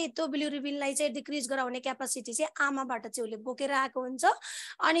अलिकति चाहिँ त्यो बिलिरुबिनलाई चाहिँ डिक्रिज गराउने क्यापासिटी चाहिँ आमाबाट चाहिँ उले बोकेर आएको हुन्छ,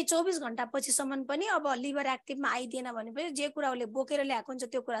 अनि 24 घण्टा पछिसम्म पनि अब लिभर एक्टिभमा आइदिएन भने पनि जे कुरा उले बोकेर ल्याएको हुन्छ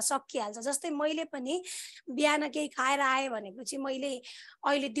त्यो कुरा सकिहाल्छ। जस्तै मैले पनि बिहान केही खाएर आए भनेपछि मैले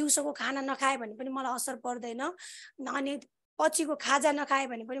अहिले दिउँसोको खाना नखाए भने पनि मलाई असर पर्दैन, अनि पछिको खाजा नखाए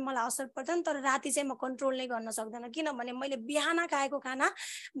भने पनि मलाई असर पर्दैन, तर राति चाहिँ म कन्ट्रोल नै गर्न सक्दैन, किनभने मैले बिहान खाएको खाना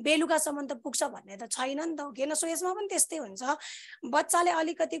बेलुकासम्म त पुग्छ भन्ने त छैन नि त। किन? सो यसमा पनि त्यस्तै हुन्छ, बच्चाले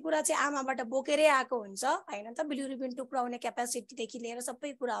अलिकति कुरा चाहिँ आमाबाट बोकेरै आएको हुन्छ हैन त, बिलिरुबिन टुक्राउने क्यापासिटीदेखि लिएर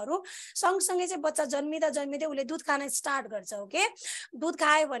सबै कुराहरू। सँगसँगै चाहिँ बच्चा जन्मिँदा जन्मिँदै उसले दुध खान स्टार्ट गर्छ। ओके, दुध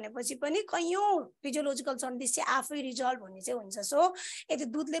खायो भनेपछि पनि कैयौं फिजियोलोजिकल जन्डिस चाहिँ आफै रिजल्भ हुने चाहिँ हुन्छ। सो यदि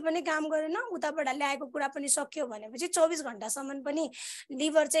दुधले पनि काम गरेन, उताबाट ल्याएको कुरा पनि सक्यो भनेपछि 24 घण्टासम्म पनि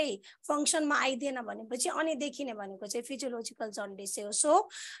लिभर चाहिँ फंक्सनमा आइदिएन भनेपछि अनि देखिने भनेको चाहिँ फिजियोलोजिकल जन्डिस हो। सो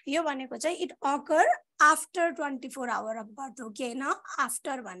यो भनेको चाहिँ it occur after 24 our of birth हो कि हैन,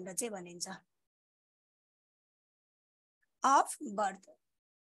 आफ्टर भनेर चाहिँ भनिन्छ, अफ बर्थ।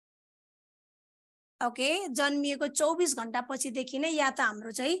 ओके, जन्मिएको 24 घण्टा पछिदेखि नै या त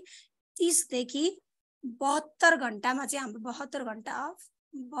हाम्रो चाहिँ 30 देखि 72 घण्टामा चाहिँ हाम्रो 72 घण्टा अफ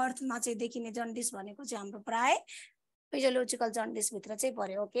बर्थमा चाहिँ देखिने जन्डिस भनेको चाहिँ हाम्रो प्राय फिजियोलोजिकल जन्डिस भित्र चाहिँ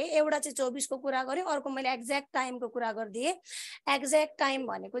पर्यो। ओके, एउटा चाहिँ 24 को कुरा गर्यो, अर्को मैले एक्ज्याक्ट टाइमको कुरा गरिदिए। एक्ज्याक्ट टाइम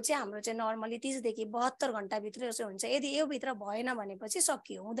भनेको चाहिँ हाम्रो चाहिँ नर्मली 30 देखि 72 घण्टा भित्र यसो हुन्छ। यदि यो भित्र भएन भनेपछि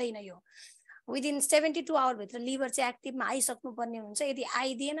सकियो, हुँदैन। यो विदिन 72 आवर भित्र लिभर चाहिँ एक्टिभमा आइसक्नु पर्ने हुन्छ। यदि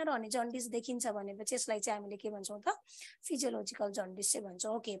आइदिएन र अनि जन्डिस देखिन्छ भनेपछि यसलाई चाहिँ हामीले के भन्छौँ त फिजियोलोजिकल जन्डिस चाहिँ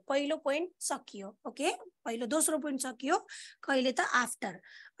भन्छौँ। ओके, पहिलो पोइन्ट सकियो। ओके, पहिलो दोस्रो पोइन्ट सकियो, कहिले त आफ्टर।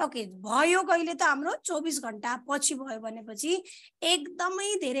 ओके, भयो कहिले त हाम्रो 24 घण्टा पछि भयो भनेपछि एकदमै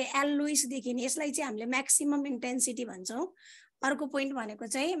धेरै एलोइस देखिने, यसलाई चाहिँ हामीले म्याक्सिमम इन्टेन्सिटी भन्छौँ। अर्को पोइन्ट भनेको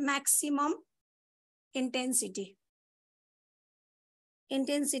चाहिँ म्याक्सिमम इन्टेन्सिटी।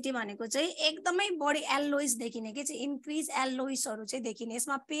 इन्टेन्सिटी भनेको चाहिँ एकदमै बढी एलोइस देखिने के चाहिँ इन्क्रिज एलोइसहरु चाहिँ देखिने।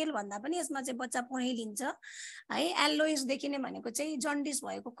 यसमा पेल भन्दा पनि यसमा चाहिँ बच्चा पहेलिन्छ है। एलोइस देखिने भनेको चाहिँ जन्डिस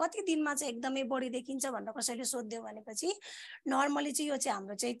भएको कति दिनमा चाहिँ एकदमै बढी देखिन्छ भनेर कसैले सोध्यो भनेपछि नर्मली चाहिँ यो चाहिँ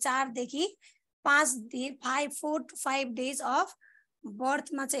हाम्रो चाहिँ 4 देखि 5 4 to 5 डेज अफ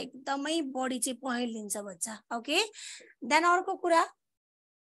बर्थमा चाहिँ एकदमै बढी चाहिँ पहेलिन्छ बच्चा। ओके, देन अर्को कुरा,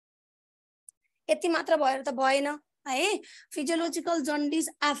 यति मात्र भएर त भएन है, फिजियोलोजिकल जन्डिस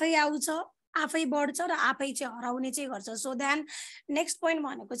आफै आउँछ आफै बढ्छ र आफै चाहिँ हराउने चाहिँ गर्छ। सो देन नेक्स्ट पोइन्ट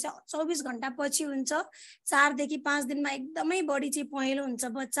भनेको चाहिँ 24 घण्टा पछि हुन्छ, 4 देखि 5 दिनमा एकदमै बढी चाहिँ पहेँलो हुन्छ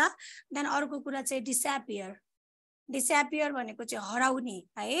बच्चा। देन अर्को कुरा चाहिँ डिसएपियर। डिसएपियर भनेको चाहिँ हराउने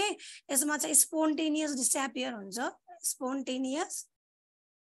है, यसमा चाहिँ स्पोन्टेनियस डिसएपियर हुन्छ, स्पोन्टेनियस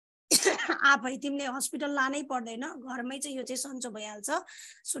आफै तिमीले हस्पिटल लानै पर्दैन, घरमै चाहिँ यो चाहिँ सन्चो भइहाल्छ।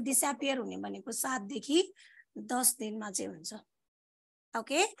 सो डिसएपियर हुने भनेको 7 देखि 10 दिनमा चाहिँ हुन्छ।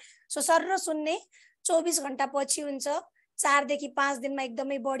 ओके, सो सर र सुन्ने 24 घण्टा पछि हुन्छ, 4 देखि 5 दिनमा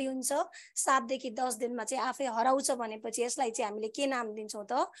एकदमै बढी हुन्छ, 7 देखि 10 दिनमा चाहिँ आफै हराउँछ भनेपछि यसलाई चाहिँ हामीले के नाम दिन्छौँ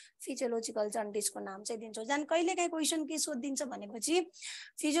त? फिजियोलोजिकल जन्डिसको नाम चाहिँ दिन्छौँ। झन् कहिलेकाहीँ क्वेसन के सोधिदिन्छ भनेपछि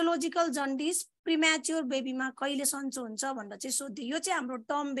फिजियोलोजिकल जन्डिस प्रिम्याच्योर बेबीमा कहिले सन्चो हुन्छ भनेर चाहिँ सोधियो। यो चाहिँ हाम्रो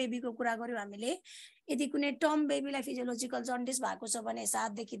टर्म बेबीको कुरा गर्यो हामीले। यदि कुनै टर्म बेबीलाई फिजियोलोजिकल जन्डिस भएको छ भने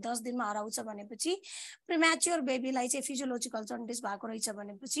 7 देखि 10 दिनमा हराउँछ भनेपछि, प्रिम्याच्योर बेबीलाई चाहिँ फिजियोलोजिकल जन्डिस भएको रहेछ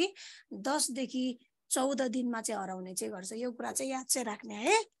भनेपछि 10 देखि 14 दिनमा चाहिँ हराउने चाहिँ गर्छ। यो कुरा चाहिँ याद चाहिँ राख्ने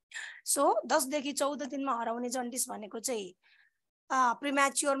है। सो 10 देखि 14 दिनमा हराउने जन्डिस भनेको चाहिँ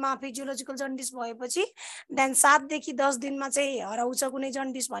प्रिम्याच्योरमा फिजियोलोजिकल जन्डिस भएपछि, देन 7 देखि 10 दिनमा चाहिँ हराउँछ कुनै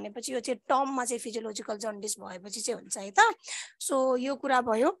जन्डिस भनेपछि यो चाहिँ टर्ममा चाहिँ फिजियोलोजिकल जन्डिस भएपछि चाहिँ हुन्छ है त। सो यो कुरा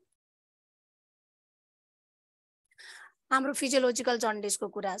भयो हाम्रो फिजियोलोजिकल जन्डिसको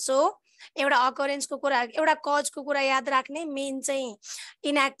कुरा। सो एउटा अकरेन्सको कुरा, एउटा कजको कुरा याद राख्ने, मेन चाहिँ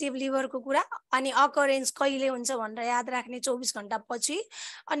इनएक्टिभ लिभरको कुरा, अनि अकरेन्स कहिले हुन्छ भनेर याद राख्ने 24 घण्टा पछि,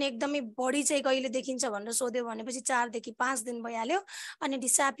 अनि एकदमै बढी चाहिँ कहिले देखिन्छ भनेर सोध्यो भनेपछि 4 देखि 5 दिन भइहाल्यो, अनि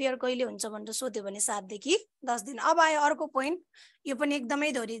डिसएपियर कहिले हुन्छ भनेर सोध्यो भने 7 देखि 10 दिन। अब आयो अर्को पोइन्ट, यो पनि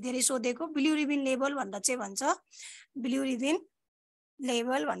एकदमै धेरै सोधेको, बिलिरुबिन लेभल भनेर चाहिँ भन्छ, बिलिरुबिन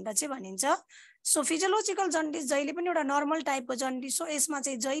लेभल भनेर चाहिँ भनिन्छ। सो फिजियोलोजिकल जन्डिस जहिले पनि एउटा नर्मल टाइपको जन्डिस हो, यसमा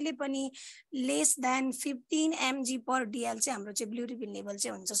चाहिँ जहिले पनि लेस देन 15 mg/dl चाहिँ हाम्रो चाहिँ बिलिरुबिन लेभल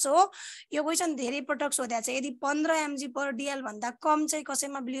चाहिँ हुन्छ। सो यो क्वेसन धेरै पटक सोधेको छ, यदि 15 mg/dl भन्दा कम चाहिँ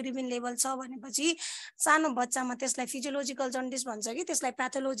कसैमा बिलिरुबिन लेभल छ भनेपछि सानो बच्चामा त्यसलाई फिजियोलोजिकल जन्डिस भन्छ कि त्यसलाई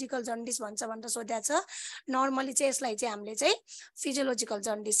प्याथोलोजिकल जन्डिस भन्छ भनेर सोधेको छ। नर्मली चाहिँ यसलाई चाहिँ हामीले चाहिँ फिजियोलोजिकल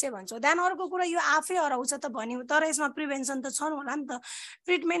जन्डिस चाहिँ भन्छौँ। देन अर्को कुरा, यो आफै हराउँछ त भन्यौँ, तर यसमा प्रिभेन्सन त छन् होला नि त,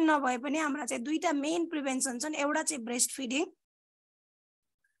 ट्रिटमेन्ट नभए पनि हाम्रा चाहिँ दुईटा मेन प्रिभेन्सन छन्, एउटा चाहिँ ब्रेस्ट फिडिङ,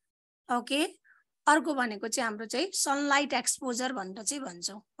 ओके, अर्को भनेको चाहिँ हाम्रो चाहिँ सनलाइट एक्सपोजर भनेर चाहिँ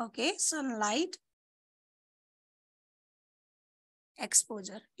भन्छौँ। ओके, सनलाइट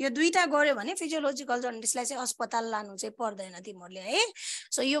एक्सपोजर, यो दुईटा गर्यो भने फिजियोलोजिकल जन्डिसलाई चाहिँ अस्पताल लानु चाहिँ पर्दैन तिमीहरूले है।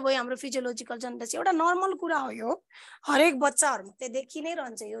 सो यो भयो हाम्रो फिजियोलोजिकल जन्डिस, एउटा नर्मल कुरा हो, यो हरेक बच्चाहरूमा चाहिँ देखि नै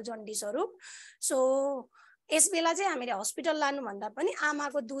रहन्छ यो जन्डिसहरू। सो यस बेला चाहिँ हामीले हस्पिटल लानुभन्दा पनि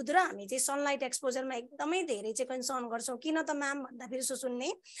आमाको दुध र हामी चाहिँ सनलाइट एक्सपोजरमा एकदमै धेरै चाहिँ कन्सर्न गर्छौँ। किन त म्याम भन्दाखेरि सुन्ने,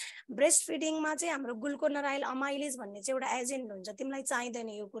 ब्रेस्ट फिडिङमा चाहिँ हाम्रो ग्लुकोनराइल अमाइलेज भन्ने चाहिँ एउटा एजेन्ट हुन्छ, तिमीलाई चाहिँदैन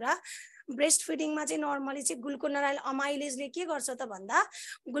यो कुरा। ब्रेस्ट फिडिङमा चाहिँ नर्मली चाहिँ ग्लुकोनराइल अमाइलेजले के गर्छ त भन्दा,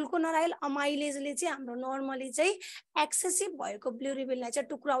 ग्लुकोनराइल अमाइलेजले चाहिँ हाम्रो नर्मली चाहिँ एक्सेसिभ भएको बिलिरुबिनलाई चाहिँ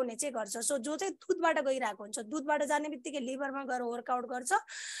टुक्राउने चाहिँ गर्छ। सो जो चाहिँ दुधबाट गइरहेको हुन्छ, दुधबाट जाने बित्तिकै लिभरमा गएर वर्कआउट गर्छ,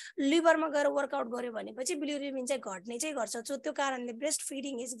 लिभरमा गएर वर्कआउट गर्यो भनेपछि बिलिरुबिन चाहिँ घट्ने चाहिँ गर्छ। सो त्यो कारणले breast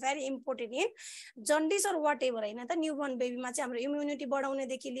feeding is very important in jaundice or what ever होइन त। न्युबर्न बेबीमा चाहिँ हाम्रो इम्युनिटी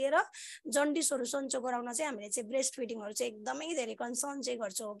बढाउनेदेखि लिएर जन्डिसहरू सन्चो गराउन चाहिँ हामीले चाहिँ ब्रेस्ट फिडिङहरू चाहिँ एकदमै धेरै कन्सर्न चाहिँ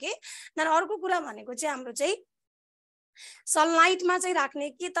गर्छौँ। ओके, अर्को कुरा भनेको चाहिँ हाम्रो चाहिँ सनलाइटमा चाहिँ राख्ने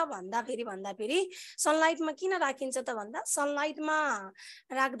के त भन्दाखेरि सनलाइटमा किन राखिन्छ त भन्दा, सनलाइटमा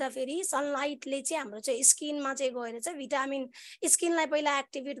राख्दाखेरि सनलाइटले चाहिँ हाम्रो चाहिँ स्किनमा चाहिँ गएर चाहिँ भिटामिन, स्किनलाई पहिला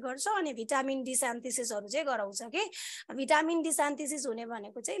एक्टिभेट गर्छ अनि भिटामिन डी सिन्थेसिसहरू चाहिँ गराउँछ कि। भिटामिन डी सिन्थेसिस हुने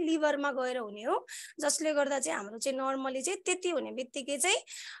भनेको चाहिँ लिभरमा गएर हुने हो, जसले गर्दा चाहिँ हाम्रो चाहिँ नर्मली चाहिँ त्यति हुने बित्तिकै चाहिँ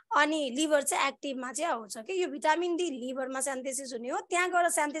अनि लिभर चाहिँ एक्टिभमा चाहिँ आउँछ कि। यो भिटामिन डी लिभरमा सिन्थेसिस हुने हो, त्यहाँ गएर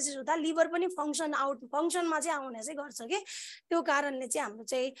सिन्थेसिस हुँदा लिभर पनि फङ्सनमा चाहिँ आउने चाहिँ गर्छ कि। त्यो कारणले चाहिँ हाम्रो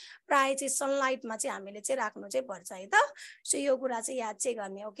चाहिँ प्राय चाहिँ सनलाइटमा चाहिँ हामीले चाहिँ राख्नु चाहिँ पर्छ है त। सो यो कुरा चाहिँ याद चाहिँ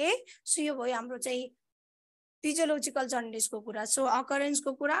गर्ने। ओके, सो यो भयो हाम्रो चाहिँ फिजियोलोजिकल जन्डिसको कुरा। सो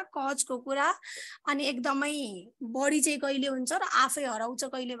अकरेन्सको कुरा, कजको कुरा, अनि एकदमै बढी चाहिँ कहिले हुन्छ र आफै हराउँछ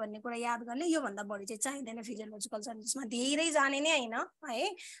कहिले भन्ने कुरा याद गर्ने। योभन्दा बढी चाहिँ चाहिँदैन फिजियोलोजिकल जन्डिसमा, धेरै जाने नै होइन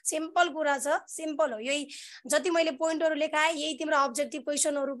है, सिम्पल कुरा छ, सिम्पल हो। यही जति मैले पोइन्टहरू लेखाएँ यही तिम्रो अब्जेक्टिभ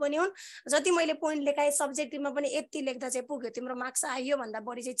क्वेसनहरू पनि हुन्, जति मैले पोइन्ट लेखाएँ सब्जेक्टिभमा पनि यति लेख्दा चाहिँ पुग्यो, तिम्रो मार्क्स आयो, भन्दा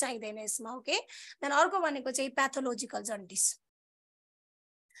बढी चाहिँ चाहिँदैन यसमा। ओके, देन अर्को भनेको चाहिँ प्याथोलोजिकल जन्डिस।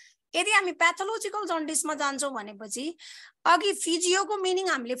 यदि हामी प्याथोलोजिकल जन्डिसमा जान्छौँ भनेपछि अघि फिजियोको मिनिङ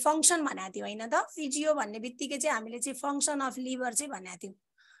हामीले फङ्सन भनेको थियौँ होइन त। फिजियो भन्ने बित्तिकै चाहिँ हामीले चाहिँ फङ्सन अफ लिभर चाहिँ भनेको थियौँ,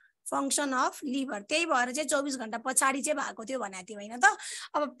 फङ्सन अफ लिभर, त्यही भएर चाहिँ 24 घण्टा पछाडि चाहिँ भएको थियो भनेको थियौँ होइन त।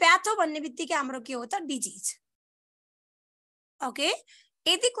 अब प्याथो भन्ने बित्तिकै हाम्रो के हो त, डिजिज। ओके,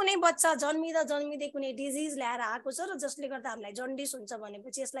 यदि कुनै बच्चा जन्मिँदै कुनै डिजिज ल्याएर आएको छ र जसले गर्दा हामीलाई जन्डिस हुन्छ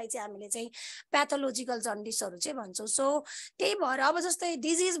भनेपछि यसलाई चाहिँ हामीले चाहिँ प्याथोलोजिकल जन्डिसहरू चाहिँ भन्छौँ। सो त्यही भएर अब जस्तै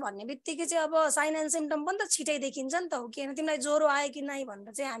डिजिज भन्ने बित्तिकै चाहिँ अब साइन एन्ड सिम्टम पनि त छिटै देखिन्छ नि त हो कि होइन। तिमीलाई ज्वरो आयो कि नै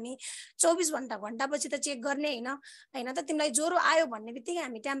भनेर चाहिँ हामी 24 घन्टापछि त चेक गर्ने होइन त। तिमीलाई ज्वरो आयो भन्ने बित्तिकै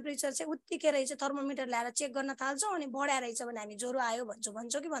हामी टेम्परेचर चाहिँ उत्तिकै रहेछ थर्मोमिटर ल्याएर चेक गर्न थाल्छौँ अनि बढाएर रहेछ भने हामी ज्वरो आयो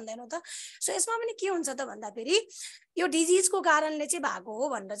भन्छौँ कि भन्दैनौँ त। सो यसमा पनि के हुन्छ त भन्दाखेरि यो डिजिजको कारणले चाहिँ भएको हो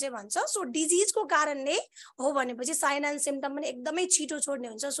भनेर चाहिँ भन्छ। सो डिजिजको कारणले हो भनेपछि साइन एन्ड सिम्टम पनि एकदमै छिटो छोड्ने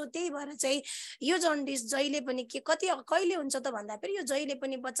हुन्छ। सो त्यही भएर चाहिँ यो जन्डिस जहिले पनि कहिले हुन्छ त भन्दाखेरि यो जहिले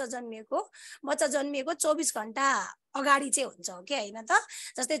पनि बच्चा जन्मिएको 24 घण्टा अगाडि चाहिँ हुन्छ हो कि होइन त।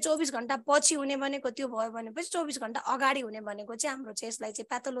 जस्तै 24 घण्टा पछि हुने भनेको त्यो भयो भनेपछि 24 घण्टा अगाडि हुने भनेको चाहिँ हाम्रो चाहिँ यसलाई चाहिँ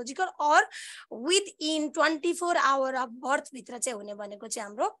pathological or with in 24 our of birth भित्र चाहिँ हुने भनेको चाहिँ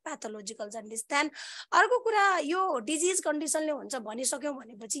हाम्रो प्याथोलोजिकल जन्डिस। देन अर्को कुरा यो डिजिज कन्डिसनले हुन्छ भनिसक्यौँ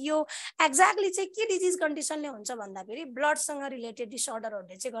भनेपछि यो एक्ज्याक्टली चाहिँ के डिजिज कन्डिसनले हुन्छ भन्दाखेरि ब्लडसँग रिलेटेड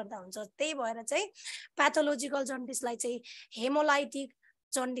डिसअर्डरहरूले चाहिँ गर्दा हुन्छ। त्यही भएर चाहिँ प्याथोलोजिकल जन्डिसलाई चाहिँ हेमोलाइटिक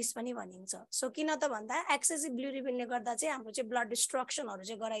जन्डिस पनि भनिन्छ। सो किन त भन्दा एक्सेसिभ बिलिरुबिनले गर्दा चाहिँ हाम्रो चाहिँ ब्लड डिस्ट्रक्सनहरू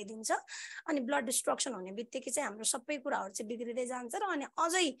चाहिँ गराइदिन्छ अनि ब्लड डिस्ट्रक्सन हुने बित्तिकै चाहिँ हाम्रो सबै कुराहरू चाहिँ बिग्रिँदै जान्छ र अनि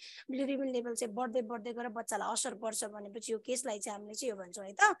अझै बिलिरुबिन लेभल चाहिँ बढ्दै गएर बच्चालाई असर पर्छ भनेपछि यो केसलाई चाहिँ हामीले चाहिँ यो भन्छौँ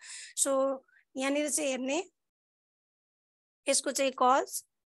है त। सो यहाँनिर चाहिँ हेर्ने यसको चाहिँ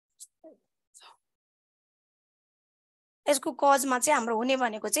यसको कजमा चाहिँ हाम्रो हुने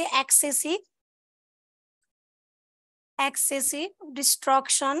भनेको चाहिँ एक्सेसिभ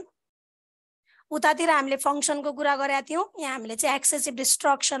डिस्ट्रक्सन। उतातिर हामीले फङ्सनको कुरा गरेका थियौँ, यहाँ हामीले चाहिँ एक्सेसिभ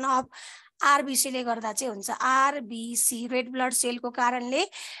डिस्ट्रक्सन अफ आरबिसीले गर्दा चाहिँ हुन्छ। आरबिसी रेड ब्लड सेलको कारणले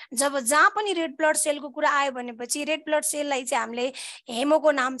जब जहाँ पनि रेड ब्लड सेलको कुरा आयो भनेपछि रेड ब्लड सेललाई चाहिँ हामीले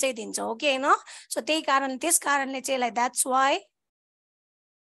हेमोको नाम चाहिँ दिन्छौँ हो कि होइन। सो त्यस कारणले चाहिँ यसलाई that's why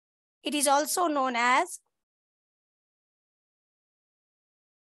it is also known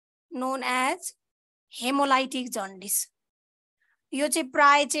as hemolytic jaundice. यो चाहिँ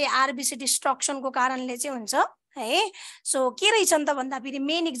प्राय चाहिँ आरबिसी डिस्ट्रक्सनको कारणले चाहिँ हुन्छ है। सो के रहेछ त भन्दाखेरि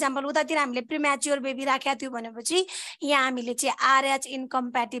मेन इक्जाम्पल उतातिर हामीले प्रिम्याच्योर बेबी राखेका थियौँ भनेपछि यहाँ हामीले चाहिँ आरएच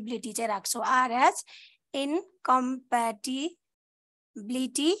इन्कम्प्याटिबिलिटी चाहिँ राख्छौँ। आरएच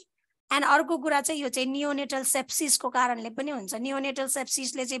इन्कम्प्याटिबिलिटी एन्ड अर्को कुरा चाहिँ यो चाहिँ नियोनेटल सेप्सिसको कारणले पनि हुन्छ। नियोनेटल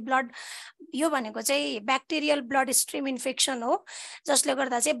सेप्सिसले चाहिँ ब्लड यो भनेको चाहिँ ब्याक्टेरियल ब्लड स्ट्रिम इन्फेक्सन हो जसले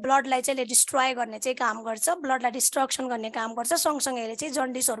गर्दा चाहिँ ब्लडलाई चाहिँ डिस्ट्रोय गर्ने चाहिँ काम गर्छ, ब्लडलाई डिस्ट्रक्सन गर्ने काम गर्छ। सँगसँगै यसले चाहिँ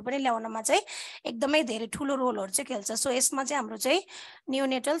जन्डिसहरू पनि ल्याउनमा चाहिँ एकदमै धेरै ठुलो रोलहरू चाहिँ खेल्छ। सो यसमा चाहिँ हाम्रो चाहिँ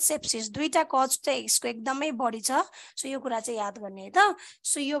नियोनेटल सेप्सिस दुईटा कज चाहिँ यसको एकदमै बढी छ। सो यो कुरा चाहिँ याद गर्ने है त।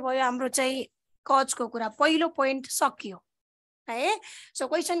 सो यो भयो हाम्रो चाहिँ कजको कुरा। पहिलो पोइन्ट सकियो है। सो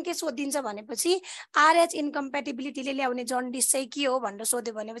क्वेसन के सोधिन्छ भनेपछि आरएच इन्कम्प्याटिबिलिटीले ल्याउने जन्डिस चाहिँ के हो भनेर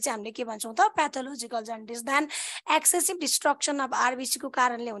सोध्यो भनेपछि हामीले के भन्छौँ त pathological jaundice. Then excessive destruction of RBC को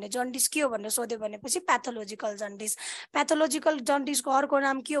कारणले हुने जन्डिस के हो भनेर सोध्यो भनेपछि प्याथोलोजिकल जन्डिस। प्याथोलोजिकल जन्डिसको अर्को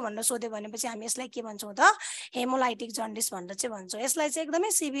नाम के हो भनेर सोध्यो भनेपछि हामी यसलाई के भन्छौँ त हेमोलाइटिक जन्डिस भनेर चाहिँ भन्छौँ। यसलाई चाहिँ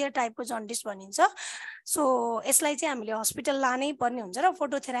एकदमै सिभियर टाइपको जन्डिस भनिन्छ। सो यसलाई चाहिँ हामीले हस्पिटल लानै पर्ने हुन्छ र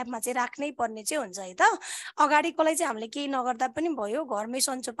फोटोथेरापीमा चाहिँ राख्नै पर्ने चाहिँ हुन्छ है त। अगाडिकोलाई चाहिँ हामीले केही नगर्दा पनि भयो, घरमै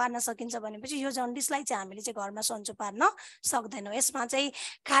सन्चो पार्न सकिन्छ भनेपछि यो जन्डिसलाई चाहिँ हामीले चाहिँ घरमा सन्चो पार्न सक्दैनौँ। यसमा चाहिँ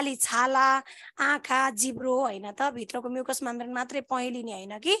खाली छाला, आँखा, जिब्रो होइन त भित्रको म्युकस मेम्ब्रेन मात्रै पहेँलिने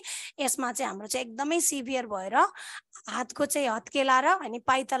होइन कि यसमा चाहिँ हाम्रो चाहिँ एकदमै सिभियर भएर हातको चाहिँ हत्केला र अनि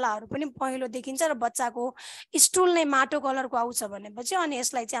पाइतलाहरू पनि पहेँलो देखिन्छ र बच्चाको स्टुल नै माटो कलरको आउँछ भनेपछि अनि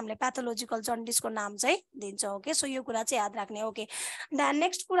यसलाई चाहिँ हामीले प्याथोलोजिकल जन्डिसको नाम चाहिँ दिन्छौँ। ओके, सो यो कुरा चाहिँ याद राख्ने। ओके, देन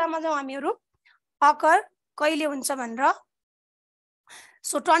नेक्स्ट कुरामा जाउँ हामीहरू अकर कहिले हुन्छ भनेर।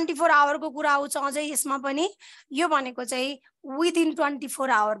 सो 24 आवरको कुरा आउँछ अझै यसमा पनि। यो भनेको चाहिँ विदिन 24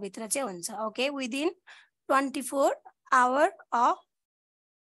 आवर भित्र चाहिँ हुन्छ। Okay, within 24 our of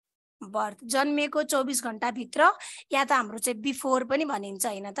birth जन्मिएको 24 घण्टा भित्र या त हाम्रो चाहिँ बिफोर पनि भनिन्छ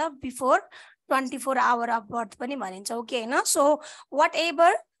होइन त, बिफोर 24 आवर अफ बर्थ पनि भनिन्छ। ओके होइन। सो वाट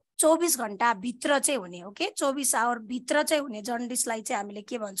एभर 24 घण्टा भित्र चाहिँ हुने, ओके 24 आवर भित्र चाहिँ हुने जन्डिसलाई चाहिँ हामीले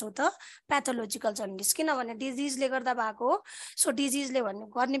के भन्छौँ त प्याथोलोजिकल जन्डिस। किनभने डिजिजले गर्दा भएको हो। सो डिजिजले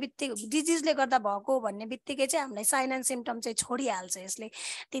गर्ने बित्तिकै डिजिजले गर्दा भएको भन्ने बित्तिकै चाहिँ हामीलाई साइन एन्ड सिम्टम चाहिँ छोडिहाल्छ यसले।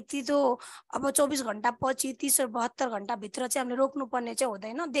 त्यति त अब 24 घण्टा पछि 30-72 घण्टा भित्र चाहिँ हामीले रोक्नुपर्ने चाहिँ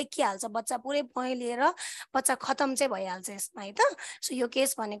हुँदैन, देखिहाल्छ बच्चा पुरै पहेँलिएर बच्चा खतम चाहिँ भइहाल्छ यसमा है त। सो यो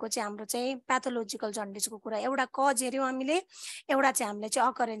केस भनेको चाहिँ हाम्रो चाहिँ प्याथोलोजिकल जन्डिसको कुरा। एउटा कज हेऱ्यौँ हामीले, एउटा चाहिँ हामीले चाहिँ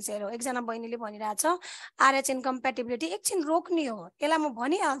अकरेन्स हेरो एकजना बहिनीले भनिरहेछ RH इन्कम्प्याटिबिलिटी एकछिन रोक्ने हो यसलाई म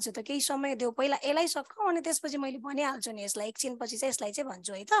भनिहाल्छु त केही समय देऊ पहिला यसलाई सकौँ अनि त्यसपछि मैले भनिहाल्छु नि यसलाई एकछिन पछि चाहिँ यसलाई चाहिँ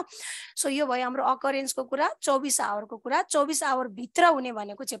भन्छु है त सो यो भयो हाम्रो अकरेन्सको कुरा 24 आवरको कुरा 24 आवर भित्र हुने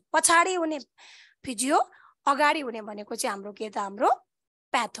भनेको चाहिँ पछाडी हुने फिजियो अगाडि हुने भनेको चाहिँ हाम्रो के त हाम्रो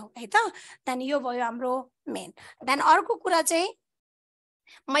प्याथो है त देन यो भयो हाम्रो मेन देन अर्को कुरा चाहिँ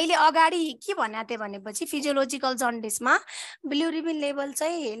मैले अगाडि के भनेको थिएँ भनेपछि फिजियोलोजिकल जन्डिसमा बिलिरुबिन लेभल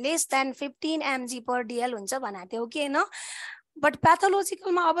चाहिँ लेस देन 15 mg/dl हुन्छ भनेको थियो कि हैन बट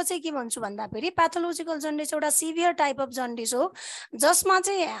प्याथोलोजिकलमा अब चाहिँ के भन्छु भन्दाखेरि प्याथोलोजिकल जन्डिस एउटा सिभियर टाइप अफ जन्डिस हो जसमा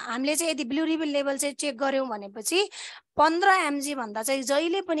चाहिँ हामीले चाहिँ यदि बिलिरुबिन लेभल चाहिँ चेक गर्यौं भनेपछि 15 mg भन्दा चाहिँ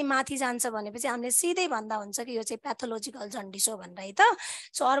जहिले पनि माथि जान्छ भनेपछि हामीले सिधै भन्दा हुन्छ कि यो चाहिँ प्याथोलोजिकल जन्डिस हो भनेर है त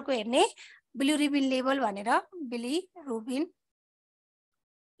सो अर्को हेर्ने बिलिरुबिन लेभल भनेर bilirubin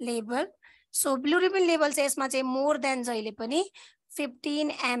level so bilirubin level चाहिँ यसमा चाहिँ मोर देन जहिले पनि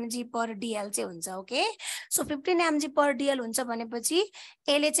 15 mg/dl चाहिँ हुन्छ ओके सो 15 mg/dl हुन्छ भनेपछि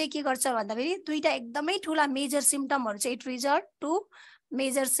यसले चाहिँ के गर्छ भन्दाखेरि दुईटा एकदमै ठूला मेजर सिम्पटमहरु चाहिँ इट रिजल्ट टु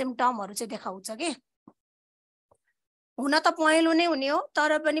मेजर सिम्पटमहरु चाहिँ देखाउँछ के हुन त पहेँलो नै हुने हो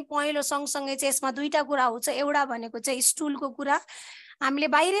तर पनि पहेँलो सँगसँगै चाहिँ यसमा दुईटा कुरा हुन्छ एउटा भनेको चाहिँ स्टुलको कुरा हामीले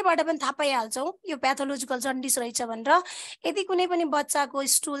बाहिरबाट पनि थाहा पाइहाल्छौं यो प्याथोलोजिकल जन्डिस रहेछ भनेर यदि कुनै पनि बच्चाको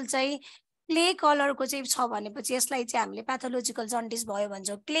स्टुल चाहिँ क्ले कलरको चाहिँ छ भनेपछि यसलाई चाहिँ हामीले प्याथोलोजिकल जन्डिस भयो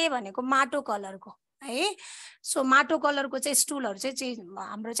भन्छौं क्ले भनेको माटो कलरको है सो माटो कलरको चाहिँ स्टुलहरु चाहिँ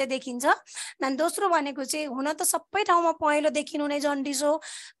हाम्रो चाहिँ देखिन्छ अनि दोस्रो भनेको चाहिँ हुन त सबै ठाउँमा पहेँलो देखिनु नै जन्डिस हो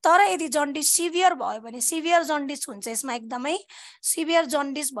तर यदि जन्डिस सिभियर भयो भने सिभियर जन्डिस हुन्छ यसमा एकदमै सिभियर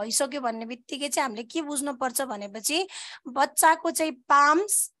जन्डिस भइसक्यो भन्ने बित्तिकै चाहिँ हामीले के बुझ्नु पर्छ भनेपछि बच्चाको चाहिँ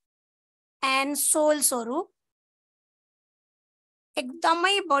पाम्स एन्ड सोल्सहरु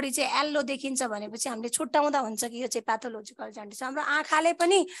एकदमै बढी चाहिँ येल्लो देखिन्छ भनेपछि हामीले छुट्याउँदा हुन्छ कि यो चाहिँ प्याथोलोजिकल जन्डिस हाम्रो आँखाले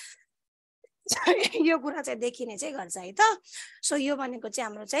पनि यो कुरा चाहिँ देखिने चाहिँ गर्छ है त सो यो भनेको चाहिँ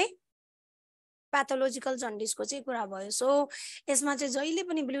हाम्रो चाहिँ प्याथोलोजिकल जन्डिसको चाहिँ कुरा भयो सो यसमा चाहिँ जहिले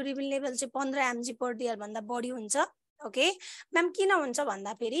पनि बिलिरुबिन लेभल चाहिँ 15 mg/dl भन्दा बढी हुन्छ ओके म्याम किन हुन्छ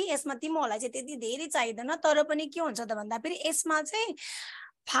भन्दाखेरि यसमा तिमीहरूलाई चाहिँ त्यति धेरै चाहिदैन तर पनि के हुन्छ त भन्दाखेरि यसमा चाहिँ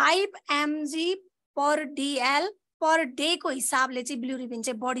 5 mg/dl पर डे को हिसाबले चाहिँ बिलिरुबिन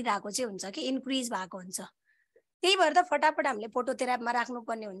चाहिँ बढिरहेको चाहिँ हुन्छ कि इन्क्रिज भएको हुन्छ त्यही भएर त फटाफट हामीले फोटोथेरापीमा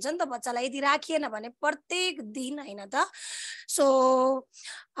राख्नुपर्ने हुन्छ नि त बच्चालाई यदि राखिएन भने प्रत्येक दिन हैन त सो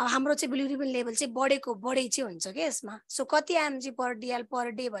हाम्रो चाहिँ बिलिरुबिन लेभल चाहिँ बढै चाहिँ हुन्छ के यसमा सो कति mg/dl पर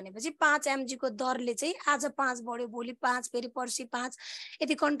डे भनेपछि 5 mg को दरले चाहिँ आज 5 बढ्यो भोलि 5 फेरि पर्सि 5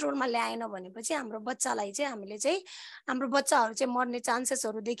 यदि कन्ट्रोलमा ल्याएन भनेपछि हाम्रो बच्चालाई चाहिँ हामीले चाहिँ हाम्रो बच्चाहरु चाहिँ मर्ने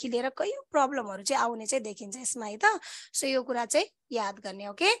चान्सेसहरु देखि लिएर कयौं प्रब्लमहरु चाहिँ आउने चाहिँ देखिन्छ यसमा है त सो यो कुरा चाहिँ याद गर्ने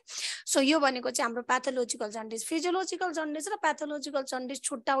ओके सो यो भनेको चाहिँ हाम्रो प्याथोलोजिकल जन्डिस फिजियोलोजिकल जन्डिस र प्याथोलोजिकल जन्डिस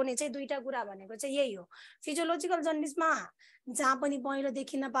छुट्याउने चाहिँ दुईटा कुरा भनेको चाहिँ यही हो फिजियोलोजिकल जन्डिसमा जहाँ पनि पहेँलो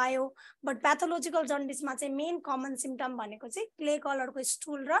देखिन पायो बट प्याथोलोजिकल जन्डिसमा चाहिँ मेन कमन सिम्पटम भनेको चाहिँ क्ले कलरको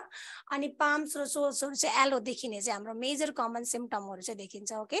स्टुल र अनि पाम्स र सोल्सहरु चाहिँ येलो देखिने चाहिँ हाम्रो मेजर कमन सिम्पटमहरु चाहिँ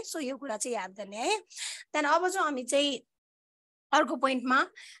देखिन्छ ओके सो यो कुरा चाहिँ याद गर्ने है देन अब चाहिँ हामी चाहिँ अर्को पोइन्टमा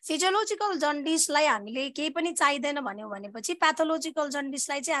फिजियोलोजिकल जन्डिसलाई हामीले केही पनि चाहिदैन भन्यौ भनेपछि प्याथोलोजिकल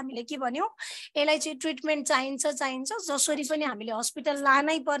जन्डिसलाई चाहिँ हामीले के भन्यौ यसलाई चाहिँ ट्रिटमेन्ट चाहिन्छ जसरी पनि हामीले हस्पिटल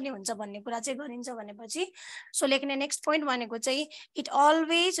लानै पर्ने हुन्छ भन्ने कुरा चाहिँ गरिन्छ भनेपछि सो लेख्ने नेक्स्ट पोइन्ट भनेको चाहिँ इट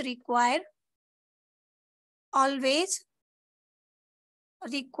अलवेज रिक्वायर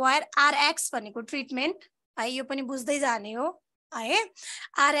RX भनेको ट्रिटमेन्ट है यो पनि बुझ्दै जाने हो है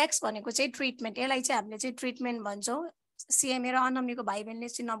RX भनेको चाहिँ ट्रिटमेन्ट यसलाई चाहिँ हामीले चाहिँ ट्रिटमेन्ट भन्छौं CMA र अनम्नीको भाइ बहिनीले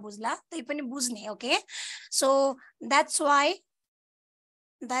चाहिँ नबुझ्ला त्यही पनि बुझ्ने okay so that's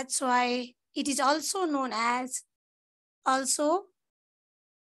why it is also known as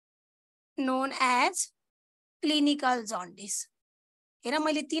clinical jaundice हेर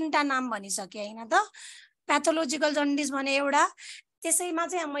मैले तीनटा नाम भनिसके हैन त प्याथोलोजिकल जन्डिस भने एउटा त्यसैमा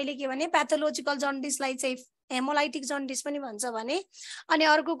चाहिँ मैले के भने प्याथोलोजिकल जन्डिसलाई चाहिँ हेमोलाइटिक जन्डिस पनि भन्छ भने अनि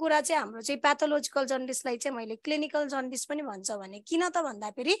अर्को कुरा चाहिँ हाम्रो चाहिँ प्याथोलोजिकल जन्डिसलाई चाहिँ मैले क्लिनिकल जन्डिस पनि भन्छ भने किन त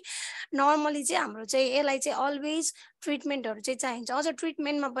भन्दाखेरि नर्मली चाहिँ हाम्रो चाहिँ यसलाई चाहिँ अलवेज ट्रिटमेन्टहरु चाहिँ चाहिन्छ अझ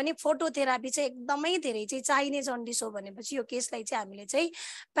ट्रिटमेन्टमा पनि फोटोथेरापी चाहिँ एकदमै धेरै चाहिँ चाहिने जन्डिस हो भनेपछि यो केसलाई चाहिँ हामीले चाहिँ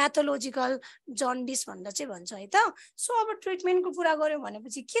प्याथोलोजिकल जन्डिस भनेर चाहिँ भन्छ है त सो अब ट्रिटमेन्टको कुरा गर्यौं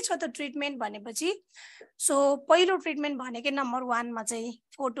भनेपछि के छ त ट्रिटमेन्ट भनेपछि सो पहिलो ट्रिटमेन्ट भनेकै नम्बर 1 मा चाहिँ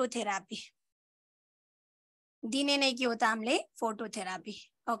फोटोथेरापी दिने नै के हो त हामीले फोटोथेरापी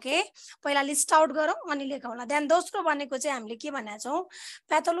ओके पहिला लिस्ट आउट गरौँ अनि लेखौँला देन दोस्रो भनेको चाहिँ हामीले के भनेका छौं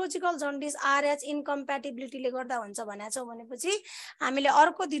प्याथोलोजिकल जन्डिस RH इन्कम्प्याटिबिलिटीले गर्दा हुन्छ भनेका छौं भनेपछि हामीले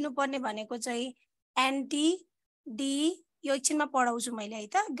अर्को दिनुपर्ने भनेको चाहिँ एन्टी डी यो एकछिनमा पढाउँछु मैले है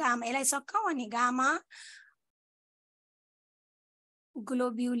त। गामा यसलाई सक्छौँ अनि gamma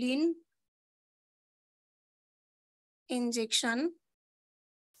globulin injection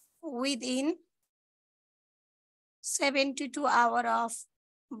within 72 hours of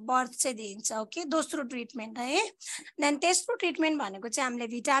birth चाहिँ दिन्छ। ओके, दोस्रो ट्रिटमेन्ट है। देन तेस्रो ट्रिटमेन्ट भनेको चाहिँ हामीले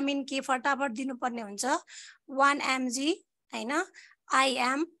भिटामिन के फटाफट दिनुपर्ने हुन्छ 1 mg हैन।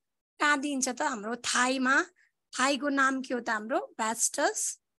 IM कहाँ दिन्छ त? हाम्रो थाइमा। थाइको नाम के हो त? हाम्रो भास्टस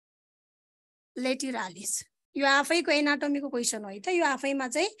लेटिरालिस। यो आफैको एनाटोमीको क्वेसन हो है त। यो आफैमा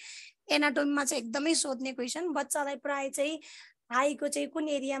चाहिँ एनाटोमीमा चाहिँ एकदमै सोध्ने क्वेसन। बच्चालाई प्राय चाहिँ थाइको चाहिँ कुन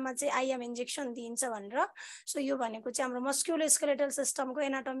एरियामा चाहिँ आइएम इन्जेक्सन दिन्छ भनेर। सो यो भनेको चाहिँ हाम्रो मस्क्युलोस्केलेटल सिस्टमको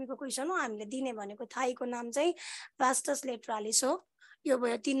एनाटोमीको क्वेसन हो। हामीले दिने भनेको थाइको नाम चाहिँ भास्टस लेटरालिस हो। यो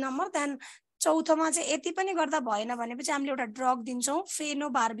भयो 3 नम्बर। देन चौथोमा चाहिँ यति पनि गर्दा भएन भनेपछि हामीले एउटा ड्रग दिन्छौँ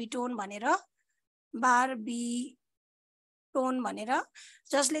फेनोबार्बिटोन भनेर, बार्बिटोन भनेर,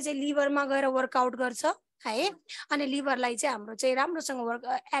 जसले चाहिँ लिभरमा गएर वर्कआउट गर्छ है। अनि लिभरलाई चाहिँ हाम्रो चाहिँ राम्रोसँग वर्क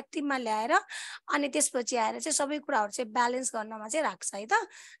एक्टिभमा ल्याएर अनि त्यसपछि आएर चाहिँ सबै कुराहरू चाहिँ ब्यालेन्स गर्नमा चाहिँ राख्छ है त।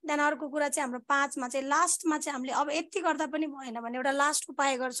 देन अर्को कुरा चाहिँ हाम्रो 5 मा चाहिँ लास्टमा चाहिँ हामीले अब यति गर्दा पनि भएन भने एउटा लास्ट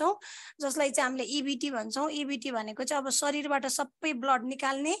उपाय गर्छौँ जसलाई चाहिँ हामीले इबिटी भन्छौँ। इबिटी भनेको चाहिँ अब शरीरबाट सबै ब्लड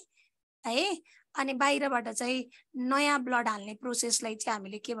निकाल्ने है अनि बाहिरबाट चाहिँ नयाँ ब्लड हाल्ने प्रोसेसलाई चाहिँ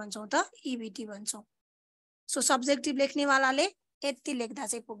हामीले के भन्छौँ त? इबिटी भन्छौँ। सो सब्जेक्टिभ लेख्नेवालाले यति लेख्दा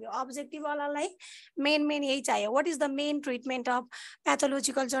चाहिँ पुग्यो। अब्जेक्टिभ वालालाई मेन यही चाहियो। What is the main treatment of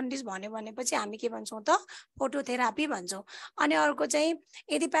pathological jaundice भन्यो भनेपछि हामी के भन्छौँ त? फोटोथेरापी भन्छौँ। अनि अर्को चाहिँ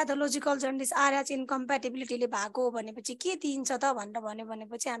यदि प्याथोलोजिकल जन्डिस आरएच इन्कम्प्याटिबिलिटीले भएको हो भनेपछि के दिन्छ त भनेर भन्यो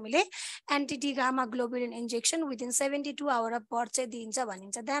भनेपछि हामीले anti gamma globulin injection within 72 our of birth चाहिँ दिन्छ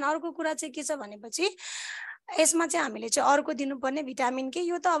भनिन्छ। देन अर्को कुरा चाहिँ के छ भनेपछि यसमा चाहिँ हामीले चाहिँ अर्को दिनुपर्ने भिटामिन के,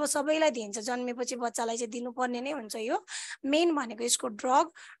 यो त अब सबैलाई दिन्छ, जन्मेपछि बच्चालाई चाहिँ दिनुपर्ने नै हुन्छ। यो मेन भनेको यसको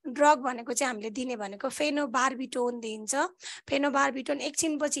ड्रग भनेको चाहिँ हामीले दिने भनेको फेनोबार्बिटोन दिन्छ। फेनोबार्बिटोन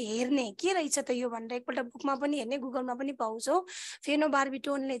एकछिनपछि हेर्ने के रहेछ त यो भनेर एकपल्ट बुकमा पनि हेर्ने, गुगलमा पनि पाउँछौ।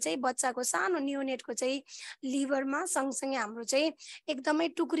 फेनोबार्बिटोनले चाहिँ बच्चाको सानो न्युनेटको चाहिँ लिभरमा सँगसँगै हाम्रो चाहिँ एकदमै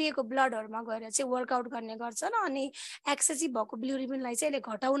टुक्रिएको ब्लडहरूमा गएर चाहिँ वर्कआउट गर्ने गर्छ र अनि एक्सेसिभ भएको बिलिरुबिनलाई चाहिँ यसले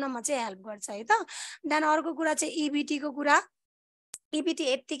घटाउनमा चाहिँ हेल्प गर्छ है त। देन अर्को कुरा चाहिँ इबिटीको कुरा। इबिटी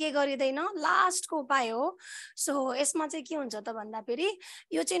यत्तिकै गरिँदैन, लास्टको उपाय हो। सो यसमा चाहिँ के हुन्छ त भन्दाखेरि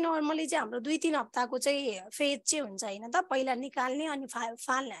यो चाहिँ नर्मली चाहिँ हाम्रो 2-3 हप्ताको चाहिँ फेज चाहिँ हुन्छ हैन त। पहिला निकाल्ने अनि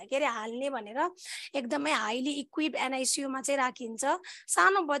फाल्ने के अरे हाल्ने भनेर एकदमै हाइली इक्विप एनआइसियुमा चाहिँ राखिन्छ।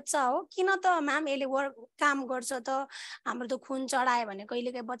 सानो बच्चा हो, किन त म्याम यसले काम गर्छ त? हाम्रो त खुन चढायो भने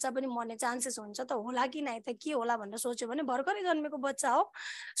कहिलेकाहीँ बच्चा पनि मर्ने चान्सेस हुन्छ त, होला कि नै त के होला भनेर सोच्यो भने भर्खरै जन्मेको बच्चा हो।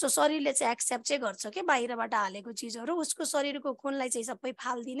 सो शरीरले चाहिँ एक्सेप्ट चाहिँ गर्छ कि बाहिरबाट हालेको चिजहरू, उसको शरीरको खुनलाई चाहिँ सबै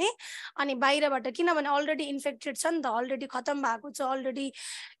फाल्दिने अनि बाहिरबाट, किनभने अलरेडी इन्फेक्टेड छ नि त, अलरेडी खतम भएको छ, अलरेडी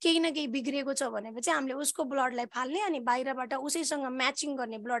केही न केही बिग्रिएको छ भनेपछि हामीले उसको ब्लडलाई फाल्ने अनि बाहिरबाट उसैसँग म्याचिङ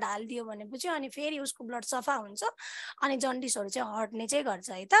गर्ने ब्लड हालिदियो भनेपछि अनि फेरि उसको ब्लड सफा हुन्छ अनि जन्डिसहरू चाहिँ हट्ने चाहिँ गर्छ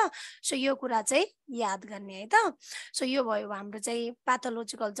है त। सो यो कुरा चाहिँ याद गर्ने है त। सो यो भयो हाम्रो चाहिँ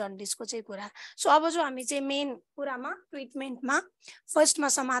प्याथोलोजिकल जन्डिसको चाहिँ कुरा। सो अब जो हामी चाहिँ मेन कुरामा ट्रिटमेन्टमा फर्स्टमा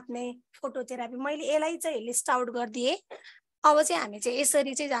समात्ने फोटोथेरापी, मैले यसलाई चाहिँ लिस्ट आउट गरिदिएँ। अब चाहिँ हामी चाहिँ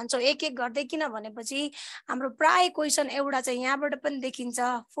यसरी चाहिँ जान्छौँ एक एक गर्दै, किन भनेपछि हाम्रो प्राय क्वेसन एउटा चाहिँ यहाँबाट पनि देखिन्छ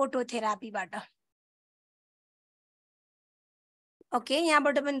फोटोथेरापीबाट। ओके,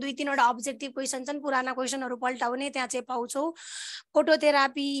 यहाँबाट पनि 2-3 वटा अब्जेक्टिभ क्वेसन छन्, पुराना क्वेसनहरू पल्टाउने त्यहाँ चाहिँ पाउँछौ।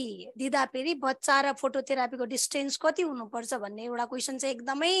 फोटोथेरापी दिँदा फेरि बच्चा र फोटोथेरापीको डिस्टेन्स कति हुनुपर्छ भन्ने एउटा क्वेसन चाहिँ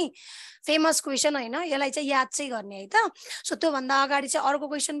एकदमै फेमस क्वेसन होइन, यसलाई चाहिँ याद चाहिँ गर्ने है त। सो त्योभन्दा अगाडि चाहिँ अर्को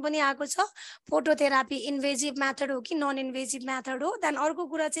क्वेसन पनि आएको छ, फोटोथेरापी इन्भेजिभ मेथड हो कि नन इन्भेजिभ मेथड हो। देन अर्को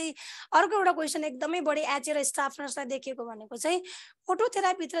कुरा चाहिँ अर्को एउटा क्वेसन एकदमै बढी एचए र स्टाफ नर्सलाई देखेको भनेको चाहिँ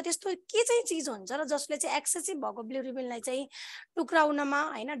फोटोथेरापीतिर त्यस्तो के चाहिँ चिज हुन्छ र जसले चाहिँ एक्सेसिभ भएको बिलिरुबिनलाई चाहिँ टुक्राउनमा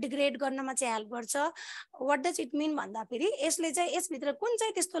हैन डिग्रेड गर्नमा चाहिँ हेल्प गर्छ। व्हाट डज इट मिन भन्दाखेरि यसले चाहिँ यसभित्र कुन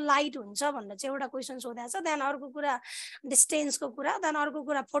चाहिँ त्यस्तो लाइट हुन्छ भनेर चाहिँ एउटा क्वेसन सोधेको छ। देन अर्को कुरा डिस्टेन्सको कुरा। देन अर्को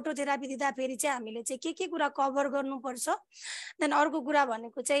कुरा फोटोथेरापी दिँदा फेरि चाहिँ हामीले चाहिँ के कुरा कभर गर्नुपर्छ। देन अर्को कुरा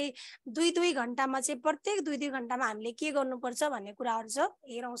भनेको चाहिँ 2-2 घण्टामा चाहिँ प्रत्येक 2-2 घण्टामा हामीले के गर्नुपर्छ भन्ने कुराहरू छ।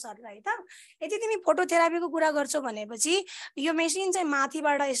 हेरौँ सर है त। यदि तिमी फोटोथेरापीको कुरा गर्छौ भनेपछि यो मेसिन चाहिँ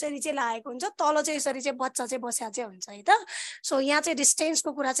माथिबाट यसरी चाहिँ लागेको हुन्छ, तल चाहिँ यसरी चाहिँ बच्चा चाहिँ बस्या चाहिँ हुन्छ है त। सो यहाँ चाहिँ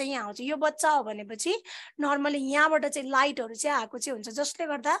डिस्टेन्सको कुरा चाहिँ यहाँ आउँछ। यो बच्चा हो भनेपछि नर्मली यहाँबाट चाहिँ लाइटहरू चाहिँ आएको चाहिँ हुन्छ, जसले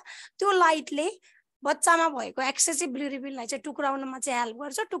गर्दा त्यो लाइटले बच्चामा भएको एक्सेसिभ बिलिरुबिनलाई चाहिँ टुक्राउनमा चाहिँ हेल्प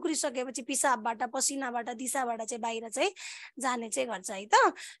गर्छ। टुक्रिसकेपछि पिसाबबाट पसिनाबाट दिशाबाट चाहिँ बाहिर चाहिँ जाने चाहिँ गर्छ है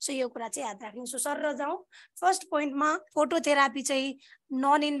त। सो यो कुरा चाहिँ याद राख्नु। सो सर र जाउँ फर्स्ट पोइन्टमा, फोटोथेरापी चाहिँ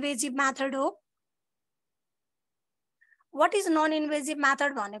नन इन्भेजिभ मेथड हो। What is non invasive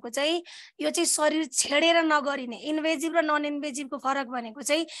method भनेको चाहिँ यो चाहिँ शरीर छेडेर नगरिने। इन्भेजिभ र नन इन्भेजिभको फरक भनेको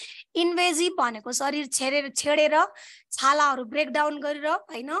चाहिँ इन्भेजिभ भनेको शरीर छेडेर छालाहरू ब्रेकडाउन गरेर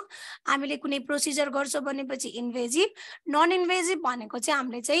हैन हामीले कुनै प्रोसिजर गर्छौँ भनेपछि इन्भेजिभ। नन इन्भेजिभ भनेको चाहिँ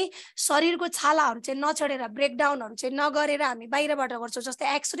हामीले चाहिँ शरीरको छालाहरू चाहिँ नछेडेर ब्रेकडाउनहरू चाहिँ नगरेर हामी बाहिरबाट गर्छौँ।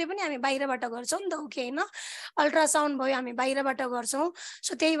 जस्तै एक्सरे पनि हामी बाहिरबाट गर्छौँ नि त, ओके हैन। अल्ट्रासाउन्ड भयो हामी बाहिरबाट गर्छौँ।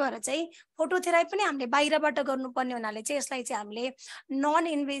 सो त्यही भएर चाहिँ फोटोथेरापी पनि हामीले बाहिरबाट गर्नुपर्ने हुनाले चाहिँ यसलाई चाहिँ हामीले नन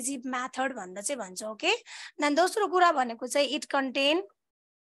इन्भेजिभ मेथड भनेर चाहिँ भन्छौँ, ओके। देन दोस्रो कुरा भनेको चाहिँ इट कन्टेन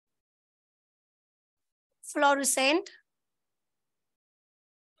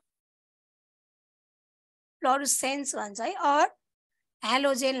फ्लोरोसेन्स भन्छ है, अर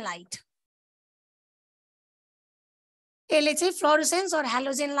हेलोजेन लाइट। यसले चाहिँ फ्लोरोसेन्स और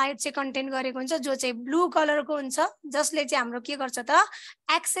हेलोजेन लाइट चाहिँ कन्टेन गरेको हुन्छ, जो चाहिँ ब्लू कलरको हुन्छ, जसले चाहिँ हाम्रो के गर्छ त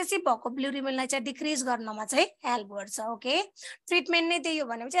एक्सेसिभ भएको ब्लुरिमिनलाई चाहिँ डिक्रिज गर्नमा चाहिँ हेल्प गर्छ, ओके। ट्रिटमेन्ट नै त्यही हो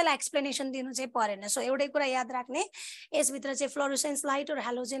भनेपछि यसलाई एक्सप्लेनेसन दिनु चाहिँ परेन। सो एउटै कुरा याद राख्ने, यसभित्र चाहिँ फ्लोरोसेन्स लाइट और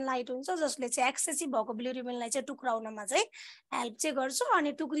हेलोजेन लाइट हुन्छ, जसले चाहिँ एक्सेसिभ भएको ब्लुरिमिनलाई चाहिँ टुक्राउनमा चाहिँ हेल्प चाहिँ गर्छ।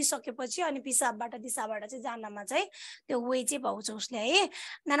 अनि टुक्रिसकेपछि अनि पिसाबबाट दिसाबाट चाहिँ जानमा चाहिँ त्यो वे चाहिँ पाउँछ उसले है।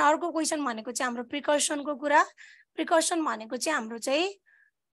 देन अर्को क्वेसन भनेको चाहिँ हाम्रो प्रिकसनको कुरा। प्रिकसन भनेको चाहिँ हाम्रो चाहिँ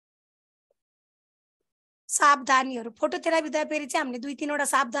सावधानीहरू। फोटोथेरापी दिँदा फेरि चाहिँ हामीले 2-3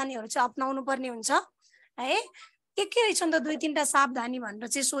 सावधानीहरू चाहिँ अपनाउनु पर्ने हुन्छ है। के रहेछन् त 2-3 सावधानी भनेर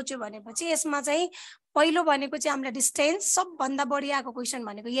चाहिँ सोच्यो भनेपछि यसमा चाहिँ पहिलो भनेको चाहिँ हामीले डिस्टेन्स, सबभन्दा बढी आएको क्वेसन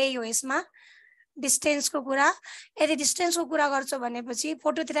भनेको यही हो यसमा, डिस्टेन्सको कुरा। यदि डिस्टेन्सको कुरा गर्छौँ भनेपछि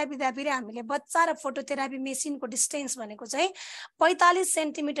फोटोथेरापी दिँदा फेरि हामीले बच्चा र फोटोथेरापी मेसिनको डिस्टेन्स भनेको चाहिँ 45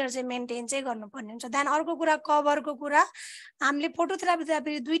 सेन्टिमिटर चाहिँ मेन्टेन चाहिँ गर्नुपर्ने हुन्छ। देन अर्को कुरा कभरको कुरा। हामीले फोटोथेरापी दिँदा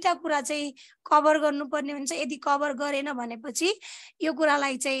फेरि दुईटा कुरा चाहिँ कभर गर्नुपर्ने हुन्छ। यदि कभर गरेन भनेपछि यो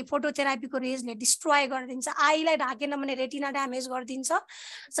कुरालाई चाहिँ फोटोथेरापीको रेजले डिस्ट्रोय गरिदिन्छ। आईलाई ढाकेन भने रेटिना ड्यामेज गरिदिन्छ,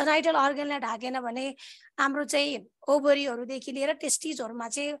 जेनाइटल अर्गनलाई ढाकेन भने हाम्रो चाहिँ ओभरीहरूदेखि लिएर टेस्टिजहरूमा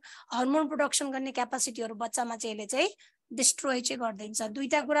चाहिँ हर्मोन प्रोडक्सन गर्ने क्यापासिटीहरू बच्चामा चाहिँ यसले चाहिँ डिस्ट्रोय चाहिँ गरिदिन्छ।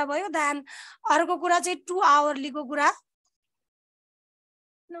 दुईटा कुरा भयो। देन अर्को कुरा चाहिँ 2 आवरलीको कुरा।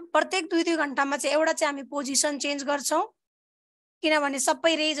 प्रत्येक 2-2 घण्टामा चाहिँ एउटा चाहिँ हामी पोजिसन चेन्ज गर्छौँ, किनभने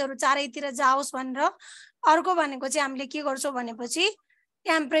सबै रेजहरू चारैतिर जाओस् भनेर। अर्को भनेको चाहिँ हामीले के गर्छौँ भनेपछि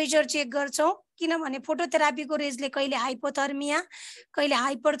टेम्परेचर चेक गर्छौँ, किनभने फोटोथेरापीको रेजले कहिले हाइपोथर्मिया कहिले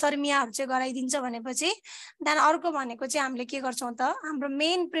हाइपरथर्मियाहरू चाहिँ गराइदिन्छ भनेपछि। देन अर्को भनेको चाहिँ हामीले के गर्छौँ त हाम्रो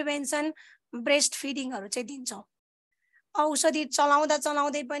मेन प्रिभेन्सन ब्रेस्ट फिडिङहरू चाहिँ दिन्छौँ। औषधि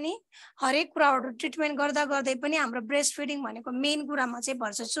चलाउँदै पनि हरेक कुराहरू ट्रिटमेन्ट गर्दै पनि हाम्रो ब्रेस्ट फिडिङ भनेको मेन कुरामा चाहिँ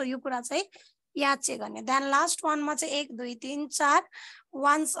पर्छ। सो यो कुरा चाहिँ याद चाहिँ गर्ने। देन लास्ट वानमा चाहिँ 1 2 3 4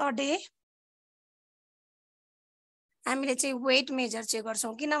 वन्स अ डे हामीले चाहिँ वेट मेजर चाहिँ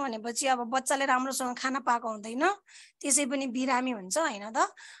गर्छौँ, किनभनेपछि अब बच्चाले राम्रोसँग खाना पाएको हुँदैन, त्यसै पनि बिरामी हुन्छ हैन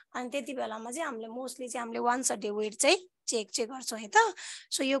त। अनि त्यति बेलामा चाहिँ हामीले मोस्टली चाहिँ हामीले वन्स अ डे वेट चाहिँ चेक चाहिँ गर्छौँ है त।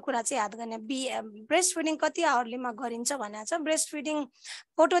 सो यो कुरा चाहिँ याद गर्ने। ब्रेस्ट फिडिङ कति आवरलीमा गरिन्छ भनेको छ। ब्रेस्ट फिडिङ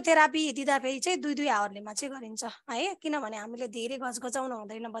फोटोथेरापी दिँदाखेरि चाहिँ 2-2 आवरलीमा चाहिँ गरिन्छ है, किनभने हामीले धेरै घचघचाउनु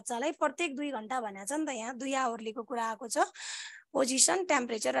हुँदैन बच्चालाई। प्रत्येक 2 घण्टा भनेको छ नि त, यहाँ 2 आवरलीको कुरा आएको छ। पोजिसन,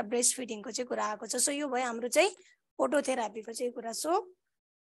 टेम्परेचर र ब्रेस्ट फिडिङको चाहिँ कुरा आएको छ। सो यो भयो हाम्रो चाहिँ फोटोथेरापीको चाहिँ कुरा। सो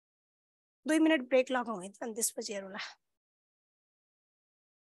 2 मिनट ब्रेक लगाउँ है त, अनि त्यसपछि हेरौँला।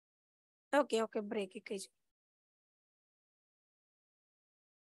 ओके ओके, ब्रेक एकैछिन।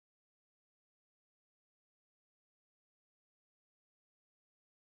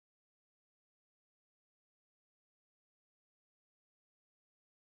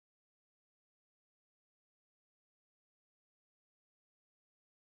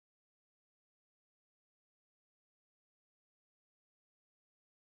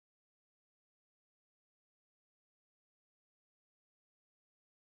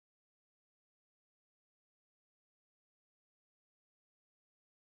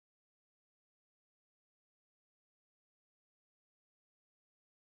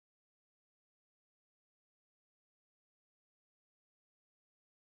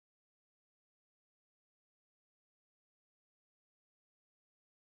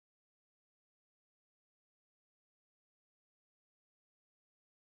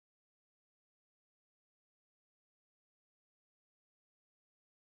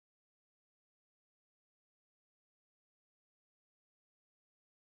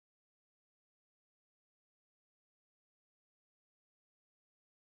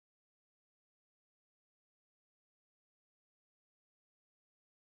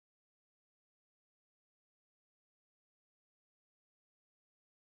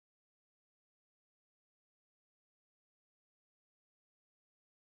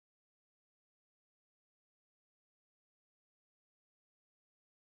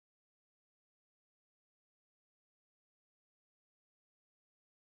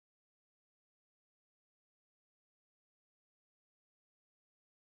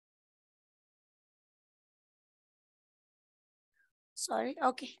 सरी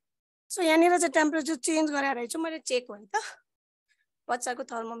ओके सो यहाँनिर चाहिँ टेम्परेचर चेन्ज गरेर रहेछु मैले चेक हो त बच्चाको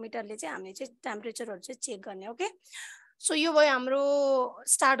थर्मोमिटरले चाहिँ हामीले चाहिँ टेम्परेचरहरू चाहिँ चेक गर्ने ओके सो यो भयो हाम्रो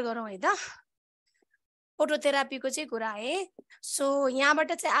स्टार्ट गरौँ है त फोटोथेरापीको चाहिँ कुरा है सो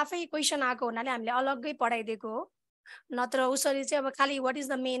यहाँबाट चाहिँ आफै क्वेसन आएको हुनाले हामीले अलग्गै पढाइदिएको हो नत्र उसरी चाहिँ अब खालि what is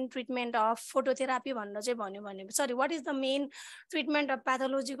the main treatment of phototherapy भनेर चाहिँ भन्यो भने sorry what is the main treatment of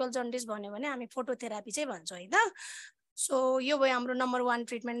pathological jaundice भन्यो भने हामी फोटोथेरापी चाहिँ भन्छौँ है त सो यो भयो हाम्रो नम्बर 1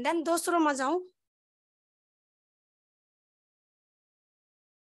 ट्रिटमेन्ट देन दोस्रोमा जाउँ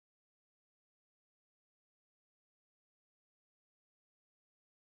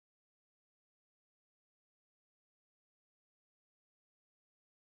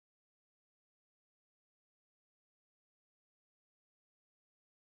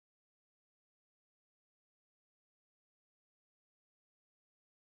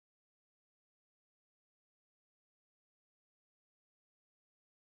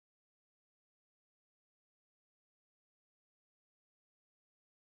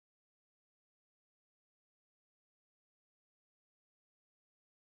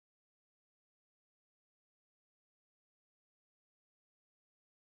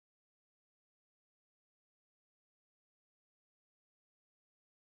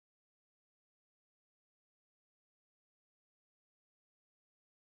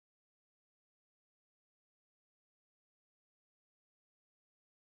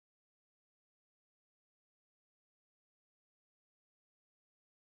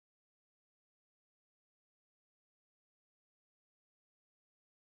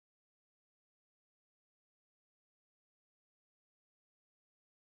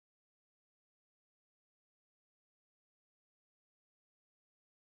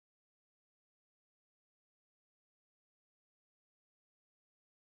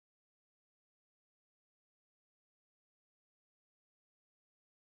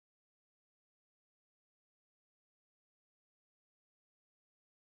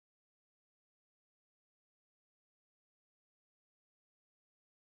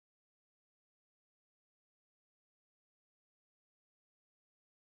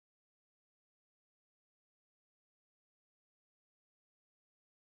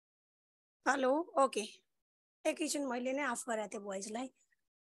हेलो ओके एकैछिन मैले नै अफ गराएको थिएँ भोइसलाई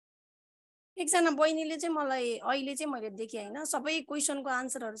एकजना बहिनीले चाहिँ मलाई अहिले चाहिँ मैले देखेँ होइन सबै क्वेसनको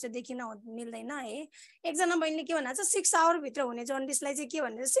आन्सरहरू चाहिँ देखिन मिल्दैन है एकजना बहिनीले के भन्नुहुन्छ 6 आवरभित्र हुने जन्डिसलाई चाहिँ के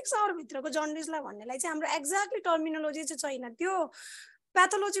भन्ने 6 आवरभित्रको जन्डिसलाई भन्नेलाई चाहिँ हाम्रो एक्ज्याक्टली टर्मिनोलोजी चाहिँ छैन त्यो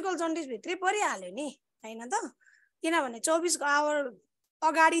प्याथोलोजिकल जन्डिस भित्रै परिहाल्यो नि हैन त किनभने 24 आवर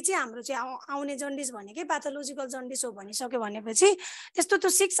अगाडि चाहिँ हाम्रो चाहिँ आउने जन्डिस भनेकै प्याथोलोजिकल जन्डिस हो भनिसक्यो भनेपछि त्यस्तो त्यो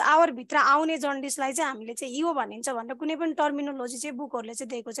 6 आवरभित्र आउने जन्डिसलाई चाहिँ हामीले चाहिँ यो भनिन्छ भनेर कुनै पनि टर्मिनोलोजी चाहिँ बुकहरूले चाहिँ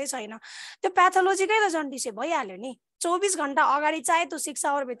दिएको चाहिँ छैन त्यो प्याथोलोजिकै त जन्डिस भइहाल्यो नि 24 घण्टा अगाडि चाहे त्यो 6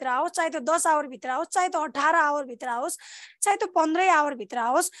 आवरभित्र आओस् चाहे त्यो 10 आवरभित्र आओस् चाहे त्यो 18 आवरभित्र आओस् चाहे त्यो 15 आवरभित्र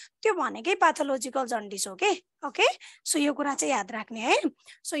आओस् त्यो भनेकै प्याथोलोजिकल जन्डिस हो के ओके सो यो कुरा चाहिँ याद राख्ने है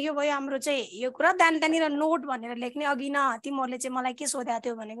सो यो भयो हाम्रो चाहिँ यो कुरा त्यहाँनिर नोट भनेर लेख्ने अघि न तिमीहरूले चाहिँ मलाई के सोधेको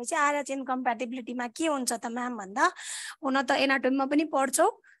थियो भनेपछि RH इन्कम्प्याटिबिलिटीमा के हुन्छ त म्याम भन्दा हुन त एनाटोमीमा पनि पढ्छौ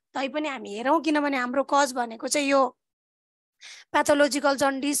तैपनि हामी हेरौँ किनभने हाम्रो कज भनेको चाहिँ यो प्याथोलोजिकल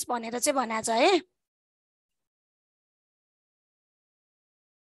जन्डिस भनेर चाहिँ भनेको छ है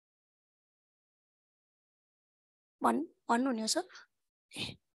भन्नु नि सर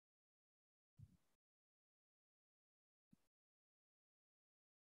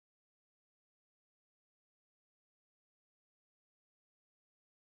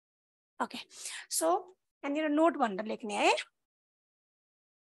ओके सो यहाँनिर नोट भनेर लेख्ने है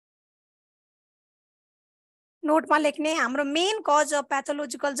नोटमा लेख्ने हाम्रो main cause of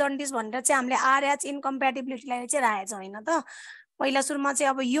pathological jaundice भनेर चाहिँ हामीले RH इन्कम्प्याटिबिलिटीलाई चाहिँ राखेको छ होइन त पहिला सुरुमा चाहिँ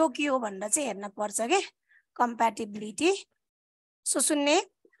अब यो के हो भनेर चाहिँ हेर्न पर्छ के कम्प्याटिबिलिटी सो सुन्ने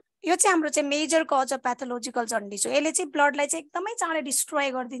यो चाहिँ हाम्रो चाहिँ major cause of pathological jaundice हो यसले चाहिँ ब्लडलाई चाहिँ एकदमै चाँडै डिस्ट्रोय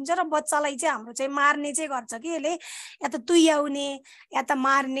गरिदिन्छ र बच्चालाई चाहिँ हाम्रो चाहिँ मार्ने चाहिँ गर्छ कि यसले या त तुल्याउने या त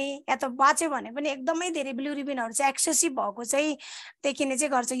मार्ने या त बाँच्यो भने पनि एकदमै धेरै बिलिरुबिनहरू चाहिँ एक्सेसिभ भएको चाहिँ देखिने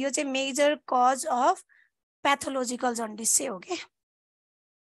चाहिँ गर्छ यो चाहिँ major cause of pathological jaundice चाहिँ हो के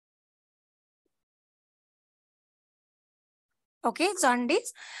ओके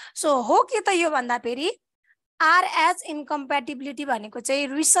जन्डिस सो हो के त यो भन्दा फेरि RH इन्कम्प्याटिबिलिटी भनेको चाहिँ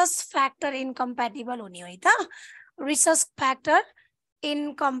रिसस फ्याक्टर इन्कम्प्याटिबल हुने हो है त रिसस फ्याक्टर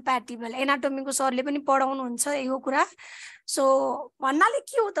इन्कम्प्याटिबल एनाटोमीको सरले पनि पढाउनुहुन्छ यो कुरा सो भन्नाले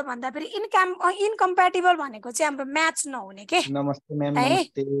के हो त भन्दा फेरि इन्कम्प्याटिबल भनेको चाहिँ हाम्रो म्याच नहुने के नमस्ते म्याम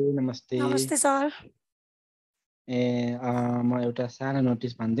नमस्ते नमस्ते नमस्ते सर म एउटा सानो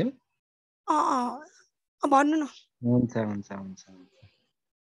नोटिस भन्दिम भन्नु न हुन्छ हुन्छ हुन्छ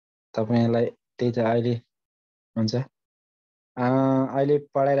तपाईलाई त्यही त अहिले हुन्छ अहिले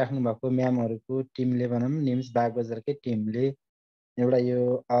पढाइराख्नु भएको म्यामहरूको टिमले भनौँ निम्स बागबजारकै टिमले एउटा यो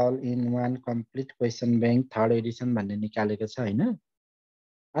all in one complete question bank 3rd Edison भन्ने निकालेको छ होइन।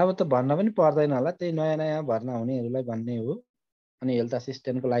 अब त भन्न पनि पर्दैन होला, त्यही नयाँ नयाँ भर्ना हुनेहरूलाई भन्ने हो। अनि हेल्थ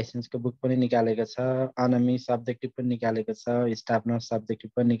असिस्टेन्टको लाइसेन्सको बुक पनि निकालेको छ, अनमी सब्जेक्टिभ पनि निकालेको छ, स्टाफ नर्स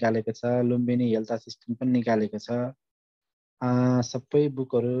सब्जेक्टिभ पनि निकालेको छ, लुम्बिनी हेल्थ असिस्टेन्ट पनि निकालेको छ। सबै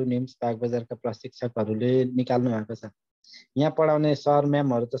बुकहरू निम्स बागबजारका प्रशिक्षकहरूले निकाल्नु भएको छ। यहाँ पढाउने सर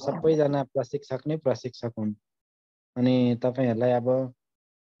म्यामहरू त सबैजना प्रशिक्षक नै प्रशिक्षक हुन्। अनि तपाईँहरूलाई अब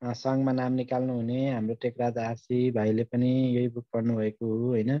सङ्घमा नाम निकाल्नु हुने हाम्रो टेकराज आरसी भाइले पनि यही बुक पढ्नु भएको हो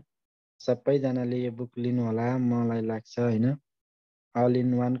होइन। सबैजनाले यो बुक लिनु होला मलाई लाग्छ होइन। All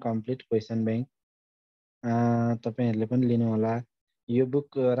in one complete question bank तपाईँहरूले पनि लिनु होला। यो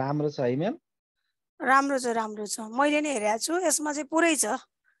बुक राम्रो छ है म्याम? राम्रो छ मैले नै हेरेको छु। यसमा चाहिँ पुरै छ,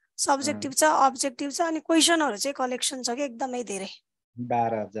 सब्जेक्टिभ छ, अब्जेक्टिभ छ, अनि क्वेसनहरू चाहिँ कलेक्सन छ कि एकदमै धेरै।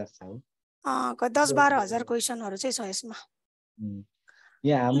 12,000 छ हो। 10-12 हजार क्वेसनहरू चाहिँ छ यसमा।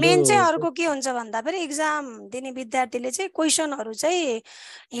 यहाँ हाम्रो मेन चाहिँ अर्को के हुन्छ भन्दा फेरि इक्जाम दिने विद्यार्थीले चाहिँ क्वेसनहरू चाहिँ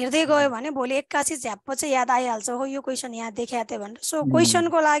हेर्दै गयो भने भोलि 81 झ्याप्प चाहिँ याद आइहाल्छ, हो यो क्वेसन यहाँ देखाएको थियो भनेर। सो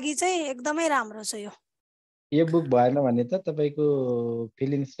क्वेसनको लागि चाहिँ एकदमै राम्रो छ यो बुक भएन भने त तपाईँको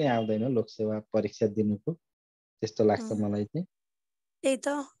फिलिङ्स नै आउँदैन लोकसेवा परीक्षा दिनुको, त्यस्तो लाग्छ मलाई चाहिँ। त्यही त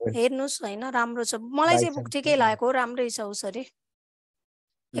हेर्नुस् हैन, राम्रो छ। मलाई चाहिँ बुक ठिकै लागेको, राम्रै छ उसरी,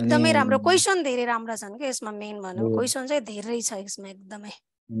 एकदमै राम्रो। क्वेसन धेरै राम्रा छन् के यसमा, मेन भन्नु क्वेसन चाहिँ धेरै छ यसमा एकदमै।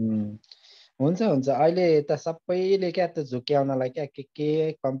 हुन्छ हुन्छ अहिले त सबैले क्या त झुक्याउनलाई क्या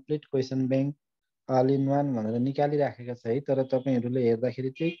के complete question bank all in one भनेर निकालिराखेको छ है। तर तपाईँहरूले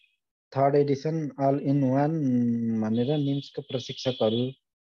हेर्दाखेरि चाहिँ 3rd Edison all in one भनेर निम्सको प्रशिक्षकहरू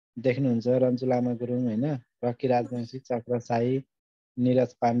देख्नुहुन्छ, रन्जु लामा गुरुङ होइन, रकी राजवंशी, चक्र साई,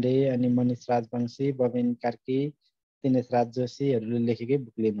 निरज पाण्डे, अनि मनिष राजवंशी, बबिन कार्की, दिनेश राज जोशीहरूले लेखेकै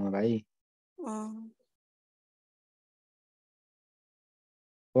बुक लिनु होला है।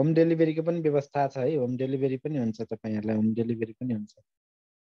 होम डेलिभरीको पनि व्यवस्था छ है, होम डेलिभरी पनि हुन्छ, तपाईँहरूलाई होम डेलिभरी पनि हुन्छ।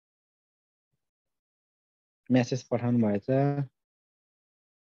 मेसेज पठाउनु भएछ।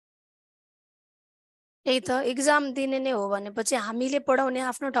 त्यही त इक्जाम दिने नै हो भनेपछि हामीले पढाउने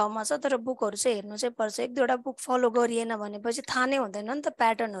आफ्नो ठाउँमा छ, तर बुकहरू चाहिँ हेर्नु चाहिँ पर्छ। 1-2वटा बुक फलो गरिएन भनेपछि थाहा नै हुँदैन नि त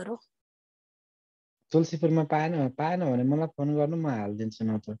प्याटर्नहरू। तुलसीपुरमा पाएन भने मलाई फोन गर्नु, म हालिदिन्छु।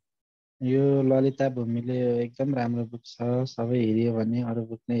 न त यो ललिता भूमिले एकदम राम्रो बुक छ, सबै हेऱ्यो भने अरू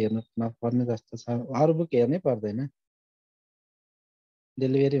बुक नै हेर्नु नपर्ने जस्तो छ। अरू बुक हेर्नै पर्दैन,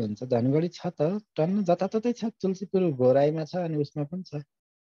 डेलिभरी हुन्छ। धनगढी छ त टन्न जताततै छ, तुलसीपुर घोराइमा छ, अनि उसमा पनि छ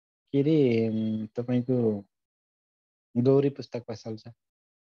के अरे तपाईँको गौरी पुस्तक पसल छ।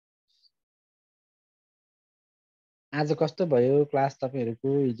 आज कस्तो भयो क्लास तपाईँहरूको?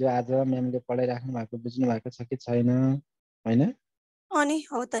 हिजो आज म्यामले पढाइराख्नु भएको बुझ्नु भएको छ कि छैन होइन? अनि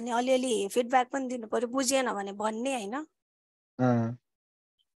हो त नि, अलिअलि फिडब्याक पनि दिनु पर्यो, बुझिएन भने भन्ने होइन।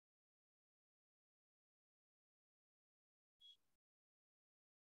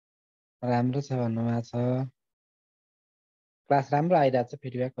 राम्रो छ भन्नुभएको छ, क्लास राम्रो आइरहेको छ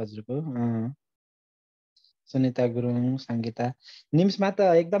फिडब्याक हजुरको। सुनिता गुरुङ, सङ्गीता। निम्समा त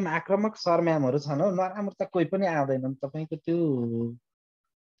एकदम आक्रामक सर म्यामहरू छन् हो, नराम्रो त कोही पनि आउँदैनन्। तपाईँको त्यो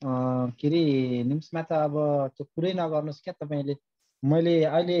के अरे निम्समा त अब त्यो कुरै नगर्नुहोस् क्या तपाईँले। मैले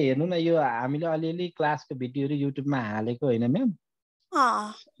अहिले हेर्नु न, यो हामीले अलिअलि क्लासको भिडियोहरू युट्युबमा हालेको होइन म्याम?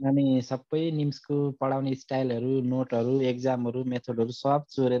 अनि सबै निम्सको पढाउने स्टाइलहरू, नोटहरू, एक्जामहरू, मेथडहरू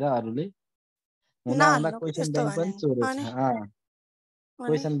सब चोरेर अरूले हुँदा क्वेसन ब्याङ्क पनि चोरेछ।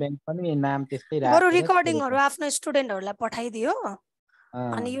 क्वेसन ब्याङ्क पनि नाम त्यस्तै राखेर बरु रिकर्डिङहरू आफ्नो स्टुडेन्टहरूलाई पठाइदियो,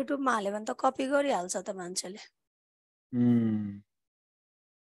 अनि युट्युबमा हाल्यो भने त कपी गरिहाल्छ त मान्छेले।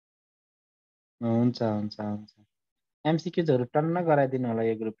 हुन्छ हुन्छ हुन्छ। एमसिक्युजहरू टन्न गराइदिनु होला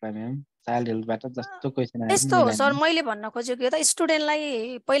यो ग्रुपलाई म्याम, चाइल्ड हेल्थबाट जस्तो क्वेसन आयो यस्तो हो सर, मैले भन्न खोजेको त स्टुडेन्टलाई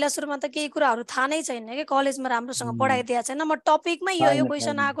पहिला सुरुमा त केही कुराहरू थाहा नै छैन कि, कलेजमा राम्रोसँग पढाइदिएको छैन। म टपिकमै यो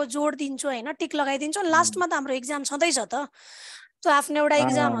क्वेसन आएको जोड दिन्छु होइन, टिक लगाइदिन्छु, लास्टमा त हाम्रो इक्जाम छँदैछ त। त्यो आफ्नो एउटा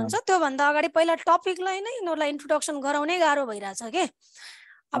इक्जाम हुन्छ, त्योभन्दा अगाडि पहिला टपिकलाई नै यिनीहरूलाई इन्ट्रोडक्सन गराउनै गाह्रो भइरहेछ के।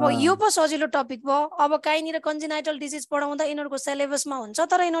 अब यो पो सजिलो टपिक भयो। अब काहीँनिर कन्जेनाइटल डिजिज पढाउँदा यिनीहरूको सिलेबसमा हुन्छ,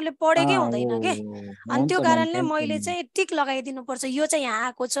 तर यिनीहरूले पढेकै हुँदैन के। अनि त्यो कारणले मैले चाहिँ टिक लगाइदिनु पर्छ, यो चाहिँ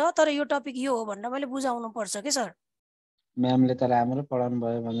यहाँ आएको छ तर यो टपिक यो हो भनेर मैले बुझाउनु पर्छ कि सर। म्यामले त राम्रो पढाउनु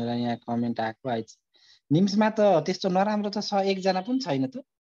भयो भनेर यहाँ कमेन्ट आएको आइछ। निम्समा त त्यस्तो नराम्रो त एकजना पनि छैन त,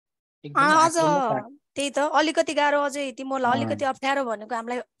 एकदमै आक्रामक। त्यही त अलिकति गाह्रो, अझै तिमीलाई अलिकति अप्ठ्यारो भनेको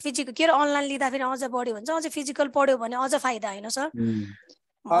हामीलाई फिजिकल के अरे अनलाइन लिँदाखेरि अझ बढी हुन्छ, अझै फिजिकल पढ्यो भने अझ फाइदा होइन सर।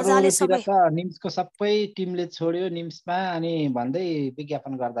 मजाले अरूतिर सबै त निम्सको सबै टिमले छोड्यो निम्समा अनि भन्दै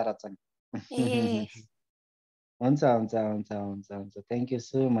विज्ञापन गर्दा रहेछन्। ए हुन्छ हुन्छ हुन्छ हुन्छ हुन्छ thank you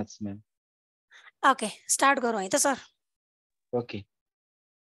so much ma'am. Okay start गरौँ है त sir. Okay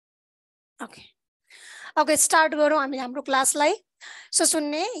okay okay start गरौँ हामीले हाम्रो क्लासलाई। सो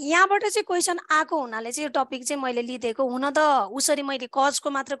सुन्ने यहाँबाट चाहिँ क्वेसन आएको हुनाले चाहिँ यो टपिक चाहिँ मैले लिइदिएको। हुन त उसरी मैले कजको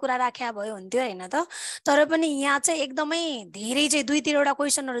मात्र कुरा राख्या भयो हुन्थ्यो होइन त, तर पनि यहाँ चाहिँ एकदमै धेरै चाहिँ 2-3वटा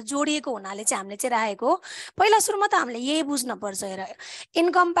क्वेसनहरू जोडिएको हुनाले चाहिँ हामीले चाहिँ राखेको। पहिला सुरुमा त हामीले यही बुझ्नुपर्छ, हेर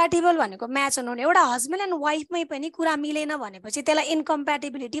इन्कम्प्याटिबल भनेको म्याच हुनु। एउटा हस्बेन्ड एन्ड वाइफमै पनि कुरा मिलेन भनेपछि त्यसलाई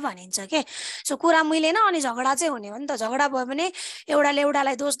इन्कम्प्याटिबिलिटी भनिन्छ के। सो कुरा मिलेन अनि झगडा चाहिँ हुने हो नि त। झगडा भयो भने एउटाले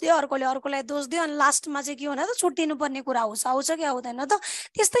एउटालाई दोष दियो, अर्कोले अर्कोलाई दोष दियो, अनि लास्टमा चाहिँ के हुन त छुट्टिनु पर्ने कुरा आउँछ कि आउँदैन त।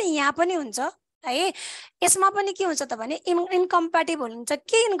 त्यस्तै यहाँ पनि हुन्छ है। यसमा पनि के हुन्छ त भने इन्कम्प्याटिबल हुन्छ।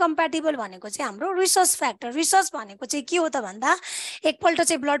 के इन्कम्प्याटिबल भनेको चाहिँ हाम्रो रिसर्च फ्याक्टर। रिसर्च भनेको चाहिँ के हो त भन्दा एकपल्ट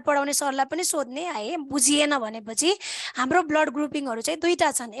चाहिँ ब्लड पढाउने सरलाई पनि सोध्ने है, बुझिएन भनेपछि हाम्रो ब्लड ग्रुपिङहरू चाहिँ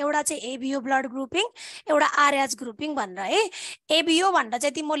दुईटा छन्। एउटा चाहिँ एबिओ ब्लड ग्रुपिङ, एउटा आरएच ग्रुपिङ भनेर है। एबिओ भन्दा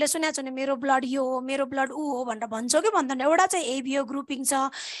चाहिँ तिमीले सुनेको छौ नि, मेरो ब्लड यो हो, मेरो ब्लड ऊ हो भनेर भन्छौ कि भन्दैन। एउटा चाहिँ एबिओ ग्रुपिङ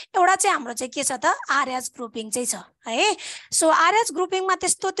छ, एउटा चाहिँ हाम्रो चाहिँ के छ त आरएच ग्रुपिङ चाहिँ छ है। सो आरएच ग्रुपिङमा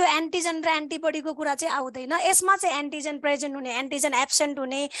त्यस्तो त्यो एन्टिजन र एन्टिबडीको कुरा चाहिँ आउँदैन। यसमा चाहिँ एन्टिजन प्रेजेन्ट हुने, एन्टिजन एब्सेन्ट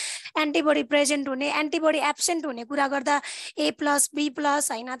हुने, एन्टिबडी प्रेजेन्ट हुने, एन्टिबडी एब्सेन्ट हुने कुरा गर्दा ए प्लस बी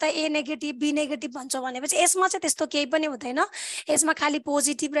प्लस होइन त, ए नेगेटिभ बी नेगेटिभ भन्छौँ भनेपछि यसमा चाहिँ त्यस्तो केही पनि हुँदैन। यसमा खालि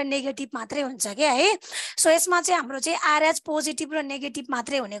पोजिटिभ र नेगेटिभ मात्रै हुन्छ क्या है। सो यसमा चाहिँ हाम्रो चाहिँ आरएच पोजिटिभ र नेगेटिभ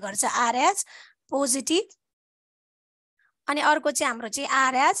मात्रै हुने गर्छ। आरएच पोजिटिभ अनि अर्को चाहिँ हाम्रो चाहिँ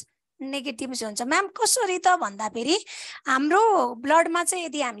आरएच नेगेटिभ चाहिँ हुन्छ। म्याम कसरी त भन्दाखेरि हाम्रो ब्लडमा चाहिँ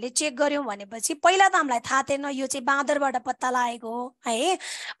यदि हामीले चेक गर्यौँ भनेपछि पहिला त हामीलाई थाहा थिएन यो चाहिँ बाँदरबाट पत्ता लागेको हो है।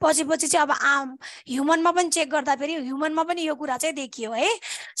 पछि चाहिँ अब ह्युमनमा पनि चेक गर्दाखेरि ह्युमनमा पनि यो कुरा चाहिँ देखियो है।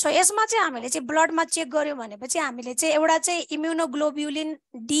 सो यसमा चाहिँ हामीले चाहिँ ब्लडमा चेक गर्यौँ भनेपछि हामीले चाहिँ एउटा चाहिँ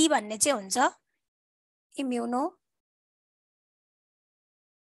इम्युनोग्लोब्युलिन डी भन्ने चाहिँ हुन्छ।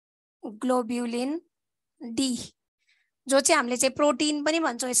 इम्युनोग्लोब्युलिन डी जो चाहिँ हामीले चाहिँ प्रोटिन पनि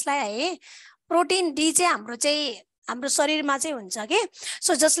भन्छौँ यसलाई है। प्रोटिन डी चाहिँ हाम्रो शरीरमा चाहिँ हुन्छ कि।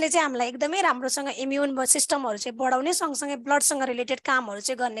 सो जसले चाहिँ हामीलाई एकदमै राम्रोसँग इम्युन सिस्टमहरू चाहिँ बढाउने सँगसँगै ब्लडसँग रिलेटेड कामहरू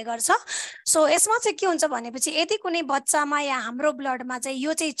चाहिँ गर्ने गर्छ। सो यसमा चाहिँ के हुन्छ भनेपछि यदि कुनै बच्चामा या हाम्रो ब्लडमा चाहिँ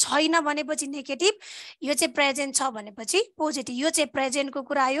यो चाहिँ छैन भनेपछि नेगेटिभ, यो चाहिँ प्रेजेन्ट छ भनेपछि पोजिटिभ। यो चाहिँ प्रेजेन्टको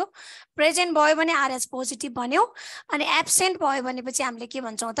कुरा आयो, प्रेजेन्ट भयो भने आरएच पोजिटिभ भन्यो, अनि एब्सेन्ट भयो भनेपछि हामीले के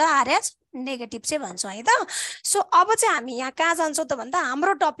भन्छौँ त आरएच नेगेटिभ चाहिँ भन्छौँ है त। सो अब चाहिँ हामी यहाँ कहाँ जान्छौँ त भन्दा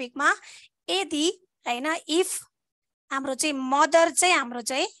हाम्रो टपिकमा यदि होइन इफ हाम्रो चाहिँ मदर चाहिँ हाम्रो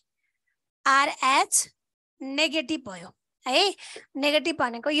चाहिँ आरएच नेगेटिभ भयो है, नेगेटिभ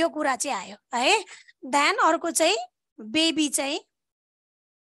भनेको यो कुरा चाहिँ आयो है। देन अर्को चाहिँ बेबी चाहिँ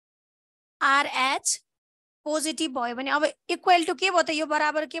आरएच पोजिटिभ भयो भने अब इक्वल टु के भयो त, यो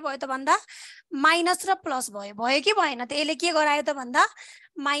बराबर के भयो त भन्दा माइनस र प्लस भयो। भयो कि भएन त? यसले के गरायो त भन्दा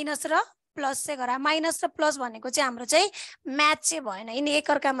माइनस र प्लस चाहिँ गरायो। माइनस र प्लस भनेको चाहिँ हाम्रो चाहिँ म्याच चाहिँ भएन, यिनी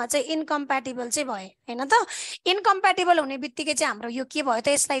एकअर्कामा चाहिँ इन्कम्प्याटिबल चाहिँ भयो होइन त। इन्कम्प्याटिबल हुने बित्तिकै चाहिँ हाम्रो यो के भयो त,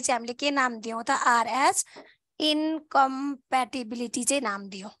 यसलाई चाहिँ हामीले के नाम दियौँ त आरएच इन्कम्प्याटिबिलिटी चाहिँ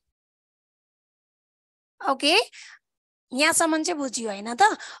नाम दियो। ओके यहाँसम्म चाहिँ बुझियो होइन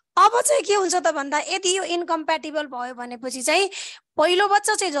त। अब चाहिँ के हुन्छ त भन्दा यदि यो इन्कम्प्याटिबल भयो भनेपछि चाहिँ पहिलो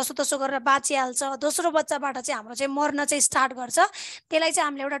बच्चा चाहिँ जसो तसो गरेर बाँचिहाल्छ, दोस्रो बच्चाबाट चाहिँ हाम्रो चाहिँ मर्न चाहिँ स्टार्ट गर्छ। त्यसलाई चाहिँ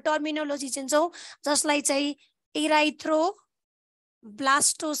हामीले एउटा टर्मिनोलोजी चिन्छौँ जसलाई चाहिँ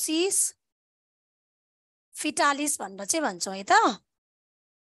इराइथ्रोब्लास्टोसिस फिटालिस भनेर चाहिँ भन्छौँ है त।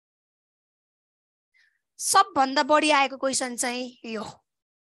 सबभन्दा बढी आएको क्वेसन चाहिँ यो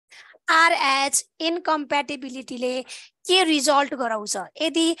आरएच इन्कम्प्याटिबिलिटीले के रिजल्ट गराउँछ।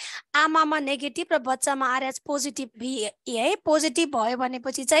 यदि आमामा नेगेटिभ र बच्चामा आरएच पोजिटिभ है पोजिटिभ भयो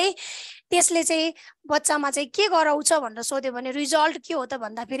भनेपछि चाहिँ त्यसले चाहिँ बच्चामा चाहिँ के गराउँछ भनेर सोध्यो भने रिजल्ट के हो त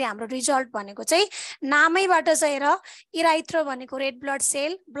भन्दाखेरि हाम्रो रिजल्ट भनेको चाहिँ नामैबाट चाहिँ र इराइथ्रो भनेको रेड ब्लड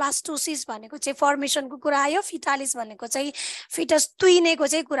सेल, ब्लास्टोसिस भनेको चाहिँ फर्मेसनको कुरा आयो, फिटालिस भनेको चाहिँ फिटस तुइनेको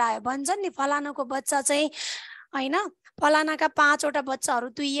चाहिँ कुरा आयो। भन्छन् नि फलानाको बच्चा चाहिँ होइन फलानाका 5वटा बच्चाहरू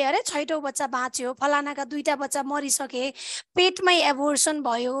तुइए अरे 6औं बच्चा बाँच्यो, फलानाका 2टा बच्चा मरिसके, पेटमै एबोर्सन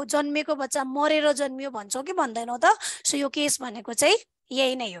भयो, जन्मेको बच्चा मरेर जन्मियो भन्छौँ कि भन्दैनौँ त। सो यो केस भनेको चाहिँ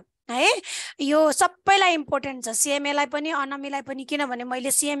यही नै हो है। यो सबैलाई इम्पोर्टेन्ट छ, सिएमएलाई पनि अनमीलाई पनि, किनभने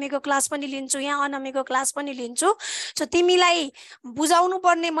मैले सिएमएको क्लास पनि लिन्छु यहाँ, अनमीको क्लास पनि लिन्छु। सो तिमीलाई बुझाउनु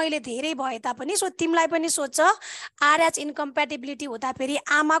पर्ने मैले धेरै भए तापनि सो तिमीलाई पनि सोध्छ आरएच इन्कम्प्याटिबिलिटी हुँदाखेरि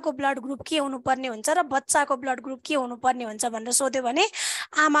आमाको ब्लड ग्रुप के हुनुपर्ने हुन्छ र बच्चाको ब्लड ग्रुप के हुनुपर्ने हुन्छ भनेर सोध्यो भने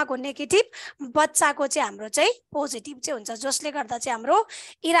आमाको नेगेटिभ, बच्चाको चाहिँ हाम्रो चाहिँ पोजिटिभ चाहिँ हुन्छ, जसले गर्दा चाहिँ हाम्रो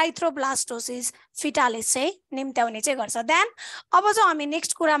इराइथ्रोब्लास्टोसिस फिटालिस चाहिँ निम्त्याउने चाहिँ गर्छ। देन अब चाहिँ हामी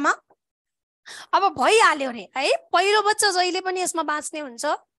नेक्स्ट कुरामा अब भइहाल्यो रे है, पहिलो बच्चा जहिले पनि यसमा बाँच्ने हुन्छ।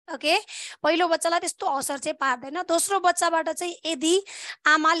 ओके, पहिलो बच्चालाई त्यस्तो असर चाहिँ पार्दैन। दोस्रो बच्चाबाट चाहिँ यदि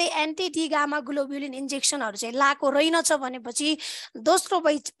आमाले एन्टी डी गामा ग्लोब्युलिन इन्जेक्सनहरू चाहिँ लाएको रहेनछ भनेपछि दोस्रो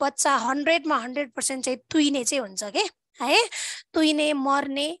बच्चा 100मा 100% चाहिँ तुइने चाहिँ हुन्छ के है, तुइने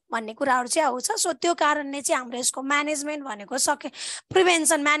मर्ने भन्ने कुराहरू चाहिँ आउँछ। सो त्यो कारणले चाहिँ हाम्रो यसको म्यानेजमेन्ट भनेको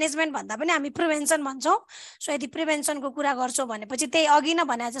प्रिभेन्सन, म्यानेजमेन्ट भन्दा पनि हामी प्रिभेन्सन भन्छौँ। सो यदि प्रिभेन्सनको कुरा गर्छौँ भनेपछि त्यही अघि नै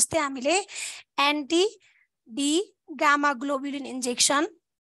भने जस्तै हामीले anti D gamma globulin injection,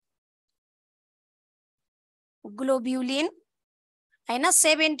 globulin हैन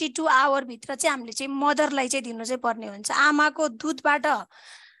 72 आवर भित्र चाहिँ हामीले चाहिँ मदरलाई चाहिँ दिनु चाहिँ पर्ने हुन्छ। आमाको दुधबाट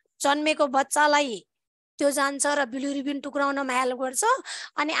जन्मेको बच्चालाई त्यो जान्छ र बिलिरुबिन टुक्राउनमा हेल्प गर्छ,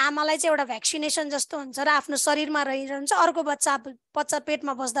 अनि आमालाई चाहिँ एउटा भ्याक्सिनेसन जस्तो हुन्छ र आफ्नो शरीरमा रहिरहन्छ। अर्को बच्चा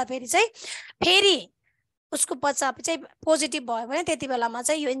पेटमा बस्दाखेरि चाहिँ फेरि उसको बच्चा चाहिँ पोजिटिभ भयो भने त्यति बेलामा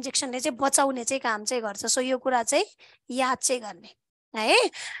चाहिँ यो इन्जेक्सनले चाहिँ बचाउने चाहिँ काम चाहिँ गर्छ। सो यो कुरा चाहिँ याद चाहिँ गर्ने है।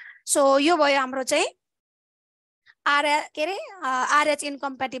 सो यो भयो हाम्रो चाहिँ आरएच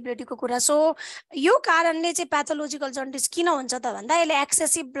इन्कम्प्याटिबिलिटीको कुरा। सो यो कारणले चाहिँ प्याथोलोजिकल जन्डिस किन हुन्छ त भन्दा यसले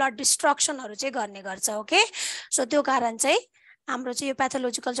एक्सेसिभ ब्लड डिस्ट्रक्सनहरू चाहिँ गर्ने गर्छ। ओके, सो त्यो कारण चाहिँ हाम्रो चाहिँ यो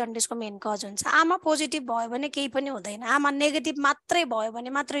प्याथोलोजिकल जन्डिसको मेन कज हुन्छ। आमा पोजिटिभ भयो भने केही पनि हुँदैन, आमा नेगेटिभ मात्रै भयो भने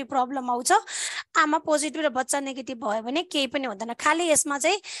मात्रै प्रब्लम आउँछ। आमा पोजिटिभ र बच्चा नेगेटिभ भयो भने केही पनि हुँदैन। खालि यसमा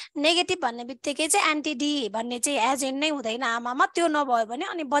चाहिँ नेगेटिभ भन्ने बित्तिकै चाहिँ एन्टी डी भन्ने चाहिँ एजेन्ट नै हुँदैन आमामा, त्यो नभयो भने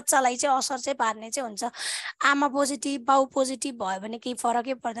अनि बच्चालाई चाहिँ असर चाहिँ पार्ने चाहिँ हुन्छ। आमा पोजिटिभ बाउ पोजिटिभ भयो भने केही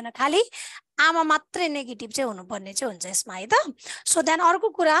फरकै पर्दैन, खालि आमा मात्रै नेगेटिभ चाहिँ हुनुपर्ने चाहिँ हुन्छ यसमा है त। सो देन अर्को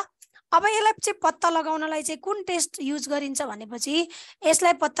कुरा, अब यसलाई चाहिँ पत्ता लगाउनलाई चाहिँ कुन टेस्ट युज गरिन्छ भनेपछि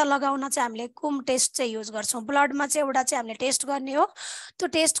यसलाई पत्ता लगाउन चाहिँ हामीले कुम टेस्ट चाहिँ युज गर्छौँ। ब्लडमा चाहिँ एउटा चाहिँ हामीले टेस्ट गर्ने हो, त्यो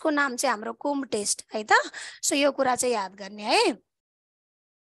टेस्टको नाम चाहिँ हाम्रो कुम टेस्ट है त। सो यो कुरा चाहिँ याद गर्ने है।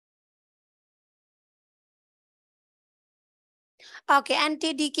 ओके,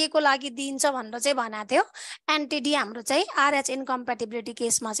 एन्टी के को लागि दिन्छ भनेर चाहिँ भनेको थियो। एन्टी डी हाम्रो चाहिँ आरएच इन्कम्प्याटिबिलिटी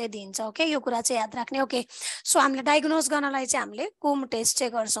केसमा चाहिँ दिन्छ। ओके, यो कुरा चाहिँ याद राख्ने। ओके, सो हामीले डायग्नोज गर्नलाई चाहिँ हामीले कुम टेस्ट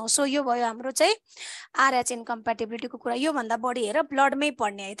चाहिँ गर्छौँ। सो यो भयो हाम्रो चाहिँ आरएच इन्कम्प्याटिबिलिटीको कुरा। योभन्दा बढी हेर ब्लडमै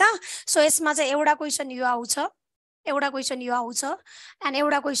पढ्ने है त। सो यसमा चाहिँ एउटा क्वेसन यो आउँछ, एउटा क्वेसन यो आउँछ, एन्ड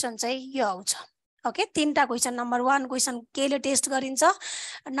एउटा क्वेसन चाहिँ यो आउँछ। ओके, तीनटा क्वेसन। नम्बर 1 क्वेसन केले टेस्ट गरिन्छ,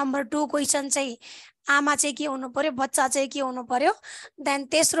 नम्बर 2 क्वेसन चाहिँ आमा चाहिँ के हुनु पर्यो, बच्चा चाहिँ के हुनु पर्यो, देन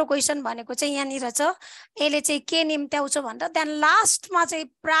तेस्रो क्वेसन भनेको चाहिँ यहाँनिर छ यसले चाहिँ के निम्त्याउँछ भनेर, देन लास्टमा चाहिँ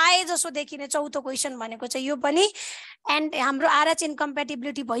प्राय जसो देखिने चौथो क्वेसन भनेको चाहिँ यो पनि एन्ड हाम्रो आरएच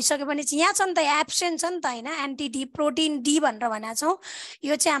इन्कम्प्याटिबिलिटी भइसक्यो भने चाहिँ यहाँ छ नि त एब्सेन्ट छ नि त होइन, एन्टी डी प्रोटिन डी भनेर भनेको छौँ।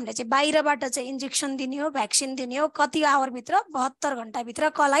 यो चाहिँ हामीले चाहिँ बाहिरबाट चाहिँ इन्जेक्सन दिने हो, भ्याक्सिन दिने हो, कति आवरभित्र 72 घन्टाभित्र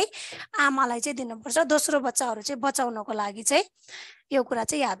कसलाई, आमालाई चाहिँ दिनुपर्छ। दोस्रो बच्चाहरू चाहिँ बचाउनको लागि चाहिँ यो कुरा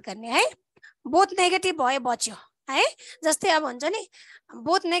चाहिँ याद गर्ने है। बोथ नेगेटिभ भयो बच्यो है, जस्तै अब हुन्छ नि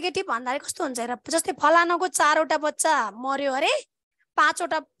बोथ नेगेटिभ भन्दाखेरि कस्तो हुन्छ र, जस्तै फलानाको 4वटा बच्चा मर्यो अरे,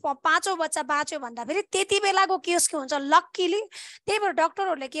 5औं बच्चा बाँच्यो भन्दाखेरि त्यति बेलाको केस के हुन्छ लक्कीली। त्यही भएर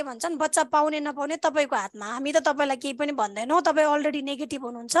डक्टरहरूले के भन्छन्, बच्चा पाउने नपाउने तपाईँको हातमा, हामी त तपाईँलाई केही पनि भन्दैनौँ, तपाईँ अलरेडी नेगेटिभ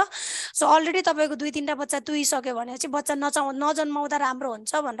हुनुहुन्छ। सो अलरेडी तपाईँको 2-3टा बच्चा तुइसक्यो भनेपछि बच्चा नजन्माउँदा राम्रो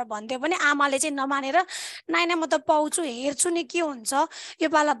हुन्छ भनेर भन्थ्यो भने आमाले चाहिँ नमानेर नाइन म त पाउँछु हेर्छु नि के हुन्छ यो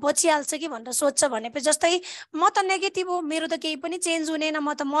पाला बचिहाल्छ कि भनेर सोध्छ भनेपछि, जस्तै म त नेगेटिभ हो, मेरो त केही पनि चेन्ज हुनेन,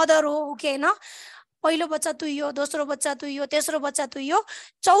 म त मदर हो कि होइन, पहिलो बच्चा तुइयो, दोस्रो बच्चा तुइयो, तेस्रो बच्चा तुइयो,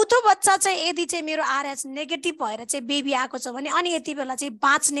 चौथो बच्चा चाहिँ यदि चाहिँ मेरो आरएच नेगेटिभ भएर चाहिँ बेबी आएको छ भने अनि यति बेला चाहिँ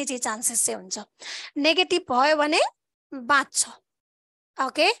बाँच्ने चाहिँ चान्सेस चाहिँ हुन्छ। नेगेटिभ भयो भने बाँच्छ।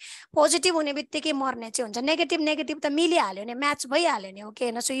 ओके, पोजिटिभ हुने बित्तिकै मर्ने चाहिँ हुन्छ। नेगेटिभ नेगेटिभ त मिलिहाल्यो नि, म्याच भइहाल्यो नि। ओके,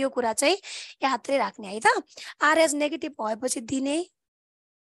 होइन, सो यो कुरा चाहिँ यादै राख्ने है त। आरएच नेगेटिभ भएपछि दिने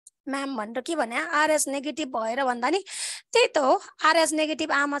म्याम भनेर के भने, आरएच नेगेटिभ भएर भन्दा नि त्यही त हो, आरएच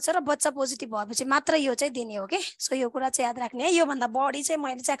नेगेटिभ आमा छ र बच्चा पोजिटिभ भएपछि मात्र यो चाहिँ दिने हो कि। सो यो कुरा चाहिँ याद राख्ने है। योभन्दा बढी चाहिँ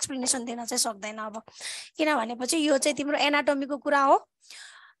मैले चाहिँ एक्सप्लेनेसन दिन चाहिँ सक्दैन अब, किनभनेपछि यो चाहिँ तिम्रो एनाटोमीको कुरा हो,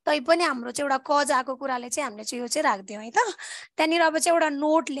 तैपनि हाम्रो चाहिँ एउटा कज आएको कुराले चाहिँ हामीले चाहिँ यो चाहिँ राखिदियौँ है त। त्यहाँनिर अब चाहिँ एउटा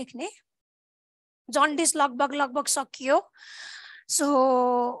नोट लेख्ने, जन्डिस लगभग सकियो। सो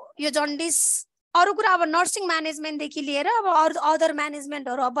यो जन्डिस अरु कुरा अब नर्सिङ म्यानेजमेन्ट देखि लिएर अब अदर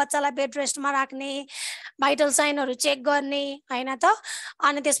म्यानेजमेन्टहरु अब बच्चालाई बेड रेस्टमा राख्ने भाइटल साइनहरु चेक गर्ने हैन त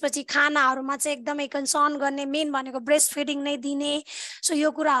अनि त्यसपछि खानाहरुमा चाहिँ एकदमै कन्सर्न गर्ने मेन भनेको ब्रेस्ट फिडिङ नै दिने सो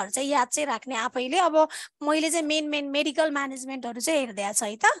यो कुराहरु चाहिँ याद चाहिँ राख्ने आफैले अब मैले चाहिँ मेन मेडिकल म्यानेजमेन्टहरु चाहिँ हेर्दै छ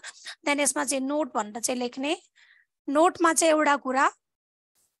है त देन यसमा चाहिँ नोट भनेर चाहिँ लेख्ने नोटमा चाहिँ एउटा कुरा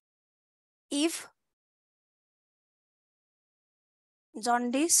if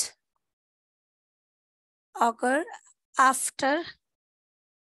jaundice occur after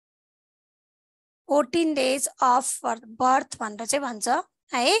 14 days of birth भनेर चाहिँ भन्छ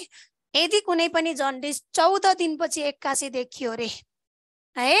है यदि कुनै पनि जन्डिस 14 दिनपछि एक्कासी देखियो रे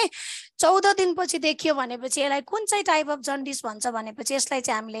है 14 दिनपछि देखियो भनेपछि यसलाई कुन चाहिँ टाइप अफ जन्डिस भन्छ भनेपछि यसलाई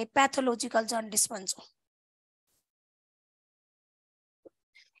चाहिँ हामीले प्याथोलोजिकल जन्डिस भन्छौं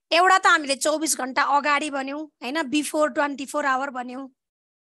एउटा त हामीले 24 घण्टा अगाडि भन्यौ हैन बिफोर 24 आवर भन्यौ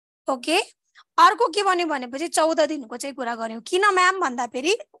ओके अर्को के भन्यो भनेपछि 14 दिनको चाहिँ कुरा गर्यौ किन म्याम भन्दा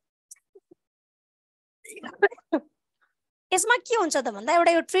फेरि यसमा के हुन्छ त भन्दा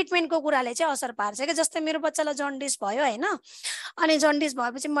एउटा यो ट्रिटमेन्टको कुराले चाहिँ असर पार्छ के जस्तै मेरो बच्चालाई जन्डिस भयो हैन अनि जन्डिस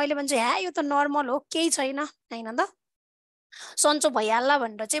भएपछि मैले भन्छु हे यो त नर्मल हो केही छैन हैन त सन्चो भइहाल्ला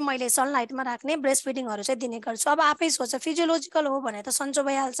भनेर चाहिँ मैले सनलाइटमा राख्ने ब्रेस्ट फिडिङहरु चाहिँ दिने गर्छु अब आफै सोच फिजियोलोजिकल हो भने त सन्चो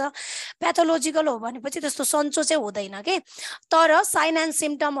भइहाल्छ प्याथोलोजिकल हो भनेपछि त्यस्तो सन्चो चाहिँ हुँदैन के तर साइन एन्ड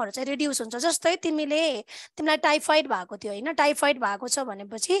सिम्पटमहरु चाहिँ रिड्युस हुन्छ जस्तै तिमीलाई टाइफाइड भएको थियो हैन टाइफाइड भएको छ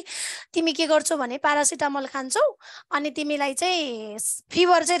भनेपछि तिमी के गर्छौ भने प्यारासिटामोल खान्छौ अनि तिमीलाई चाहिँ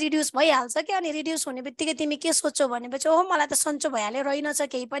फिभर चाहिँ रिड्युस भइहाल्छ के अनि रिड्युस हुनेबित्तिकै तिमी के सोच्छौ भनेपछि ओहो मलाई त सन्चो भइहाल्यो रहेनछ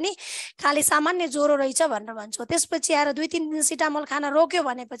केही पनि खाली सामान्य ज्वरो रहेछ भनेर भन्छौ त्यसपछि आएर 2-3 दिन सिटामोल खाना रोक्यो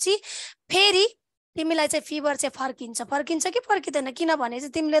भनेपछि फेरि तिमीलाई चाहिँ फिभर चाहिँ फर्किन्छ कि फर्किदैन किनभने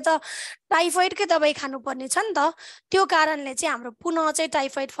चाहिँ तिमीले त टाइफाइडकै दबाई खानुपर्ने छ नि त त्यो कारणले चाहिँ हाम्रो पुनः चाहिँ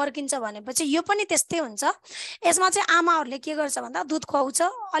टाइफाइड फर्किन्छ भनेपछि यो पनि त्यस्तै हुन्छ यसमा चाहिँ आमाहरुले के गर्छ भन्दा दूध खुवाउँछ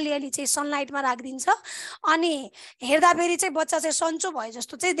अलिअलि चाहिँ सनलाइटमा राखिदिन्छ अनि हेर्दा फेरि चाहिँ बच्चा चाहिँ सन्चो भयो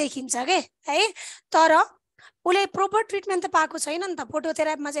जस्तो चाहिँ देखिन्छ के है तर उले प्रोपर ट्रिटमेन्ट त पाएको छैन नि त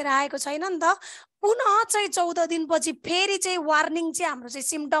फोटोथेरापीमा चाहिँ राखेको छैन नि त पुनः चाहिँ 14 दिनपछि फेरि चाहिँ वार्निङ चाहिँ हाम्रो चाहिँ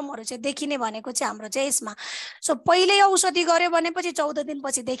सिम्पटमहरु चाहिँ देखिने भनेको चाहिँ हाम्रो चाहिँ यसमा सो पहिले औषधि गर्यो भनेपछि 14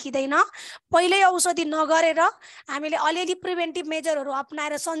 दिनपछि देखिदैन पहिले औषधि नगरेर हामीले अलिअलि प्रिभेन्टिभ मेजरहरु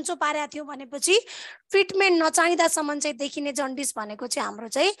अपनाएर सन्चो पारेका थियौ भनेपछि ट्रिटमेन्ट नचाहिदासम्म चाहिँ देखिने जन्डिस भनेको चाहिँ हाम्रो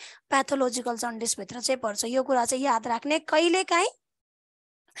चाहिँ प्याथोलोजिकल जन्डिस भित्र चाहिँ पर्छ यो कुरा चाहिँ याद राख्ने कहिलेकाहीँ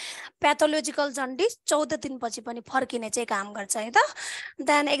प्याथोलोजिकल जन्डिस 14 दिनपछि पनि फर्किने चाहिँ काम गर्छ है त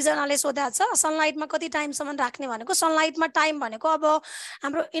देन एकजनाले सोधेको छ सनलाइटमा कति टाइमसम्म राख्ने भनेको सनलाइटमा टाइम भनेको अब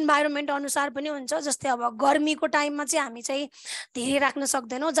हाम्रो इन्भाइरोमेन्ट अनुसार पनि हुन्छ जस्तै अब गर्मीको टाइममा चाहिँ हामी चाहिँ धेरै राख्न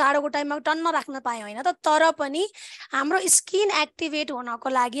सक्दैनौं जाडोको टाइममा टन्न राख्न पायौ हैन त तर पनि हाम्रो स्किन एक्टिभेट हुनको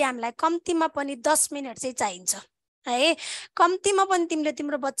लागि हामीलाई कम्तीमा पनि 10 मिनेट चाहिँ चाहिन्छ है कम्तीमा पनि तिमीले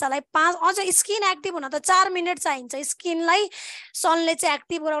तिम्रो बच्चालाई 5 अझ स्किन एक्टिभ हुन त 4 मिनेट चाहिन्छ स्किनलाई सनले चाहिँ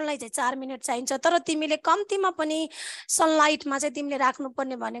एक्टिभ गराउनलाई चाहिँ 4 मिनेट चाहिन्छ तर तिमीले कम्तीमा पनि सनलाइटमा चाहिँ तिमीले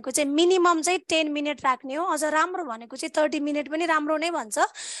राख्नुपर्ने भनेको चाहिँ मिनिमम चाहिँ 10 मिनेट राख्ने हो अझ राम्रो भनेको चाहिँ 30 मिनेट पनि राम्रो नै भन्छ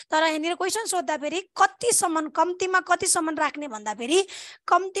तर यहाँनिर क्वेशन सोध्दा फेरि कतिसम्म कम्तीमा कतिसम्म राख्ने भन्दा फेरि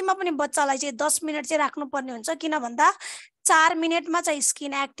कम्तीमा पनि बच्चालाई चाहिँ 10 मिनेट चाहिँ राख्नुपर्ने हुन्छ किन भन्दा 4 मिनेटमा चाहिँ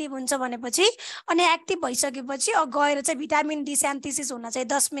स्किन एक्टिभ हुन्छ भनेपछि अनि एक्टिभ भइसकेपछि गएर चाहिँ भिटामिन डी सिन्थेसिस हुन चाहिँ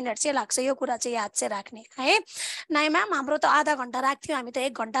 10 मिनेट चाहिँ लाग्छ यो कुरा चाहिँ याद चाहिँ राख्ने है नाइ म्याम हाम्रो त आधा घण्टा राख्थ्यौ हामी त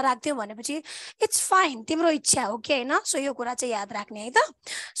 1 घण्टा राख्थ्यौ भनेपछि इट्स फाइन तिम्रो इच्छा हो के हैन सो यो कुरा चाहिँ याद राख्ने है त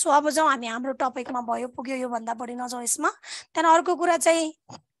सो अब जाउँ हामी हाम्रो टपिकमा पुग्यो यो भन्दा बढी नजाउँ यसमा त्यहाँ अर्को कुरा चाहिँ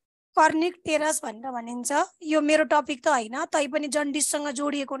कर्निक टेरस भनेर भनिन्छ यो मेरो टपिक त हैन तैपनि जन्डिससँग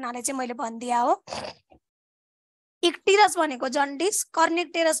जोडिएको हुनाले चाहिँ मैले भन्दिया हो इक्टिरस भनेको जन्डिस कर्निक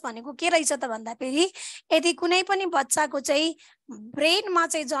टेरस भनेको के रहेछ त भन्दा फेरि यदि कुनै पनि बच्चाको चाहिँ ब्रेनमा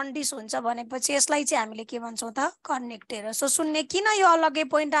चाहिँ जन्डिस हुन्छ भनेपछि यसलाई चाहिँ हामीले के भन्छौं त कर्निक टेरस सो सुन्ने किन यो अलग्गै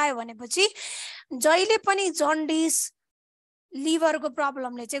पोइन्ट आयो भनेपछि जहिले पनि जन्डिस लिभरको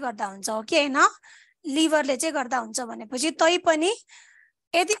प्रब्लमले चाहिँ गर्दा हुन्छ हो के हैन लिभरले चाहिँ गर्दा हुन्छ भनेपछि तै पनि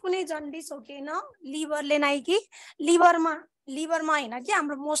यदि कुनै जन्डिस हो के हैन लिभरले नै कि लिभरमा हैन कि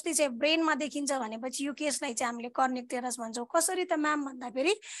हाम्रो मोस्टली चाहिँ ब्रेनमा देखिन्छ भनेपछि यो केसलाई चाहिँ हामीले कर्निक टेरस भन्छौं कसरी त म्याम भन्दा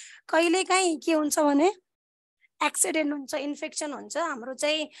फेरि कहिलेकाहीँ के हुन्छ भने एक्सिडेन्ट हुन्छ इन्फेक्सन हुन्छ हाम्रो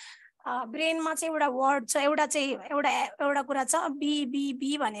चाहिँ ब्रेनमा चाहिँ एउटा वर्ड छ एउटा कुरा छ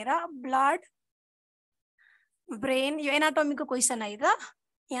बी भनेर ब्लड ब्रेन यो एनाटोमीको क्वेशन है त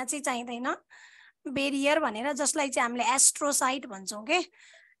यहाँ चाहिँ चाहिदैन बेरियर भनेर जसलाई चाहिँ हामीले एस्ट्रोसाइट भन्छौं के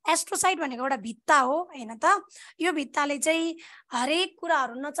एस्ट्रोसाइट भनेको एउटा भित्ता हो हैन त। यो भित्ताले चाहिँ हरेक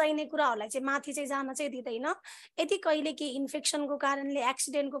कुराहरू नचाहिने कुराहरूलाई चाहिँ माथि चाहिँ जान चाहिँ दिँदैन। यदि कहिले केही इन्फेक्सनको कारणले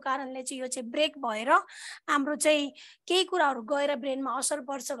एक्सिडेन्टको कारणले चाहिँ यो चाहिँ ब्रेक भएर हाम्रो चाहिँ केही कुराहरू गएर ब्रेनमा असर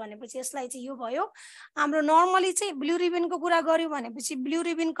पर्छ भनेपछि यसलाई चाहिँ यो भयो। हाम्रो नर्मली चाहिँ ब्लू रिबनको कुरा गर्यो भनेपछि ब्लू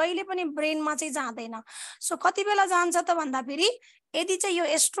रिबन कहिले पनि ब्रेनमा चाहिँ जाँदैन। सो कति बेला जान्छ त भन्दाखेरि यदि चाहिँ यो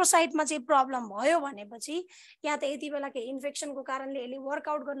एस्ट्रोसाइटमा चाहिँ प्रब्लम भयो भनेपछि या त यति बेला केही इन्फेक्सनको कारणले यसले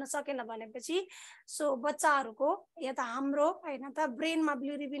वर्कआउट गर्न सकेन भनेपछि सो बच्चाहरूको या त हाम्रो हैन त ब्रेनमा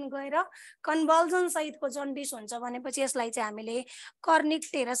ब्लू रिबन गएर कन्भल्जन सहितको जन्डिस हुन्छ भनेपछि यसलाई चाहिँ हामीले कर्निक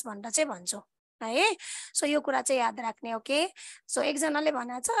टेरस भनेर चाहिँ भन्छौँ है। सो यो कुरा चाहिँ याद राख्ने। ओके, सो एकजनाले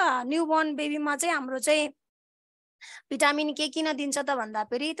भनेको छ न्यूबोर्न बेबीमा चाहिँ हाम्रो चाहिँ भिटामिन के किन दिन्छ त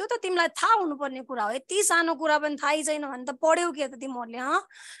भन्दाखेरि त्यो त तिमीलाई थाहा हुनुपर्ने कुरा हो। यति सानो कुरा पनि थाहै छैन भने त पढ्यौ के त तिमीहरूले?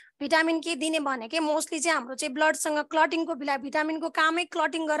 भिटामिन के दिने भनेकै मोस्टली चाहिँ हाम्रो चाहिँ ब्लडसँग क्लटिङको भिटामिनको कामै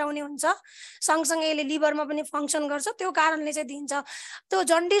क्लटिङ गराउने हुन्छ। सँगसँगै यसले लिभरमा पनि फङ्सन गर्छ, त्यो कारणले चाहिँ दिन्छ। त्यो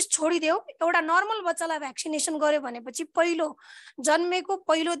जन्डिस छोडिदेऊ, एउटा नर्मल बच्चालाई भ्याक्सिनेसन गर्यो भनेपछि पहिलो जन्मेको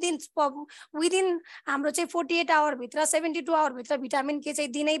पहिलो दिन विदिन हाम्रो चाहिँ 48 आवरभित्र 72 आवरभित्र भिटामिन के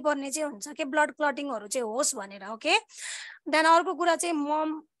चाहिँ दिनै पर्ने चाहिँ हुन्छ कि ब्लड क्लटिङहरू चाहिँ होस् भनेर। ओके, देन अर्को कुरा चाहिँ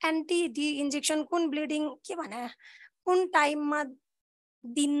मम एन्टी डी इन्जेक्सन कुन ब्लिडिङ के भने कुन टाइममा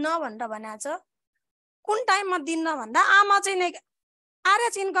दिन्न भनेर भनेको छ। कुन टाइममा दिन्न भन्दा आमा चाहिँ नै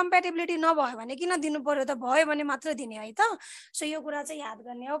आरएच इन्कम्प्याटिबिलिटी नभयो भने किन दिनु पर्यो त? भयो भने मात्र दिने है त। सो यो कुरा चाहिँ याद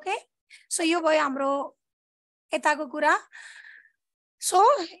गर्ने। ओके, सो यो भयो हाम्रो यताको कुरा। सो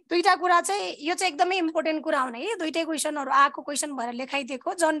दुईटा कुरा चाहिँ यो चाहिँ एकदमै इम्पोर्टेन्ट कुरा हुने है। दुईटै क्वेसनहरू आएको क्वेसन भएर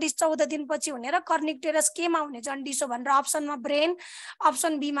लेखाइदिएको। जन्डिस 14 दिनपछि हुने र कर्निक टेरस केमा हुने जन्डिस हो भनेर अप्सनमा ब्रेन,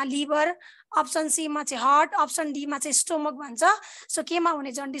 अप्सन बीमा लिभर, अप्सन सीमा चाहिँ हार्ट, अप्सन डीमा चाहिँ स्टोमक भन्छ। सो केमा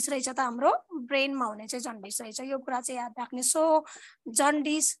हुने जन्डिस रहेछ त? हाम्रो ब्रेनमा हुने चाहिँ जन्डिस रहेछ। यो कुरा चाहिँ याद राख्ने। सो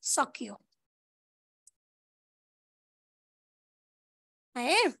जन्डिस सकियो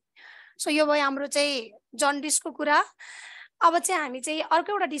है। सो यो भयो हाम्रो चाहिँ जन्डिसको कुरा। अब चाहिँ हामी चाहिँ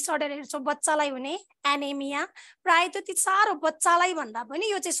अर्को एउटा डिसअर्डर हेर्छौँ, बच्चालाई हुने एनेमिया। प्राय त ती साह्रो बच्चालाई भन्दा पनि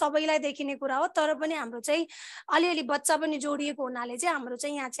यो चाहिँ सबैलाई देखिने कुरा हो, तर पनि हाम्रो चाहिँ अलिअलि बच्चा पनि जोडिएको हुनाले चाहिँ हाम्रो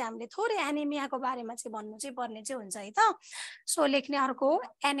चाहिँ यहाँ चाहिँ हामीले थोरै एनेमियाको बारेमा चाहिँ भन्नु चाहिँ पर्ने चाहिँ हुन्छ है त। सो लेख्ने अर्को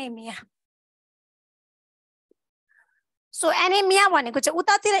एनेमिया। सो एनेमिया भनेको चाहिँ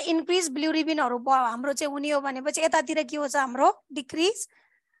उतातिर इन्क्रिज ब्लू रिबनहरू हाम्रो चाहिँ हुने हो भनेपछि यतातिर के हुन्छ? हाम्रो डिक्रिज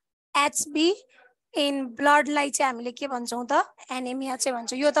एचबी इन ब्लडलाई चाहिँ हामीले के भन्छौँ त? एनेमिया चाहिँ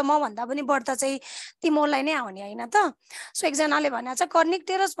भन्छौँ। यो त म भन्दा पनि बढ्ता चाहिँ तिमीलाई नै आउने होइन त। सो एकजनाले भनेको छ कर्निक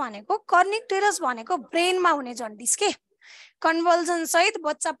टेरस भनेको ब्रेनमा हुने जन्डिस के, कन्भल्जन सहित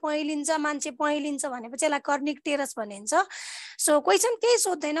बच्चा पहेलिन्छ, मान्छे पहेलिन्छ भनेपछि यसलाई कर्निक टेरस भनिन्छ। सो क्वेसन केही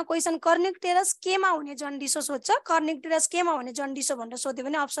सोध्दैन, क्वेसन कर्निक टेरस केमा हुने जन्डिसो सोध्छ। कर्निक टेरस केमा हुने जन्डिसो भनेर सोध्यो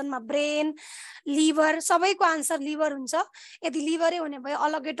भने अप्सनमा ब्रेन, लिभर, सबैको आन्सर लिभर हुन्छ। यदि लिभरै हुने भए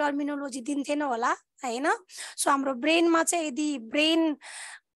अलग्गै टर्मिनोलोजी दिन्थेन होला हैन। सो हाम्रो ब्रेनमा चाहिँ यदि ब्रेन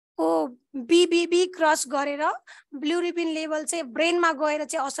को बीबीबी क्रस गरेर ब्लू रिबन लेभल चाहिँ ब्रेनमा गएर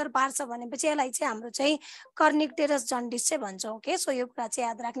चाहिँ असर पार्छ भनेपछि यसलाई चाहिँ हाम्रो चाहिँ कर्निक टेरस जन्डिस चाहिँ भन्छौँ। ओके, सो यो कुरा चाहिँ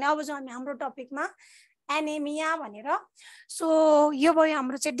याद राख्ने। अब जो हामी हाम्रो टपिकमा एनेमिया भनेर, सो यो भयो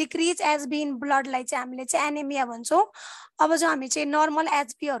हाम्रो चाहिँ डिक्रिज एचबी इन ब्लडलाई चाहिँ हामीले चाहिँ एनेमिया भन्छौँ। अब जो हामी चाहिँ नर्मल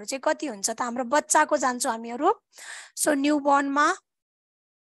एचबीहरू चाहिँ कति हुन्छ त? हाम्रो बच्चाको जान्छौँ हामीहरू। सो न्यूबोर्नमा,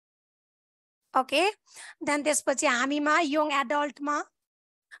 ओके, देन त्यसपछि हामीमा यङ एडल्टमा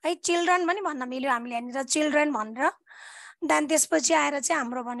है, चिल्ड्रन पनि भन्न मिल्यो हामीले यहाँनिर चिल्ड्रन भनेर। देन त्यसपछि आएर चाहिँ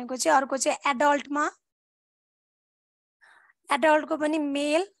हाम्रो भनेको चाहिँ अर्को चाहिँ एडल्टमा, एडल्टको पनि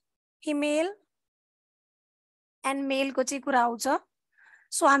मेल, फिमेल एन्ड मेलको चाहिँ कुरा आउँछ।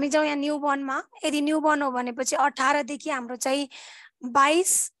 सो हामी जाउँ यहाँ न्यूबोर्नमा। यदि न्यूबोर्न हो भनेपछि 18 देखि हाम्रो चाहिँ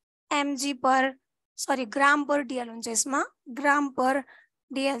 22 ग्राम पर डिएल हुन्छ। यसमा ग्राम पर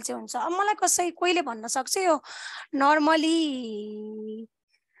डिएल चाहिँ हुन्छ। अब मलाई कोहीले भन्न सक्छ यो नर्मली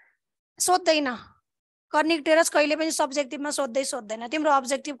सोध्दैन, कर्निक टेरस कहिले पनि सब्जेक्टिभमा सोध्दैन, तिम्रो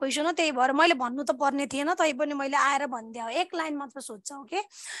अब्जेक्टिभ क्वेसन हो, त्यही भएर मैले भन्नु त पर्ने थिएन, तै पनि मैले आएर भनिदिएँ। एक लाइन मात्र सोध्छ। ओके,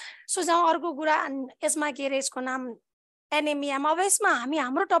 सो जाउँ अर्को कुरा। यसमा के अरे, यसको नाम एनेमियामा। अब यसमा हामी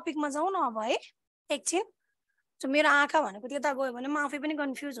हाम्रो टपिकमा जाउँ न अब है एकछिन। सो मेरो आँखा भनेको त्यता गयो भने म आफै पनि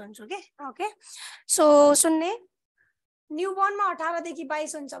कन्फ्युज हुन्छु के। ओके, सो सुन्ने, न्यूबोर्नमा 18 देखि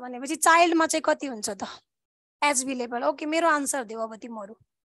 22 हुन्छ भनेपछि चाइल्डमा चाहिँ कति हुन्छ त एचबी लेभल? ओके, मेरो आन्सर देऊ अब तिमीहरू।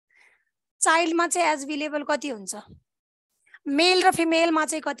 चाइल्डमा चाहिँ एचबी लेभल कति हुन्छ? मेल र फिमेलमा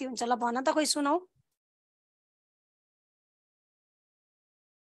चाहिँ कति हुन्छ? ल भन त, कोही सुनाऊ।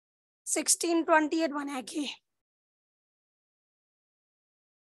 1628 भने कि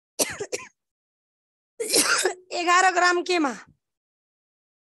 11 ग्राम केमा?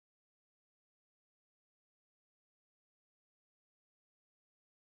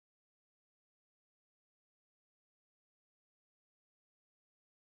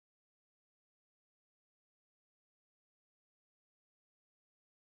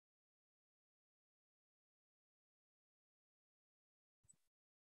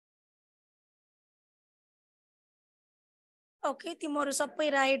 ओके तिमीहरू सबै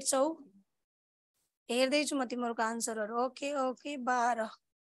राइट छौ हेर्दैछु म तिमीहरूको आन्सरहरू ओके ओके 12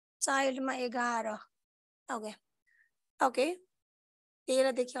 चाइल्डमा 11 ओके ओके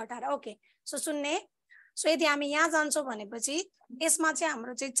 13 देखि 18 ओके सो सुन्ने सो यदि हामी यहाँ जान्छौँ भनेपछि यसमा चाहिँ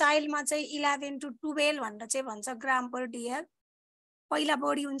हाम्रो चाहिँ चाइल्डमा चाहिँ 11 to 12 भनेर चाहिँ भन्छ ग्राम पर डिएल पहिला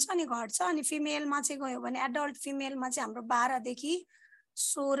बढी हुन्छ अनि घट्छ अनि फिमेलमा चाहिँ गयो भने एडल्ट फिमेलमा चाहिँ हाम्रो 12 देखि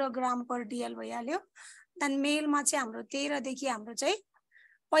 16 ग्राम पर डिएल भइहाल्यो देन मेलमा चाहिँ हाम्रो 13 देखि हाम्रो चाहिँ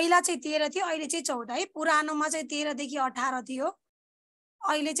पहिला चाहिँ 13 थियो अहिले चाहिँ 14 है पुरानोमा चाहिँ 13 देखि 18 थियो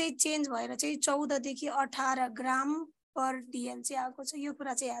अहिले चाहिँ चेन्ज भएर चाहिँ 14 देखि 18 ग्राम पर डिएल चाहिँ आएको छ यो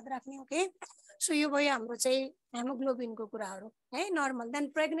कुरा चाहिँ याद राख्ने ओके सो यो भयो हाम्रो चाहिँ हेमोग्लोबिनको कुराहरू है नर्मल देन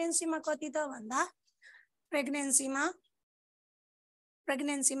प्रेग्नेन्सीमा कति त भन्दा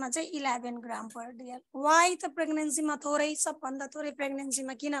प्रेग्नेन्सीमा चाहिँ 11 ग्राम पर डिएल वाइ त प्रेग्नेन्सीमा थोरै सबभन्दा थोरै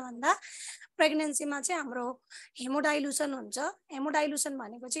प्रेग्नेन्सीमा किन भन्दा प्रेग्नेन्सीमा चाहिँ हाम्रो हेमोडाइल्युसन हुन्छ हेमोडाइल्युसन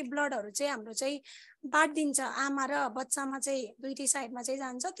भनेको चाहिँ ब्लडहरू चाहिँ हाम्रो चाहिँ बाँडिदिन्छ आमा र बच्चामा चाहिँ दुईटै साइडमा चाहिँ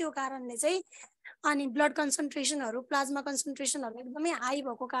जान्छ त्यो कारणले चाहिँ अनि ब्लड कन्सन्ट्रेसनहरू प्लाज्मा कन्सन्ट्रेसनहरू एकदमै हाई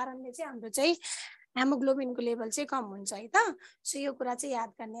भएको कारणले चाहिँ हाम्रो चाहिँ हेमोग्लोबिनको लेभल चाहिँ कम हुन्छ है त सो यो कुरा चाहिँ याद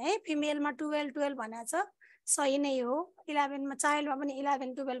गर्ने है फिमेलमा 12 भनेको छ सही नै हो 11 मा चाइल्डमा पनि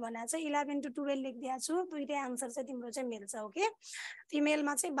 11 12 भनेको छ 11 to 12 लेखिदिएको छु दुईटै आन्सर चाहिँ तिम्रो चाहिँ मिल्छ ओके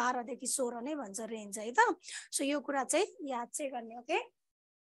फिमेलमा चाहिँ 12 देखि 16 नै भन्छ रेन्ज है त सो यो कुरा चाहिँ याद चाहिँ गर्ने ओके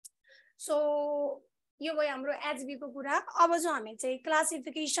सो यो भयो हाम्रो एचबी को कुरा अब जो हामी चाहिँ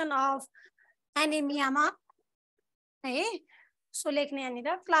क्लासिफिकेसन अफ एनेमियामा है सो लेख्ने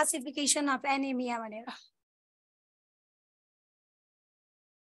यहाँनिर क्लासिफिकेसन अफ एनेमिया भनेर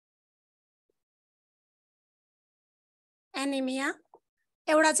एनेमिया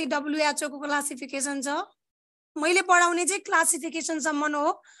एउटा चाहिँ WHO को क्लासिफिकेसन छ मैले पढाउने चाहिँ क्लासिफिकेसन सम्म हो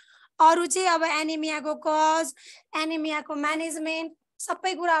अरु चाहिँ अब एनेमियाको कज एनेमियाको म्यानेजमेन्ट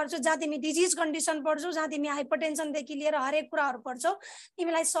सबै कुराहरु छ जहाँ तिमी डिजिज कन्डिसन पढ्छौ जहाँ तिमी हाइपरटेन्सन देखि लिएर हरेक कुराहरु पढ्छौ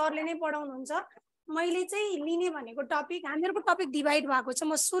तिमीलाई सरले नै पढाउनुहुन्छ मैले चाहिँ लिने भनेको टपिक हामीहरुको टपिक डिभाइड भएको छ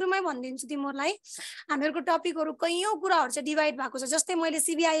म सुरुमै भनिदिन्छु तिमीहरुलाई हामीहरुको टपिकहरु कैयौं कुराहरु चाहिँ डिभाइड भएको छ जस्तै मैले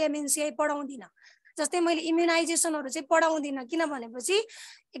CBI पढाउँदिन जस्तै मैले इम्युनाइजेसनहरु चाहिँ पढाउँदिन किन भनेपछि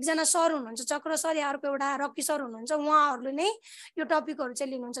एकजना सर हुनुहुन्छ चक्र सर या अर्को एउटा रकी सर हुनुहुन्छ उहाँहरुले नै यो टपिकहरु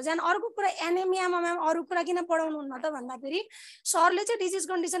चाहिँ लिनुहुन्छ जन अर्को कुरा एनेमियामा म्याम अरु कुरा किन पढाउनुहुन्न त भन्दा फेरि सरले चाहिँ डिजिज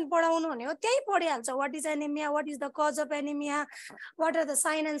कन्डिसन पढाउनु हुने हो त्यही पढिहाल्छ what is anaemia what is the cause of anaemia what are the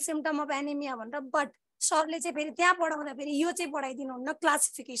sign and symptom of anaemia भनेर बट सरले चाहिँ फेरि त्यहाँ पढाउँदा फेरि यो चाहिँ पढाइदिनु हुन्न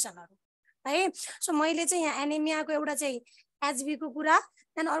क्लासिफिकेसनहरु है सो मैले चाहिँ यहाँ एनेमियाको एउटा चाहिँ एचबी को कुरा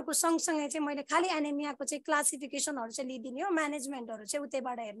देन अर्को सँगसँगै चाहिँ मैले खाली एनेमियाको चाहिँ क्लासिफिकेसनहरु चाहिँ लिदिने हो म्यानेजमेन्टहरु चाहिँ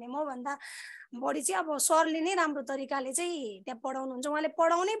उतैबाट हेर्ने म भन्दा बढी चाहिँ अब सरले नै राम्रो तरिकाले चाहिँ त्यहाँ पढाउनुहुन्छ उहाँले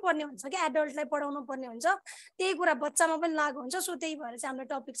पढाउनै पर्ने हुन्छ कि एडल्टलाई पढाउनु पर्ने हुन्छ त्यही कुरा बच्चामा पनि लागु हुन्छ सो त्यही भएर चाहिँ हामीले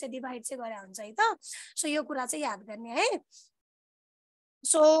टपिक चाहिँ डिभाइड चाहिँ गरे हुन्छ है त सो यो कुरा चाहिँ याद गर्ने है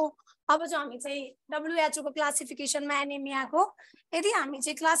सो अब जो हामी चाहिँ WHO को क्लासिफिकेसनमा एनेमियाको यदि हामी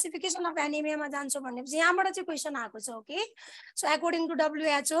चाहिँ क्लासिफिकेसन अफ एनेमियामा जान्छौँ भनेपछि यहाँबाट चाहिँ क्वेशन आएको छ okay so according to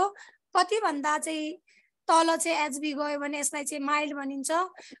WHO कति भन्दा चाहिँ तल चाहिँ एचबी गयो भने यसलाई चाहिँ माइल्ड भनिन्छ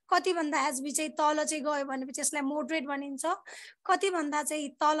कति भन्दा एचबी चाहिँ तल चाहिँ गयो भनेपछि यसलाई मोडरेट भनिन्छ कति भन्दा चाहिँ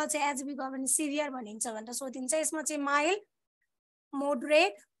तल चाहिँ एचबी गयो भने सिभियर भनिन्छ भनेर सोधिन्छ यसमा चाहिँ माइल्ड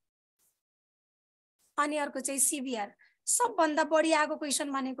मोडरेट अनि अर्को चाहिँ सिभियर सबभन्दा बढी आएको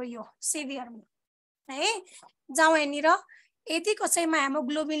क्वेशन भनेको यो सिभियर है जाउँ यहाँनिर यदि कसैमा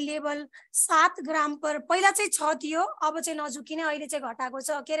हेमोग्लोबिन लेभल 7 ग्राम पर पहिला चाहिँ 6 थियो अब चाहिँ नझुकिने अहिले चाहिँ घटाएको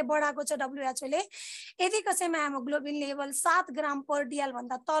छ के रे बढाएको छ WHO ले यदि कसैमा हेमोग्लोबिन लेभल 7 ग्राम पर डिएल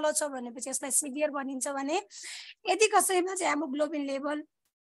भन्दा तल छ भनेपछि यसलाई सिभियर भनिन्छ भने यदि कसैमा चाहिँ हेमोग्लोबिन लेभल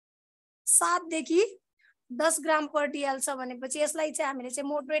 7 देखि 10 ग्राम पर डिएल छ भनेपछि यसलाई चाहिँ हामीले चाहिँ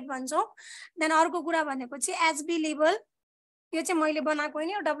मोडरेट भन्छौं देन अर्को कुरा भनेको चाहिँ एचबी लेभल यो चाहिँ मैले बनाएको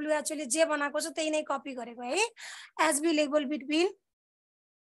हैन WHO ले जे बनाएको छ त्यही नै कपी गरेको है एचबी लेभल बिट्विन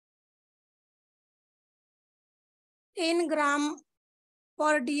 10 ग्राम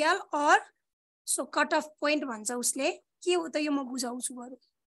पर डिएल और सो कट अफ पोइन्ट भन्छ उसले के हो त यो म बुझाउँछु बरु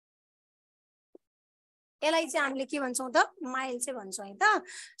यसलाई चाहिँ हामीले के भन्छौं त माइल चाहिँ भन्छौं है त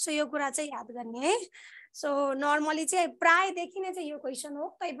सो यो कुरा चाहिँ याद गर्ने है सो नर्मली चाहिँ प्राय देखिने चाहिँ यो क्वेशन हो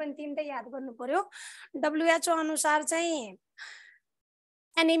तै पनि तिनटै याद गर्नु पर्यो WHO अनुसार चाहिँ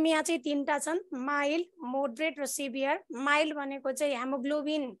एनेमिया चाहिँ तीनटा छन् माइल्ड मोडरेट र सिभियर माइल्ड भनेको चाहिँ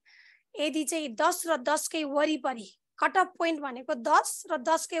हेमोग्लोबिन यदि चाहिँ 10 र 10 कै वरिपरि कट अफ पोइन्ट भनेको 10 र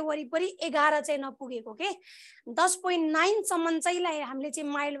 10 कै वरिपरि 11 चाहिँ नपुगेको के 10.9 सम्म चाहिँ हामीले चाहिँ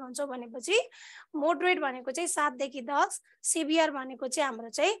माइल्ड भन्छौं भनेपछि मोडरेट भनेको चाहिँ 7 देखि 10 सिभियर भनेको चाहिँ हाम्रो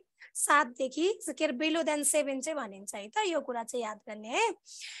चाहिँ 7 देखि के अरे बिलो देन 7 चाहिँ भनिन्छ है त, यो कुरा चाहिँ याद गर्ने है।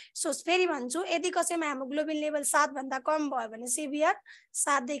 सो फेरि भन्छु, यदि कसैमा हेमोग्लोबिन लेभल 7 भन्दा कम भयो भने सिभियर,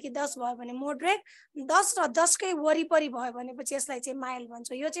 7 देखि 10 भयो भने मोडरेट, 10 र 10 कै वरिपरि भयो भनेपछि यसलाई चाहिँ माइल्ड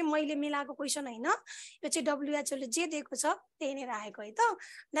भन्छ। यो चाहिँ मैले मिलाएको क्वेसन हैन, यो चाहिँ WHO ले जे दिएको छ त्यही नै राखेको है त।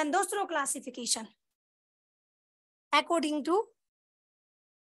 देन दोस्रो क्लासिफिकेसन अकॉर्डिङ टु,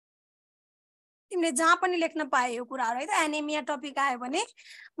 तिमीले जहाँ पनि लेख्न पाए यो कुराहरु है त। एनेमिया टपिक आयो भने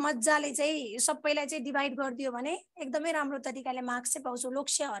मज्जाले चाहिँ सबैलाई चाहिँ डिभाइड गरिदियो भने एकदमै राम्रो तरिकाले मार्क्स चाहिँ पाउँछौ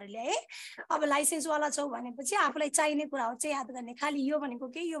लोक्ष्यहरुले है। अब लाइसेन्स वाला छौ भनेपछि आफुलाई चाहिने कुराहरु चाहिँ याद गर्ने, खाली यो भनेको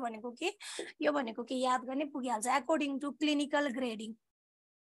के, यो भनेको के, यो भनेको के याद गर्ने पुगिहाल्छ। According to clinical grading,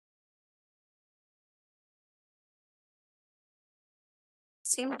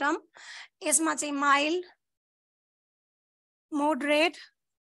 symptom यसमा चाहिँ माइल्ड, मोडरेट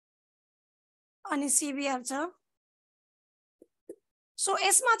अनि सिभियर छ। सो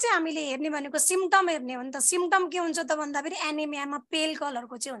यसमा चाहिँ हामीले हेर्ने भनेको सिम्पटम हेर्ने हो नि त। सिम्पटम के हुन्छ त भन्दाखेरि एनेमियामा पेल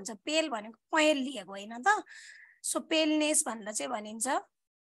कलरको चाहिँ हुन्छ। पेल भनेको पहेँल लिएको हैन त। सो पेलनेस भनेर चाहिँ भनिन्छ।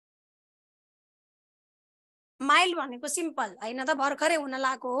 माइल्ड भनेको सिम्पल हैन त, भर्खरै हुन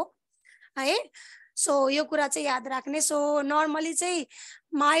लागेको हो है। सो यो कुरा चाहिँ याद राख्ने। सो नर्मली चाहिँ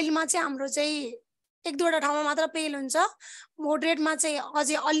माइल्डमा चाहिँ हाम्रो चाहिँ एक दुईवटा ठाउँमा मात्र पेल हुन्छ, मोडरेटमा चाहिँ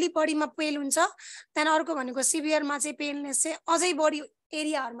अझै अलि बढीमा पेल हुन्छ, त्यहाँदेखि अर्को भनेको सिभियरमा चाहिँ पेलनेस चाहिँ अझै बढी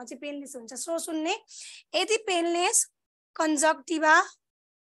एरियाहरुमा चाहिँ पेलनेस हुन्छ। सो सुन्ने, यदि पेलनेस कन्जक्टिभा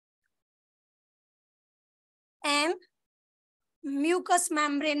एन्ड म्युकस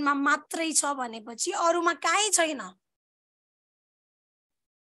मेम्ब्रेनमा मात्रै छ भनेपछि अरुमा काहीँ छैन।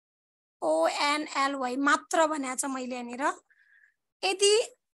 ONLY मात्र भनेको छ मैले यहाँनिर।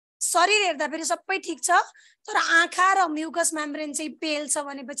 यदि शरीर हेर्दा फेरि सबै ठीक छ तर आँखा र म्युकस मेम्ब्रेन चाहिँ पेल छ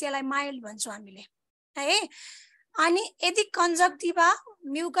भनेपछि यसलाई माइल्ड भन्छौँ हामीले है। अनि यदि conjunctiva,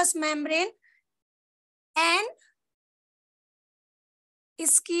 mucous membrane and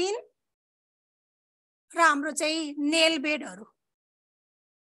skin र हाम्रो चाहिँ नेल बेडहरु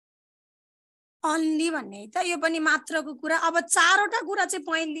अन्ली भन्ने है त, यो पनि मात्रको कुरा। अब चारवटा कुरा चाहिँ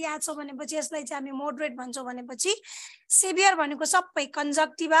पोइन्ट लिएको छ भनेपछि यसलाई चाहिँ हामी मोडरेट भन्छौँ भनेपछि सिभियर भनेको सबै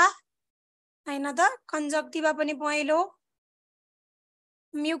कन्जक्टिभा हैन त, कन्जक्टिभा पनि पहेँलो,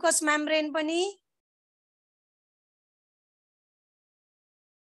 म्युकस मेम्ब्रेन पनि,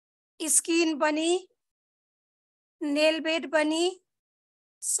 स्किन पनि, नेल बेड पनि,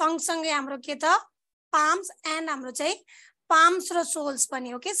 सँगसँगै हाम्रो के त पाम्स एन्ड हाम्रो चाहिँ पाम्स र सोल्स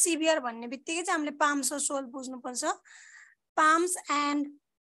पनि। ओके, सिभियर भन्ने बित्तिकै चाहिँ हामीले पाम्स र सोल बुझ्नुपर्छ। पाम्स एन्ड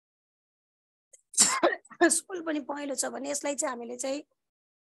सोल पनि पहेँलो छ भने यसलाई चाहिँ हामीले चाहिँ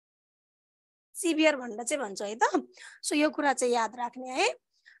सिभियर भनेर चाहिँ भन्छौँ है त। सो यो कुरा चाहिँ याद राख्ने है।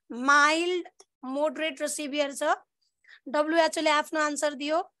 माइल्ड, मोडरेट र सिभियर छ। WHO ले आफ्नो आन्सर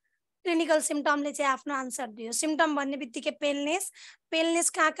दियो, क्लिनिकल सिम्पटमले चाहिँ आफ्नो आन्सर दियो। सिम्पटम भन्ने बित्तिकै पेलनेस, पेलनेस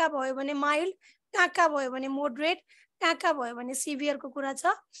कहाँ कहाँ भयो भने माइल्ड, कहाँ कहाँ भयो भने मोडरेट, कहाँ कहाँ भयो भने सिभियरको कुरा छ।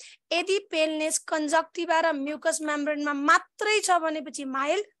 यदि पेलनेस कन्जक्टिभा र म्युकस मेम्ब्रेनमा मात्रै छ भनेपछि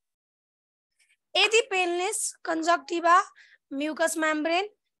माइल्ड, यदि paleness conjunctiva, mucous membrane,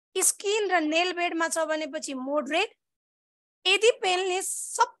 skin र नेल बेडमा छ भनेपछि मोडरेट, यदि पेलनेस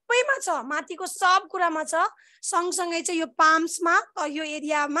सबैमा छ, माथिको सब कुरामा छ, सँगसँगै चाहिँ यो पाम्समा यो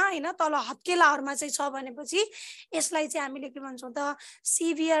एरियामा हैन तल हत्केलाहरुमा चाहिँ छ भनेपछि यसलाई चाहिँ हामीले के भन्छौँ त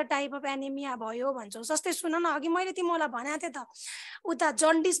सिभियर टाइप अफ एनेमिया भयो भन्छौँ। जस्तै सुन न, अघि मैले तिमीलाई भनेको थिएँ त उता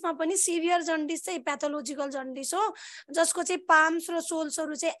जन्डिसमा पनि सिभियर जन्डिस चाहिँ प्याथोलोजिकल जन्डिस हो जसको चाहिँ पाम्स र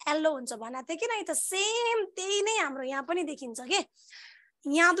सोल्सहरु चाहिँ येलो हुन्छ भनेको थिएँ कि नै त। सेम त्यही नै हाम्रो यहाँ पनि देखिन्छ के।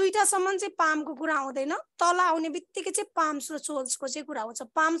 यहाँ दुईटासम्म चाहिँ पामको कुरा आउँदैन, तल आउने बित्तिकै चाहिँ पाम्स र सोल्सको चाहिँ कुरा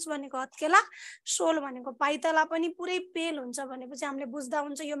आउँछ। पाम्स भनेको हत्केला, सोल भनेको पाइतला पनि पुरै पेल हुन्छ भनेपछि हामीले बुझ्दा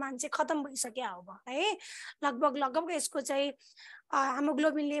हुन्छ यो मान्छे खतम भइसक्यो अब है। लगभग यसको चाहिँ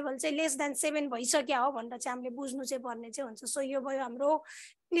हेमोग्लोबिन लेभल चाहिँ लेस देन 7 भइसक्यो हो भनेर चाहिँ हामीले बुझ्नु चाहिँ पर्ने चाहिँ हुन्छ। सो यो भयो हाम्रो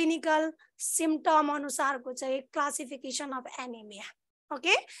क्लिनिकल सिम्पटम अनुसारको चाहिँ classification of anaemia.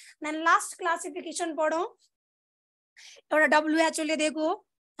 Okay, then last classification पढौं। एउटा WHO ले दिएको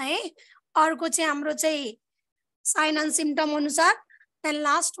है, अर्को चाहिँ हाम्रो चाहिँ साइन एन्ड सिम्पटम अनुसार, देन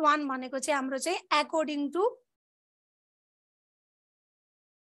लास्ट वान भनेको चाहिँ हाम्रो चाहिँ according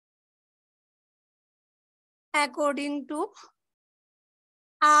to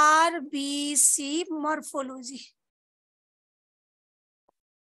RBC morphology.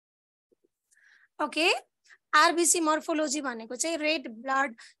 Okay, RBC morphology भनेको चाहिँ रेड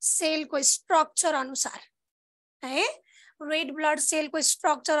ब्लड सेलको स्ट्रक्चर अनुसार है, रेड ब्लड सेलको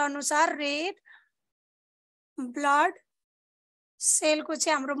स्ट्रक्चर अनुसार रेड ब्लड सेलको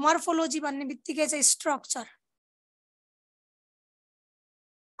चाहिँ हाम्रो मोर्फोलोजी भन्ने बित्तिकै चाहिँ स्ट्रक्चर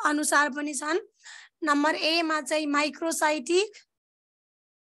अनुसार पनि छन्। नम्बर ए मा चाहिँ microcytic,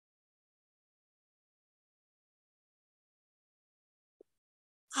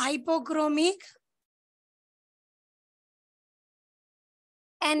 hypochromic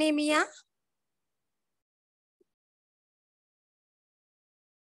anaemia,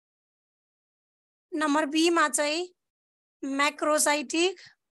 number be मा चाहिँ मैक्रोसाइटिक।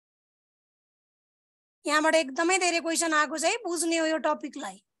 यहाँबाट एकदमै धेरै क्वेशन आएको छ है, बुझ्ने हो यो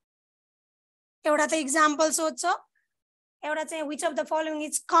टपिकलाई। एउटा त एक्जाम्पल सोध्छ, एउटा चाहिँ which of the following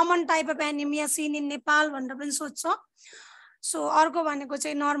is common type of anemia seen in Nepal भनेर पनि सोध्छ। सो अर्को भनेको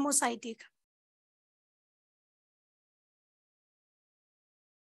चाहिँ नर्मोसाइटिक।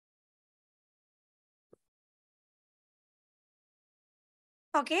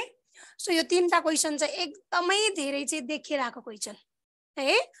 ओके, सो यो तीनटा क्वेशन चाहिँ एकदमै धेरै चाहिँ देखिरहेको क्वेशन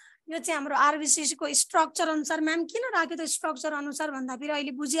है। यो चाहिँ हाम्रो आरबिसी को स्ट्रक्चर अनुसार, म्याम किन राख्यो त स्ट्रक्चर अनुसार भन्दा फेरि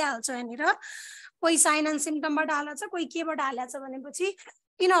अहिले बुझिहाल्छ यहाँनिर। कोही साइन एन्ड सिम्पटमबाट हालेछ, कोही केबाट हालेछ भनेपछि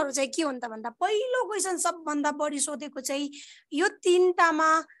यिनीहरू चाहिँ के हुन् त भन्दा पहिलो क्वेशन सबभन्दा बढी सोधेको चाहिँ यो तीनटामा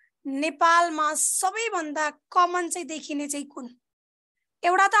नेपालमा सबैभन्दा कमन चाहिँ देखिने चाहिँ कुन?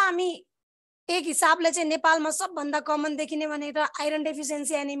 एउटा त हामी एक हिसाबले चाहिँ नेपालमा सबभन्दा कमन देखिने भनेर आइरन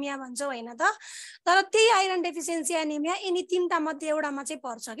डेफिसिएन्सी एनिमिया भन्छौँ होइन त, तर त्यही आइरन डेफिसिएन्सी एनिमिया यिनी तीनटा मध्ये एउटामा चाहिँ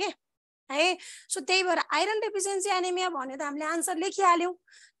पर्छ के है। सो त्यही भएर आइरन डेफिसिएन्सी एनिमिया भन्यो त हामीले आन्सर लेखिहाल्यौँ।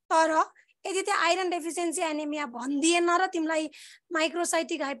 तर यदि त्यो आइरन डेफिसिएन्सी एनिमिया भनिदिएन र तिमीलाई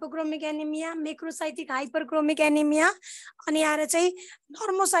microcytic hypochromic anaemia, macrocytic hyperchromic anaemia अनि आएर चाहिँ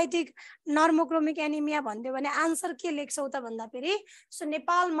नर्मोसाइटिक नर्मोक्रोमिक एनिमिया भनिदियो भने आन्सर के लेख्छौ त भन्दा फेरि सो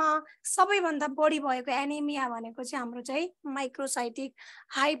नेपालमा सबैभन्दा बढी भएको एनिमिया भनेको चाहिँ हाम्रो चाहिँ माइक्रोसाइटिक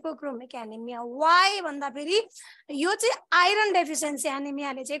हाइपोक्रोमिक एनिमिया। वाइ भन्दा फेरि यो चाहिँ आइरन डेफिसिएन्सी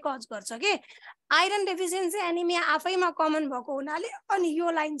एनिमियाले चाहिँ कज गर्छ के। आइरन डेफिसिएन्सी एनिमिया आफैमा कमन भएको हुनाले अनि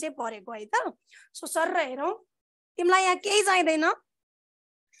यो लाइन चाहिँ परेको है त। सो सर हेरौँ, तिमीलाई यहाँ केही चाहिँदैन,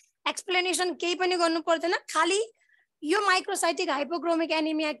 एक्सप्लेनेसन केही पनि गर्नु पर्दैन, खाली यो माइक्रोसाइटिक हाइपोक्रोमिक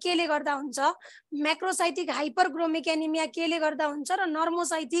एनिमिया केले गर्दा हुन्छ, मैक्रोसाइटिक हाइपरक्रोमिक एनिमिया केले गर्दा हुन्छ र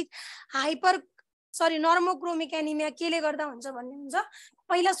नर्मोक्रोमिक एनिमिया केले गर्दा हुन्छ भन्ने हुन्छ।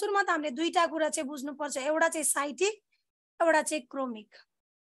 पहिला सुरुमा त हामीले दुईटा कुरा चाहिँ बुझ्नुपर्छ, एउटा चाहिँ साइटिक, एउटा चाहिँ क्रोमिक।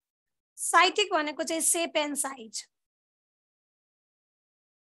 साइटिक भनेको चाहिँ सेप एन्ड साइज,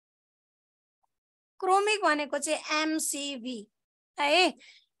 क्रोमिक भनेको चाहिँ एमसीभी है।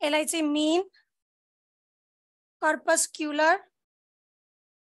 यसलाई चाहिँ मिन कर्पस्क्युलर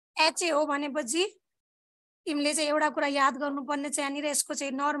एचए हो भनेपछि तिमीले चाहिँ एउटा कुरा याद गर्नुपर्ने चाहिँ यहाँनिर यसको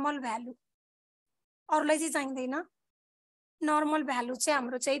चाहिँ नर्मल भ्यालु, अरूलाई चाहिँ चाहिँदैन। नर्मल भ्यालु चाहिँ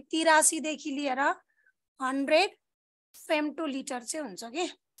हाम्रो चाहिँ 83 देखि लिएर 100 फेम/लिटर चाहिँ हुन्छ के।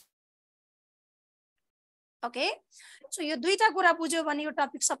 ओके, सो यो दुईटा कुरा बुझ्यो भने यो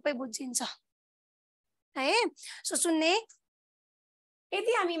टपिक सबै बुझिन्छ है। सो सुन्ने,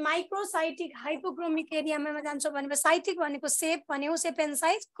 यदि हामी माइक्रोसाइटिक हाइपोक्रोमिक एरियामा जान्छौँ भने साइटिक भनेको सेप भन्यो, सेप एन्ड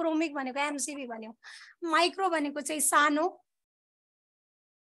साइज, क्रोमिक भनेको एमसीभी भन्यो। माइक्रो भनेको चाहिँ सानो,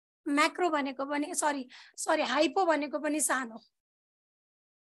 मैक्रो भनेको पनि सरी हाइपो भनेको पनि सानो,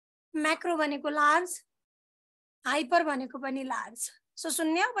 मैक्रो भनेको लार्ज, हाइपर भनेको पनि लार्ज। सो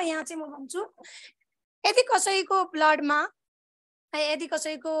सुन्ने, अब यहाँ चाहिँ म भन्छु यदि कसैको ब्लडमा यदि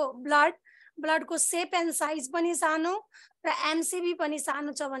कसैको ब्लडको सेप एन्ड साइज पनि सानो र एमसीभी पनि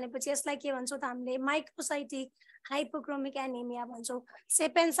सानो छ भनेपछि यसलाई के भन्छौँ त हामीले माइक्रोसाइटिक हाइपोक्रोमिक एनिमिया भन्छौँ।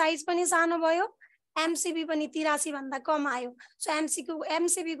 सेप एन्ड साइज पनि सानो भयो, एमसीभी पनि 83 भन्दा कम आयो। सो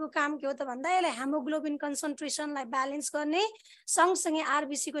एमसीभी को काम के हो त भन्दा यसलाई हेमोग्लोबिन कन्सन्ट्रेसनलाई ब्यालेन्स गर्ने सँगसँगै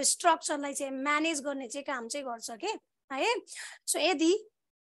आरबिसी को स्ट्रक्चरलाई चाहिँ म्यानेज गर्ने चाहिँ काम चाहिँ गर्छ के है। सो यदि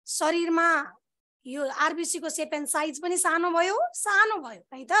शरीरमा यो आरबिसी को सेप एन्ड साइज पनि सानो भयो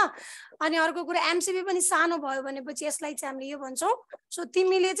है त, अनि अर्को कुरा एमसीभी पनि सानो भयो भनेपछि यसलाई चाहिँ हामीले यो भन्छौँ। सो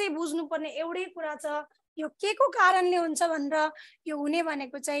तिमीले चाहिँ बुझ्नुपर्ने एउटै कुरा छ, यो के को कारणले हुन्छ भनेर। यो हुने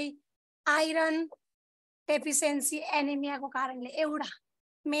भनेको चाहिँ आइरन डेफिसिएन्सी एनिमियाको कारणले, एउटा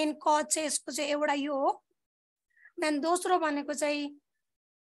मेन कज चाहिँ यसको चाहिँ एउटा यो हो। देन दोस्रो भनेको चाहिँ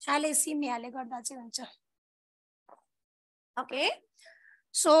थ्यालेसिमियाले गर्दा चाहिँ हुन्छ। ओके,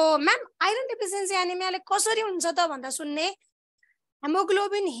 सो म्याम आइरन डेफिसिएन्सी एनिमियाले कसरी हुन्छ त भन्दा सुन्ने,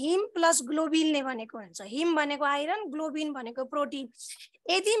 हेमोग्लोबिन हिम प्लस ग्लोबिनले बनेको हुन्छ। हिम भनेको आइरन, ग्लोबिन भनेको प्रोटिन।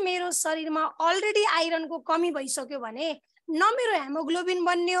 यदि मेरो शरीरमा अलरेडी आइरनको कमी भइसक्यो भने न मेरो हेमोग्लोबिन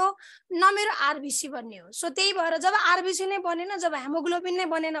बन्ने हो न मेरो आरबिसी बन्ने हो। सो त्यही भएर जब आरबिसी नै बनेन, जब हेमोग्लोबिन नै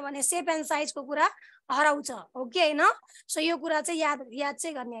बनेन भने सेप एन्ड साइजको कुरा हराउँछ हो कि हैन सो यो कुरा चाहिँ याद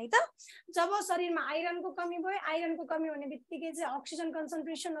चाहिँ गर्ने है त जब शरीरमा आइरनको कमी भयो आइरनको कमी हुने बित्तिकै चाहिँ अक्सिजन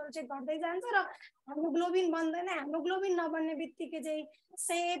कन्सन्ट्रेसनहरु चाहिँ घट्दै जान्छ र हेमोग्लोबिन बन्दैन हेमोग्लोबिन नबन्ने बित्तिकै चाहिँ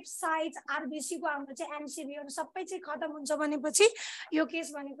सेप साइज आरबीसी को हाम्रो चाहिँ एमसीबीहरु सबै चाहिँ खतम हुन्छ भनेपछि यो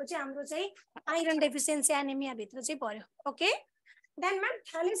केस भनेको चाहिँ हाम्रो चाहिँ आइरन डेफिसिएन्सी एनिमिया भित्र चाहिँ पर्यो ओके देन मैम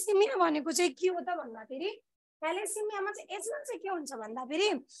थ्यालेसेमिया भनेको चाहिँ के हो त भन्दाखेरि थ्यालेसेमियामा चाहिँ यसमा चाहिँ के हुन्छ भन्दाखेरि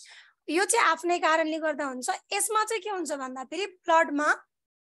यो चाहिँ आफ्नै कारणले गर्दा हुन्छ यसमा चाहिँ के हुन्छ भन्दाखेरि ब्लडमा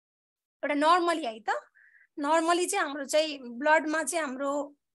एउटा नर्मली है त नर्मली चाहिँ हाम्रो चाहिँ ब्लडमा चाहिँ हाम्रो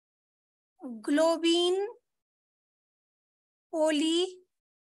ग्लोबिन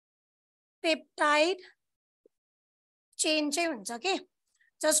पोलिपेप्टाइड चेन चाहिँ हुन्छ के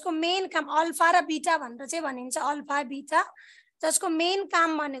जसको मेन काम अल्फा र बीटा भनेर चाहिँ भनिन्छ अल्फा बीटा जसको मेन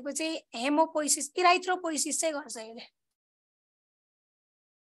काम भनेको चाहिँ हेमोपोइसिस इराइथ्रोपोइसिस चाहिँ गर्छ यसले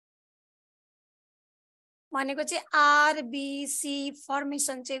भनेको चाहिँ आरबीसी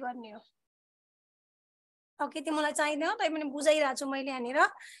फर्मेसन चाहिँ गर्ने हो ओके तिमीलाई चाहिदैन तै पनि बुझाइरहेको छु मैले यहाँनिर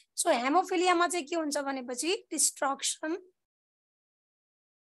सो हेमोफिलियामा चाहिँ के हुन्छ भनेपछि destruction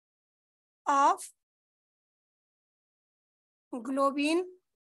of globin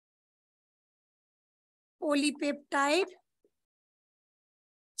polypeptide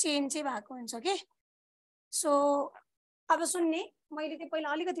chain चाहिँ भएको हुन्छ के सो अब सुन्ने मैले चाहिँ पहिला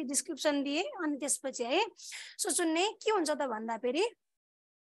अलिकति डिस्क्रिप्सन दिए अनि त्यसपछि है सो सुन्ने के हुन्छ त भन्दाखेरि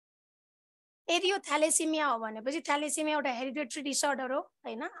यदि यो थ्यालेसेमिया हो भनेपछि थ्यालेसेमिया एउटा हेरिडिटरी डिसअर्डर हो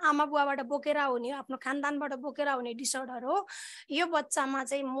हैन आमा बुवाबाट बोकेर आउने आफ्नो खानदानबाट बोकेर आउने डिसअर्डर हो यो बच्चामा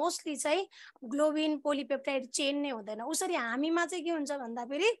चाहिँ मोस्टली चाहिँ ग्लोबिन पोलिपेप्टाइड चेन नै हुँदैन उसरी हामीमा चाहिँ के हुन्छ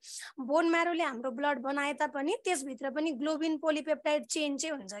भन्दाखेरि बोन म्यारोले हाम्रो ब्लड बनाए तापनि त्यसभित्र पनि ग्लोबिन पोलिपेप्टाइड चेन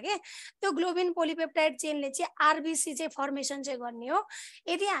चाहिँ हुन्छ के त्यो ग्लोबिन पोलिपेप्टाइड चेनले चाहिँ आरबीसी चाहिँ फर्मेसन चाहिँ गर्ने हो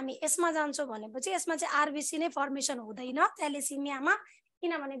यदि हामी यसमा जान्छौँ भनेपछि यसमा चाहिँ आरबीसी नै फर्मेसन हुँदैन थ्यालेसेमियामा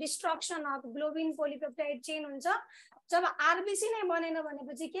किनभने destruction of globin polypeptide chain हुन्छ जब आरबीसी नै बनेन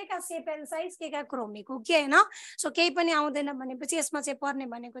भनेपछि के का सेप एन्ड साइज के का क्रोमिक हो के हैन सो केही पनि आउँदैन भनेपछि यसमा चाहिँ पर्ने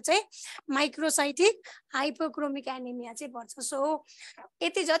भनेको चाहिँ माइक्रोसाइटिक हाइपोक्रोमिक एनिमिया चाहिँ पर्छ सो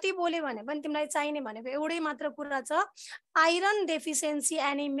यति जति बोले भने पनि तिमीलाई चाहिने भनेको एउटै मात्र कुरा छ आइरन डेफिसिएन्सी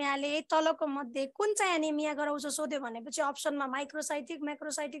एनिमियाले तलको मध्ये कुन चाहिँ एनिमिया गराउँछ सोध्यो भनेपछि अप्सनमा माइक्रोसाइटिक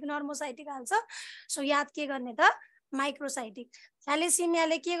मैक्रोसाइटिक नर्मोसाइटिक हाल्छ सो याद के गर्ने त माइक्रोसाइटिक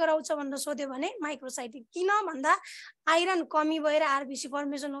थ्यालेसेमियाले के गराउँछ भनेर सोध्यो भने माइक्रोसाइटिक किन भन्दा आइरन कमी भएर आरबीसी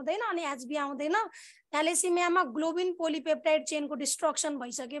फर्मेसन हुँदैन अनि एचबी आउँदैन थ्यालेसेमियामा ग्लोबिन पोलिपेप्टाइड चेनको डिस्ट्रक्सन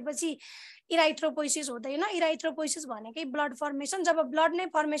भइसकेपछि इराइथ्रोपोइसिस हुँदैन इराइथ्रोपोइसिस भनेकै ब्लड फर्मेसन जब ब्लड नै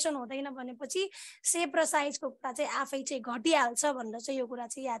फर्मेसन हुँदैन भनेपछि सेप र साइजको कुरा चाहिँ आफै चाहिँ घटिहाल्छ भनेर चाहिँ यो कुरा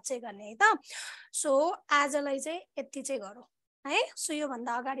चाहिँ याद चाहिँ गर्ने है त सो आजलाई चाहिँ यति चाहिँ गरौँ है सो यो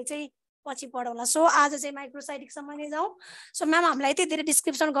भन्दा अगाडि चाहिँ पछि पढौला सो आज चाहिँ माइक्रोसाइटिकसम्म नै जाउँ सो म्याम हामीलाई यति धेरै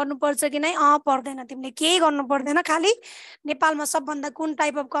डिस्क्रिप्सन गर्नुपर्छ कि नै पर्दैन तिमीले केही गर्नु पर्दैन खालि नेपालमा सबभन्दा कुन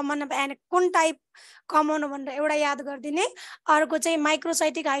टाइप अफ कमन एन्ड कुन टाइप कमाउनु भनेर एउटा याद गरिदिने अर्को चाहिँ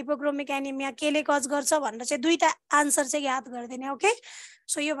माइक्रोसाइटिक हाइपोक्रोमिक एनिमिया केले कज गर्छ भनेर चाहिँ दुईटा आन्सर चाहिँ याद गरिदिने ओके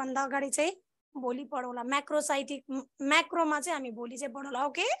सो यो भन्दा अगाडि चाहिँ भोलि पढौला म्याक्रोमा चाहिँ हामी भोलि चाहिँ पढौला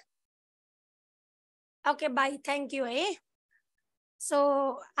okay okay by thank you है सो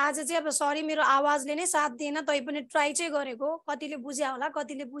आज चाहिँ अब सरी मेरो आवाजले नै साथ दिएन तै पनि ट्राई चाहिँ गरेको कतिले बुझ्या होला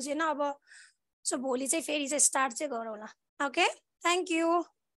कतिले बुझेन अब सो भोलि चाहिँ फेरि चाहिँ स्टार्ट चाहिँ गरौँला okay thank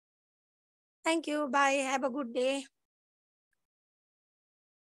you by have a good day